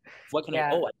 What can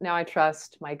I? Now I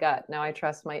trust my gut. Now I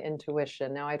trust my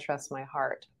intuition. Now I trust my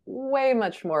heart way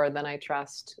much more than I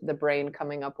trust the brain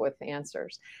coming up with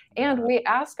answers. And we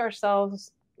ask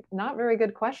ourselves not very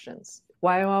good questions.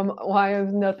 Why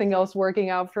is nothing else working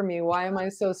out for me? Why am I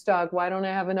so stuck? Why don't I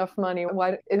have enough money?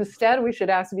 Instead, we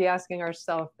should be asking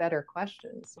ourselves better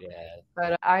questions. Yeah.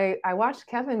 But I watched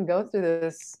Kevin go through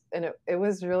this, and it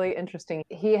was really interesting.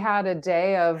 He had a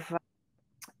day of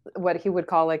what he would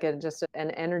call like just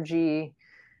an energy,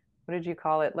 what did you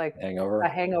call it? Like hangover. A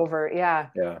hangover. Yeah.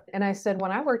 And I said,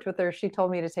 when I worked with her, she told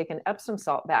me to take an Epsom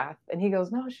salt bath. And he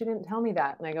goes, no, she didn't tell me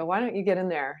that. And I go, why don't you get in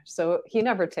there? So he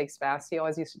never takes baths. He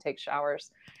always used to take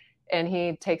showers. And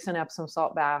he takes an Epsom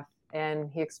salt bath. And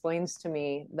he explains to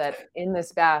me that in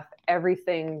this bath,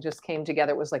 everything just came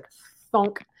together. It was like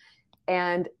thunk,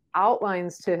 and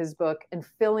outlines to his book and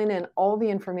filling in all the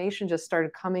information just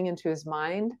started coming into his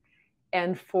mind.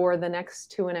 And for the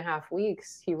next 2.5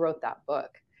 weeks, he wrote that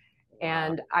book.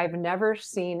 And I've never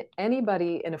seen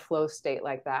anybody in a flow state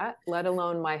like that, let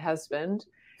alone my husband.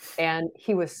 And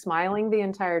he was smiling the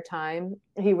entire time.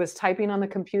 He was typing on the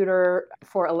computer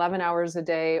for 11 hours a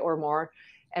day or more.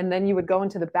 And then you would go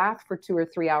into the bath for 2 or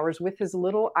 3 hours with his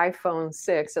little iPhone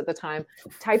 6 at the time,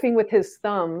 typing with his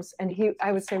thumbs. And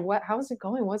I would say, how's it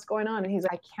going? What's going on? And he's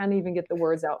like, I can't even get the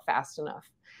words out fast enough.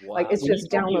 Wow. Like, it's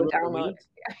just download.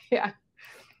 Yeah.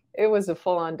 It was a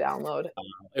full-on download.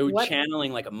 It was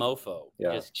channeling like a mofo,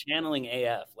 just channeling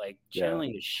AF, like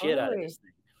channeling the shit out of this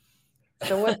thing.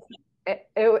 So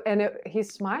he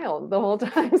smiled the whole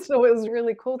time. So it was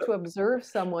really cool to observe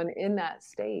someone in that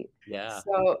state. Yeah.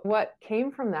 So what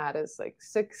came from that is like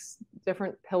 6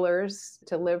 different pillars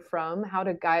to live from, how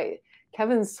to guide.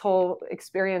 Kevin's whole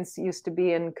experience used to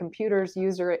be in computers,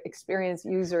 user experience,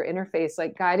 user interface,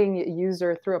 like guiding a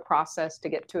user through a process to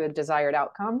get to a desired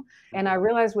outcome. And I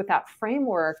realized with that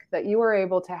framework that you were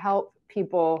able to help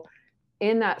people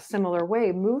in that similar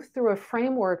way move through a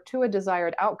framework to a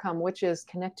desired outcome, which is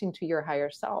connecting to your higher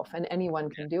self, and anyone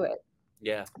can do it.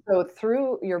 Yeah. So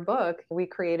through your book, we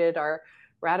created our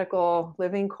Radical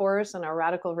Living course and our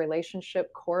Radical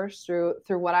Relationship course through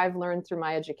what I've learned through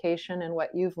my education and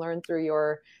what you've learned through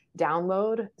your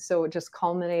download. So it just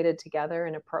culminated together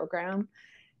in a program.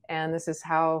 And this is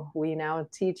how we now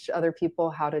teach other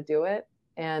people how to do it.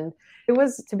 And it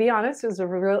was, to be honest, it was a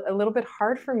little bit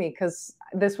hard for me because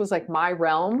this was like my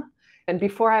realm. And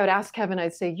before I would ask Kevin,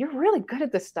 I'd say, you're really good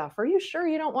at this stuff. Are you sure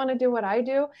you don't want to do what I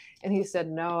do? And he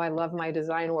said, no, I love my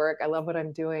design work. I love what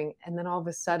I'm doing. And then all of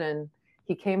a sudden,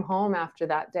 he came home after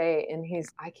that day and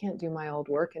I can't do my old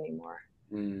work anymore.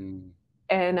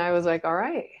 And I was like, all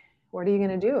right, what are you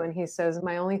going to do? And he says,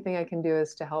 my only thing I can do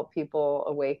is to help people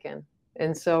awaken.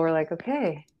 And so we're like,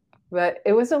 okay. But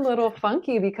it was a little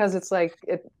funky because it's like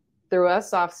it threw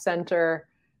us off center.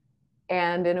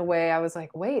 And in a way, I was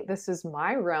like, wait, this is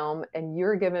my realm. And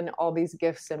you're given all these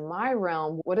gifts in my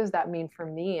realm. What does that mean for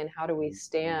me? And how do we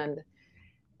stand?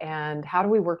 And how do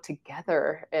we work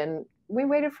together? And we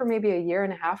waited for maybe a year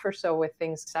and a half or so with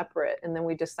things separate. And then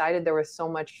we decided there was so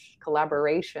much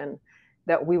collaboration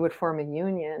that we would form a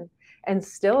union. And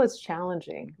still it's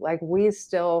challenging. Like we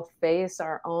still face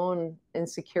our own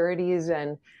insecurities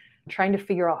and trying to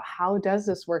figure out, how does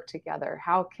this work together?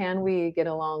 How can we get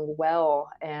along well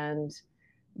and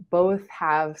both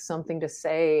have something to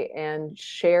say and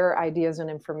share ideas and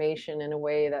information in a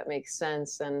way that makes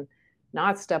sense and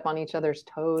not step on each other's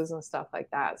toes and stuff like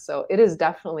that. So it is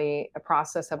definitely a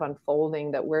process of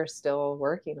unfolding that we're still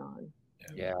working on.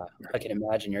 Yeah, I can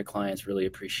imagine your clients really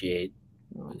appreciate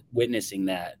witnessing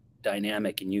that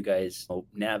dynamic and you guys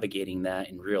navigating that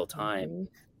in real time. Mm-hmm.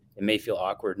 It may feel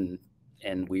awkward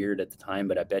and weird at the time,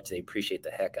 but I bet they appreciate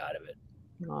the heck out of it.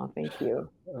 Oh, thank you.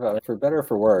 For better or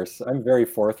for worse, I'm very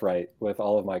forthright with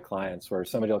all of my clients where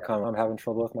somebody will come, I'm having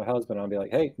trouble with my husband. I'll be like,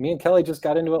 hey, me and Kelly just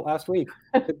got into it last week.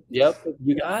 Yep.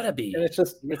 You gotta be. And it's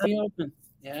open.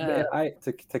 Yeah.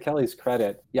 To Kelly's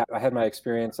credit, I had my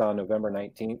experience on November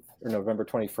 19th or November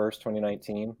 21st,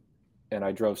 2019. And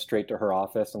I drove straight to her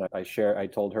office and I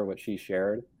told her what she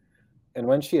shared. And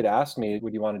when she had asked me,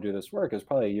 would you want to do this work? It was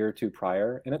probably a year or two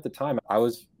prior. And at the time I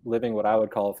was living what I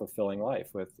would call a fulfilling life.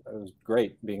 It was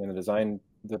great being in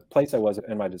the place I was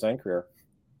in my design career.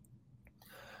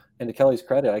 And to Kelly's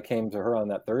credit, I came to her on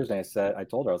that Thursday. I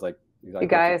told her, I was like, you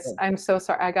guys, I'm so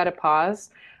sorry. I got to pause.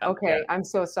 Okay. Yeah. I'm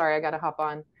so sorry. I got to hop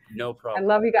on. No problem. I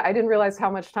love you guys. I didn't realize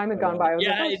how much time had gone by. I was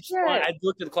I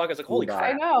looked at the clock. I was like, holy crap.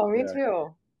 I know, me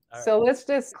too. So let's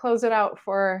just close it out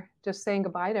for just saying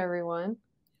goodbye to everyone.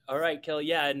 All right, Kelly.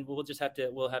 Yeah, and we'll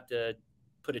have to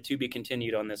put a to be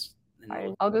continued on this.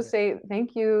 I'll just say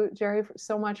thank you, Jerry,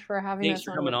 so much for having us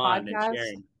on the podcast. And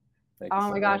sharing. Oh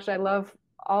my gosh, I love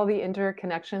all the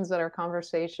interconnections that our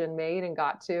conversation made and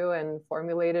got to and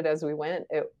formulated as we went.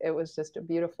 It was just a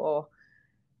beautiful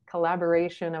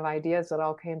collaboration of ideas that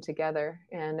all came together,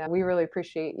 and we really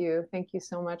appreciate you. Thank you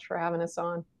so much for having us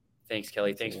on. Thanks,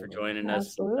 Kelly. Thanks for joining us.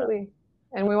 Absolutely.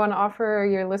 And we want to offer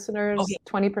your listeners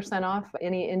 20% off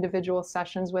any individual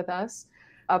sessions with us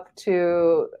up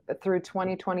to through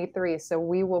 2023. So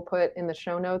we will put in the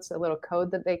show notes a little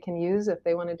code that they can use if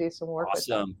they want to do some work.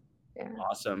 Awesome.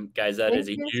 Awesome. Guys, that is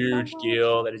a huge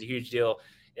deal. That is a huge deal.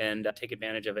 And take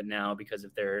advantage of it now, because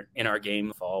if they're in our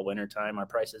game fall, winter time, our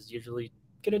prices usually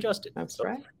get adjusted. That's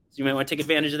right. So you might want to take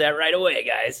advantage of that right away,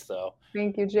 guys. So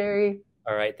thank you, Jerry.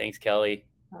 All right. Thanks, Kelly.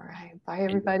 All right. Bye,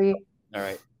 everybody. All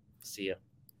right. See ya.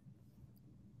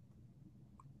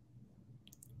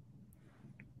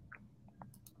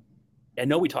 I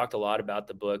know we talked a lot about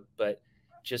the book, but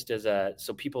just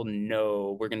so people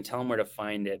know, we're going to tell them where to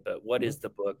find it. But what is the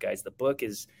book, guys? The book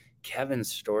is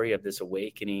Kevin's story of this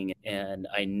awakening. And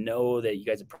I know that you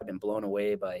guys have probably been blown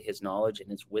away by his knowledge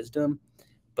and his wisdom.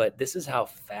 But this is how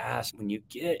fast, when you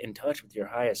get in touch with your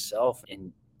highest self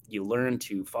and you learn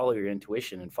to follow your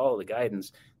intuition and follow the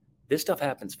guidance, this stuff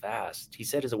happens fast. He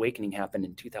said his awakening happened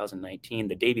in 2019,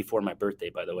 the day before my birthday,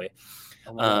 by the way.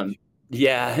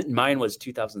 Mine was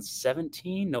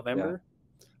 2017, November,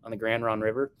 on the Grand Ron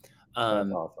River.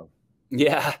 That's awesome.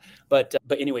 Yeah. But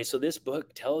anyway, so this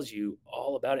book tells you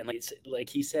all about it. And like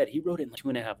he said, he wrote it in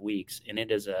 2.5 weeks. And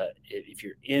it is if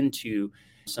you're into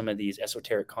some of these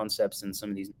esoteric concepts and some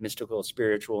of these mystical,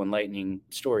 spiritual, enlightening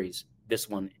stories, this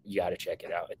one, you got to check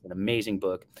it out. It's an amazing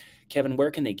book. Kevin,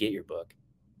 where can they get your book?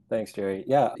 Thanks, Jerry.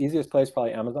 Yeah, easiest place,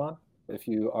 probably Amazon. If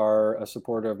you are a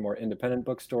supporter of more independent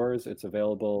bookstores, it's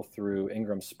available through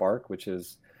Ingram Spark, which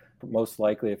is most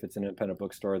likely, if it's an independent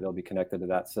bookstore, they'll be connected to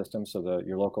that system. So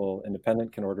your local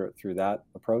independent can order it through that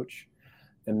approach.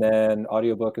 And then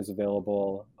audiobook is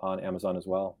available on Amazon as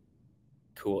well.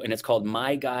 Cool. And it's called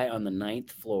My Guy on the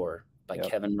Ninth Floor by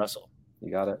Kevin Russell. You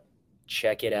got it.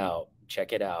 Check it out.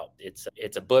 It's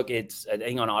a book. It's, I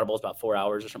think on Audible, it's about 4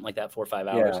 hours or something like that, 4 or 5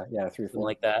 hours. Yeah, 3 or 4. Something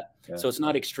like that. Yeah. So it's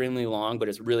not extremely long, but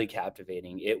it's really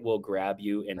captivating. It will grab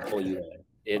you and pull you in.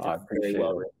 It's very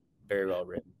well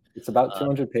written. It's about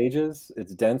 200 pages.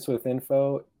 It's dense with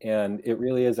info, and it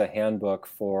really is a handbook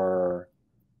for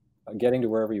getting to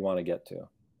wherever you want to get to.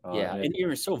 And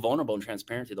you're so vulnerable and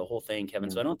transparent through the whole thing, Kevin.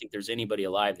 Mm-hmm. So I don't think there's anybody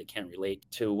alive that can't relate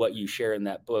to what you share in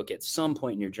that book at some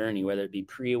point in your journey, whether it be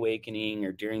pre-awakening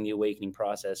or during the awakening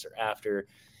process or after.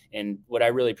 And what I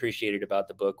really appreciated about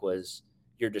the book was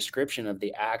your description of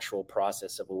the actual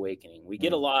process of awakening. We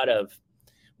get a lot of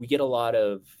we get a lot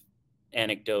of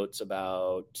anecdotes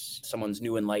about someone's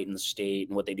new enlightened state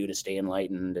and what they do to stay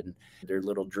enlightened and their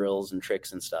little drills and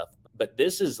tricks and stuff. But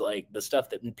this is like the stuff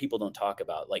that people don't talk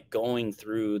about, like going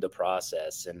through the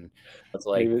process. And it's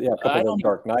like, a couple of those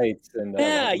dark nights. And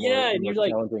and you're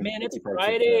like, man, it's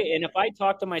Friday. And if I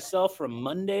talk to myself from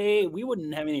Monday, we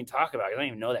wouldn't have anything to talk about. I don't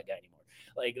even know that guy anymore.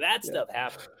 Like that stuff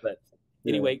happens. But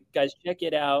anyway, guys, check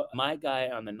it out. My Guy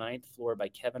on the Ninth Floor by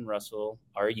Kevin Russell,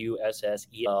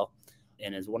 Russell,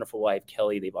 and his wonderful wife,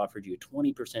 Kelly. They've offered you a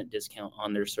 20% discount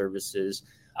on their services.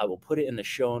 I will put it in the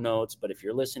show notes, but if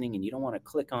you're listening and you don't want to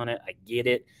click on it, I get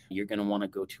it. You're going to want to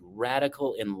go to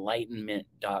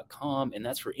radicalenlightenment.com, and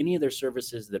that's for any of their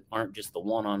services that aren't just the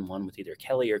one-on-one with either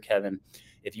Kelly or Kevin.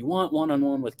 If you want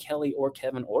one-on-one with Kelly or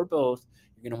Kevin or both,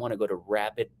 you're going to want to go to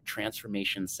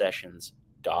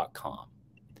rapidtransformationsessions.com.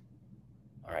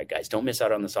 All right, guys, don't miss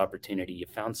out on this opportunity. You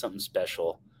found something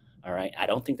special. All right. I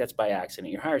don't think that's by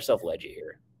accident. Your higher self led you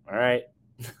here. All right.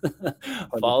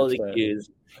 Follow the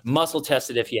cues. Muscle test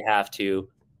it if you have to.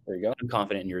 There you go. I'm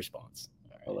confident in your response.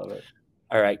 All right. I love it.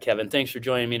 All right, Kevin. Thanks for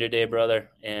joining me today, brother.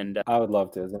 And I would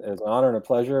love to. It was an honor and a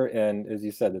pleasure. And as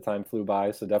you said, the time flew by.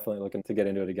 So definitely looking to get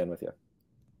into it again with you.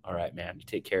 All right, man. You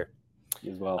take care.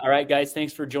 You as well. All right, guys.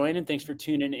 Thanks for joining. Thanks for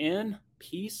tuning in.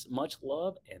 Peace, much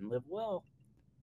love, and live well.